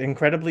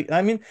incredibly,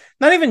 I mean,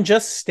 not even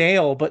just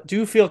stale, but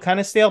do feel kind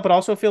of stale, but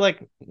also feel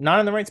like not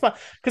in the right spot.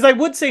 Because I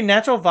would say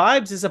Natural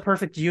Vibes is a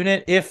perfect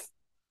unit if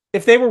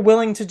they were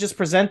willing to just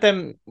present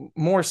them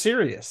more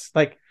serious.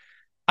 Like,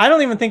 I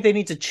don't even think they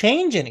need to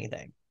change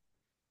anything.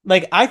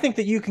 Like, I think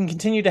that you can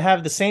continue to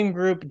have the same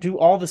group do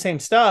all the same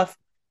stuff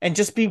and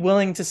just be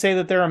willing to say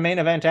that they're a main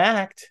event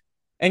act,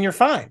 and you're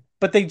fine.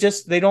 But they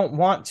don't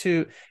want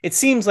to. It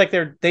seems like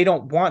they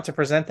don't want to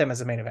present them as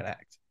a main event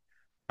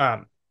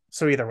act.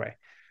 So either way.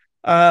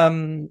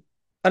 Um,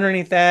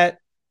 Underneath that,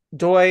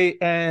 Doi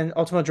and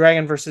Ultimo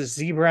Dragon versus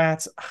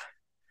Z-Brats.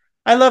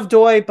 I love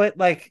Doi, but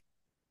like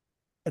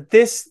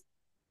this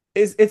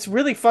it's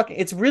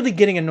really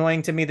getting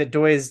annoying to me that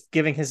Doi is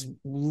giving his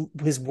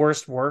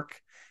worst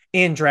work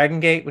in Dragon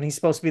Gate when he's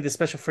supposed to be the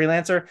special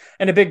freelancer.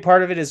 And a big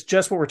part of it is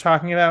just what we're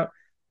talking about,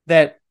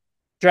 that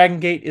Dragon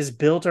Gate is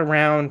built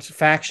around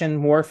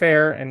faction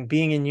warfare and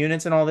being in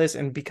units and all this.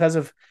 And because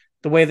of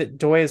the way that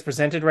Doi is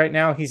presented right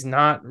now, he's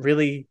not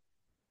really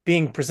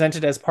being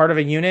presented as part of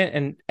a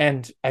unit,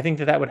 and I think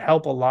that would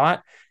help a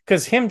lot,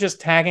 because him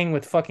just tagging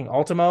with fucking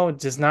Ultimo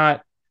does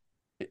not,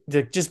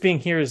 just being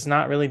here is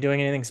not really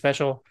doing anything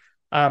special.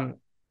 And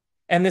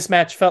this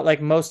match felt like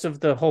most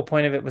of the whole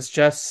point of it was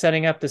just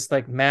setting up this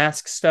like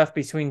mask stuff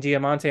between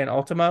Diamante and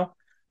Ultimo.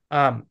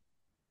 And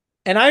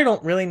I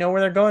don't really know where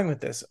they're going with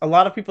this. A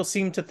lot of people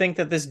seem to think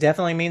that this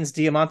definitely means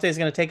Diamante is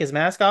going to take his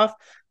mask off,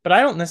 but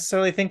I don't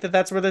necessarily think that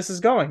that's where this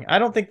is going. I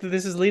don't think that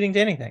this is leading to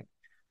anything.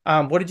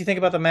 What did you think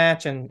about the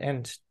match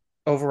and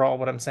overall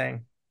what I'm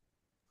saying?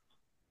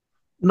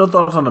 No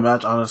thoughts on the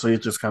match, honestly.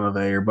 It's just kind of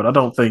there, but I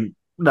don't think.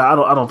 No, I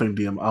don't think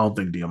I don't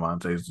think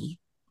Diamante is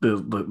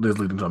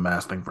leading to a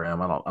mass thing for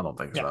him. I don't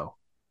think Yeah. so.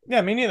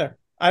 Yeah, me neither.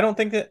 I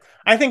think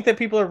that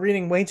people are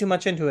reading way too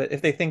much into it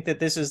if they think that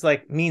this is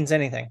like means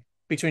anything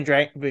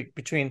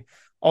between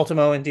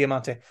Ultimo and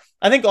Diamante.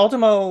 I think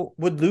Ultimo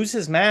would lose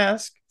his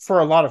mask for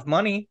a lot of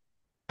money.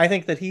 I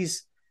think that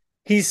he's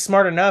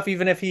smart enough,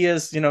 even if he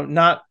is,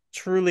 not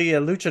truly a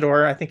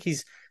luchador. I think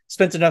he's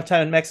spent enough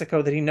time in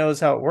Mexico that he knows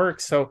how it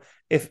works. So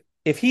if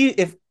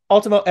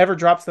Ultimo ever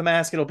drops the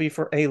mask, it'll be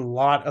for a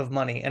lot of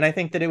money. And I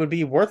think that it would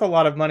be worth a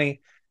lot of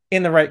money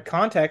in the right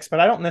context, but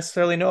I don't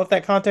necessarily know if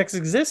that context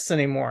exists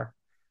anymore.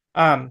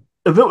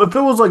 If it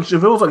was like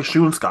Shun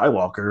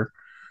Skywalker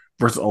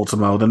versus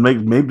Ultimo, then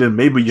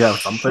maybe you have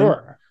something,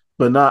 Sure.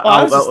 but not. Well,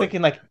 I was just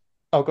thinking like,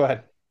 oh, go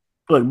ahead.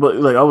 But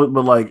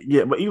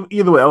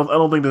either way, I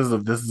don't think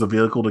this is a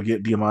vehicle to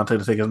get Diamante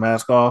to take his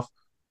mask off.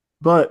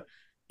 But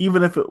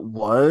even if it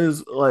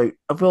was, like,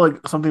 I feel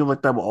like something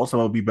like that will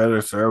also be better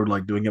served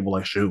like doing it with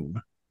like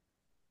Shun.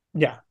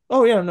 Yeah.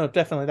 Oh yeah, no,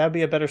 definitely. That'd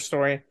be a better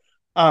story.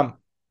 Um,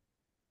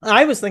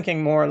 I was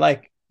thinking more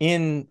like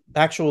in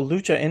actual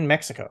lucha in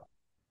Mexico,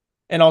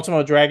 and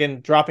Ultimo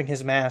Dragon dropping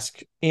his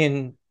mask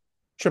in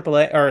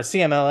AAA or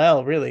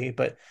CMLL, really,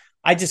 but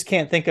I just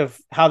can't think of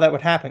how that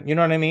would happen. You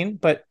know what I mean?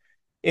 But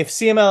if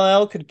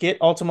CMLL could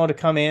get Ultimo to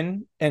come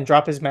in and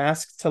drop his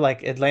mask to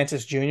like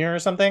Atlantis Junior or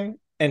something,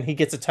 and he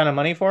gets a ton of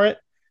money for it,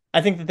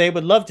 I think that they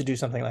would love to do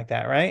something like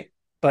that, right?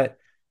 But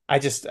I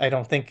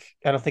don't think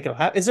it'll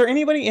happen. Is there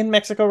anybody in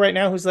Mexico right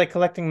now who's like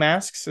collecting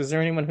masks? Is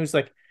there anyone who's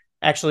like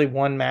actually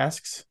won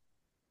masks?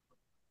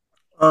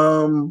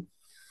 Um,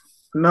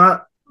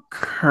 not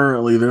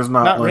currently. There's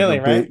not Not like a really,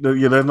 right? big.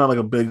 Yeah, there's not like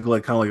a big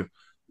like kind of like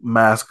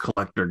mass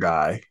collector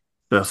guy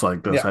that's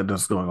like Yeah.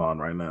 that's going on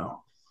right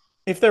now.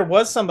 If there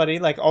was somebody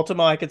like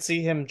Ultimo, I could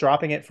see him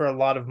dropping it for a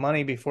lot of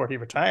money before he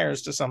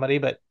retires to somebody.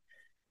 But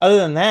other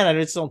than that, I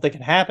just don't think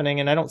it happening,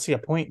 and I don't see a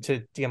point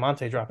to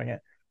Diamante dropping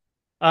it.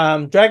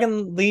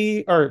 Dragon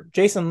Lee or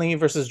Jason Lee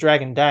versus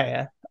Dragon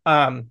Dia.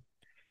 You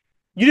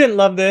didn't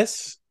love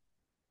this.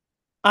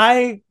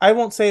 I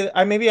won't say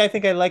I maybe I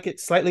think I like it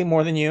slightly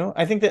more than you.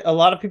 I think that a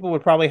lot of people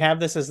would probably have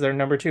this as their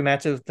number two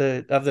match of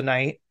the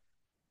night.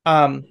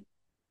 Um,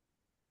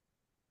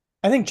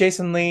 I think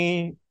Jason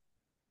Lee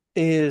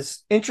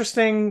is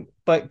interesting,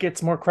 but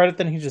gets more credit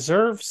than he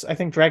deserves. I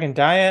think Dragon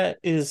Dia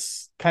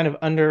is kind of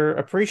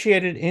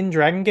underappreciated in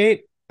Dragon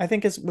Gate. I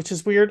think is which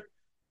is weird.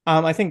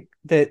 I think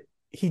that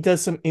he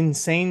does some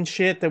insane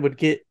shit that would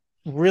get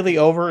really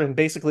over in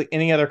basically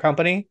any other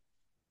company,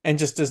 and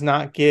just does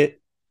not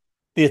get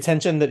the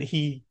attention that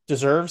he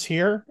deserves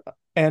here.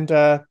 And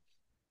I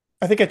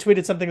think I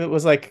tweeted something that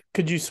was like,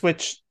 could you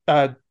switch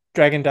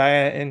Dragon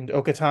Dia and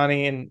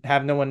Okatani and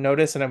have no one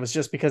notice? And it was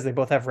just because they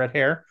both have red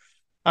hair.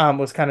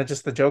 Was kind of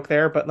just the joke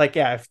there. But like,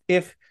 yeah,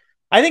 if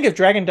I think if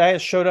Dragon Dia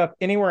showed up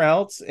anywhere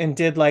else and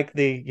did like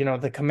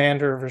the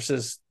Commander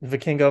versus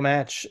Vikingo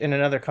match in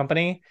another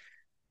company,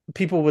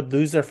 people would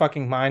lose their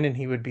fucking mind, and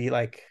he would be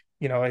like,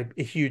 a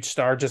huge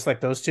star just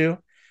like those two.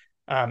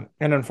 And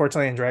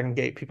unfortunately, in Dragon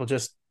Gate, people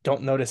just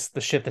don't notice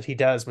the shit that he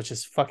does, which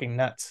is fucking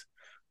nuts.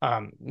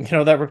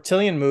 That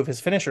reptilian move,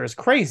 his finisher is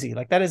crazy.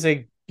 Like that is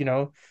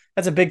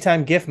that's a big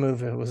time GIF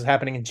move. It was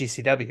happening in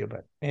GCW,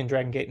 but in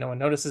Dragon Gate, no one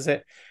notices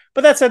it.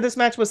 But that said, this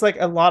match was like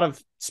a lot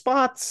of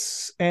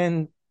spots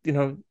and,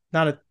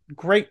 not a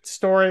great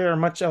story or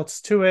much else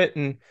to it,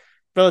 and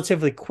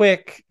relatively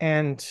quick.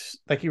 And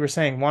like you were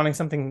saying, wanting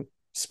something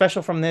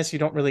special from this, you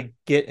don't really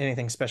get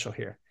anything special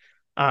here.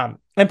 And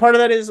part of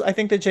that is I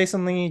think that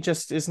Jason Lee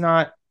just is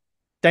not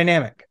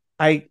dynamic.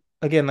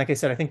 Again, like I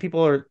said, I think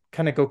people are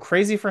kind of go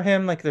crazy for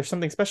him, like there's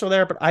something special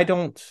there, but I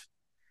don't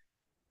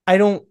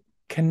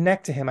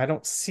connect to him. I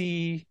don't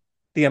see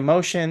the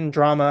emotion,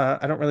 drama.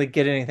 I don't really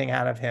get anything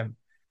out of him.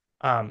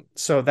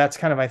 So that's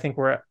kind of I think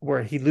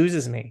where he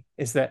loses me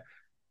is that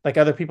like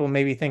other people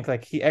maybe think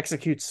like he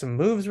executes some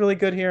moves really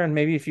good here, and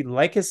maybe if you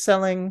like his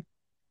selling,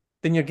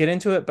 then you'll get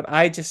into it. But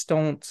I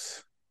don't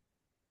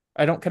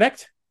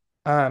connect.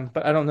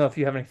 But I don't know if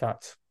you have any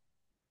thoughts.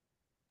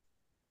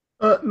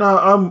 No,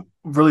 I'm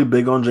really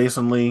big on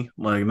Jason Lee.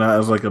 Like not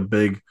as like a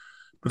big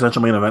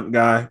potential main event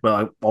guy,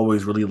 but I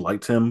always really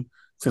liked him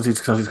since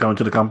he's coming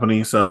to the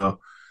company. So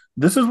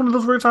this is one of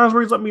those rare times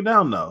where he's let me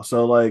down though.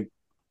 So like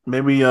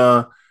maybe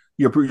you're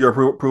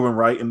proven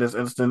right in this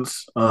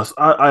instance.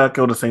 I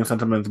echo the same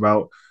sentiments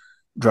about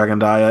Dragon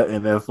Dia,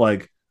 and if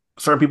like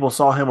certain people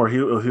saw him or he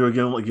were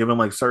given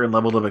like certain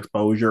levels of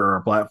exposure or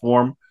a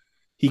platform,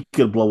 he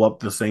could blow up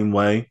the same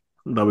way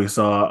that we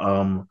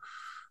saw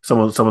some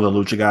of the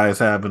lucha guys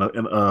have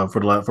for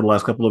the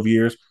last couple of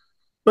years.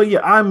 But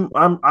yeah, I'm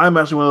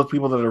actually one of those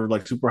people that are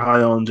like super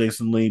high on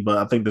Jason Lee, but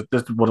I think that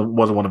this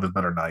wasn't one of his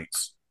better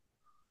nights.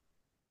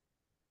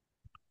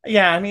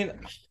 Yeah, I mean,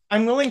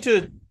 I'm willing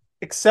to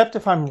accept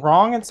if I'm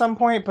wrong at some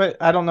point, but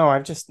I don't know.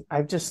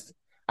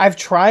 I've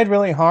tried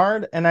really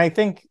hard, and I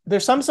think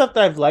there's some stuff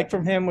that I've liked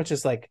from him, which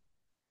is like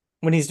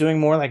when he's doing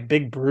more like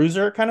big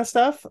bruiser kind of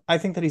stuff. I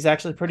think that he's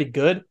actually pretty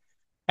good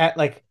at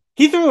like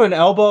he threw an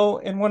elbow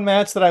in one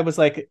match that I was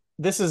like,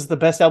 this is the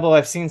best elbow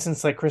I've seen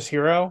since like Chris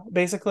Hero,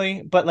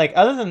 basically. But like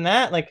other than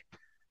that, like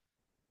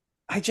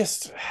I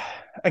just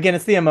again,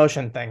 it's the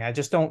emotion thing. I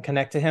just don't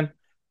connect to him.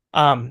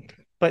 Um,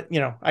 but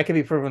I could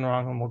be proven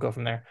wrong, and we'll go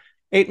from there.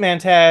 8-man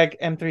tag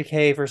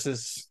M3K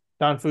versus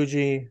Don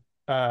Fuji,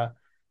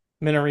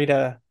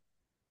 Minorita,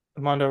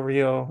 Mondo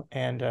Rio,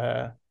 and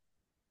I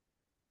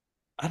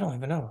don't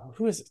even know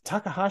who is it?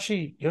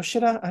 Takahashi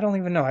Yoshida. I don't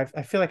even know. I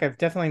feel like I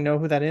definitely know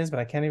who that is, but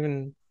I can't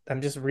even.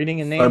 I'm just reading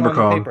a name on the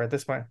CyberKong. paper at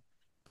this point.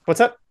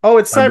 What's up? Oh,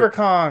 it's Cyber,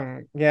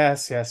 CyberKong.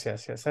 Yes, yes,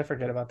 yes, yes. I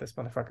forget about this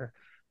motherfucker.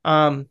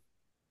 Um,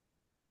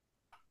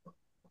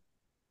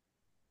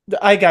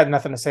 I got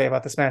nothing to say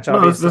about this match. no,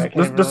 Obviously, I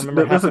can't even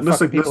remember half the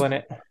fucking people in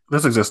it.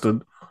 this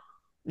existed.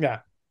 Yeah.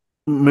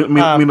 Mina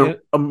Rita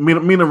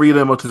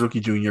and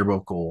Motosuki Jr.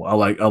 both cool. I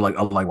like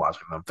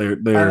watching them. They're I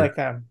they're like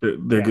them. they're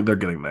they're, Yeah. they're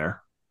getting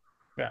there.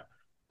 Yeah.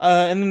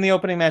 And then the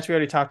opening match we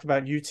already talked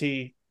about. UT.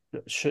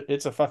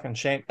 It's a fucking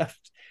shame.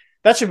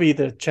 That should be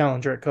the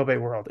challenger at Kobe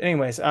World.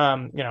 Anyways,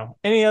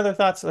 any other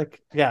thoughts?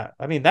 Like, yeah,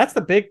 I mean, that's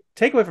the big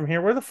takeaway from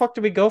here. Where the fuck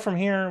do we go from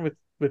here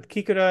with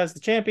Kikuta as the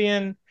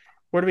champion?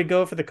 Where do we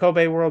go for the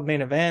Kobe World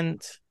main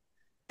event?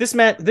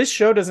 This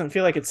show doesn't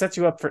feel like it sets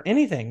you up for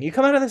anything. You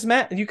come out of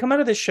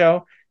this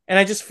show, and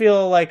I just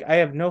feel like I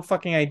have no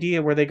fucking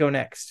idea where they go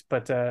next.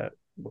 But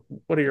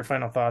what are your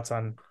final thoughts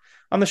on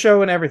the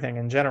show and everything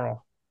in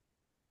general?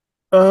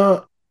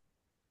 Uh,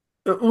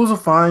 it was a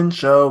fine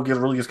show.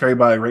 Gets carried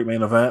by a great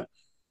main event,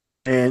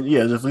 and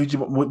yeah, just leaves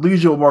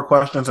you with more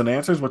questions than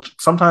answers, which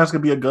sometimes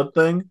can be a good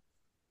thing.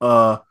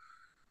 Uh,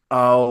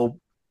 I'll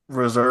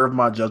reserve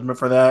my judgment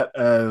for that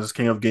as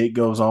King of Gate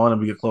goes on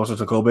and we get closer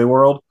to Kobe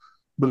World.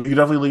 But you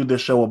definitely leave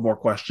this show with more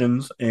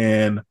questions,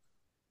 and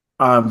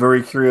I'm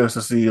very curious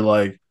to see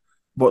like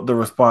what the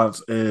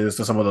response is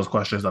to some of those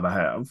questions that I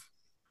have.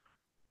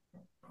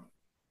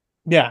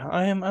 Yeah,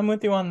 I'm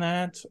with you on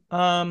that.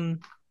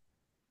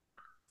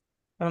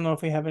 I don't know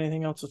if we have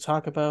anything else to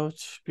talk about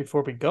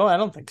before we go. I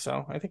don't think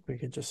so. I think we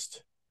could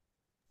just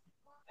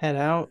head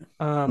out.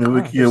 Oh,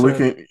 there's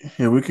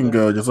a We can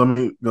go. Just let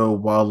me go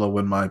wallow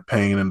in my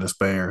pain and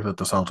despair that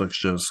the Celtics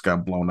just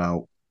got blown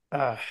out.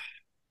 uh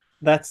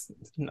that's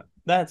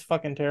that's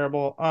fucking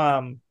terrible.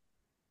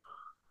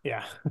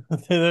 Yeah.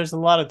 There's a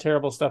lot of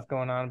terrible stuff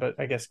going on, but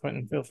I guess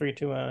Quentin, feel free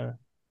to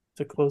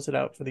close it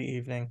out for the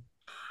evening.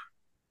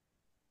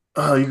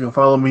 You can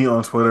follow me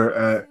on Twitter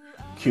at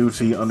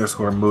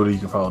QT_Moody. You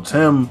can follow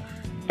Tim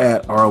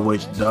at ROH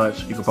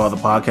Dutch. You can follow the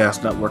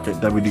podcast network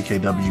at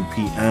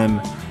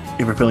WDKWPN.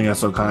 If you're feeling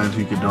so kind,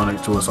 you can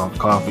donate to us on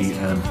coffee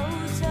and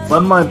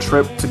fund my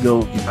trip to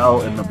go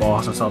yell in the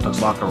Boston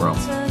Celtics locker room.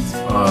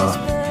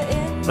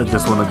 I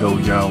just want to go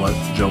yell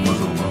at Joe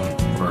Mazzulla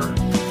for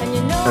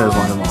as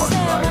long as my heart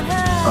desires.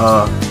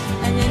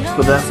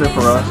 But that's it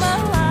for us.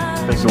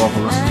 Thank you all for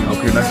listening.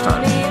 Hope you next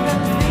time.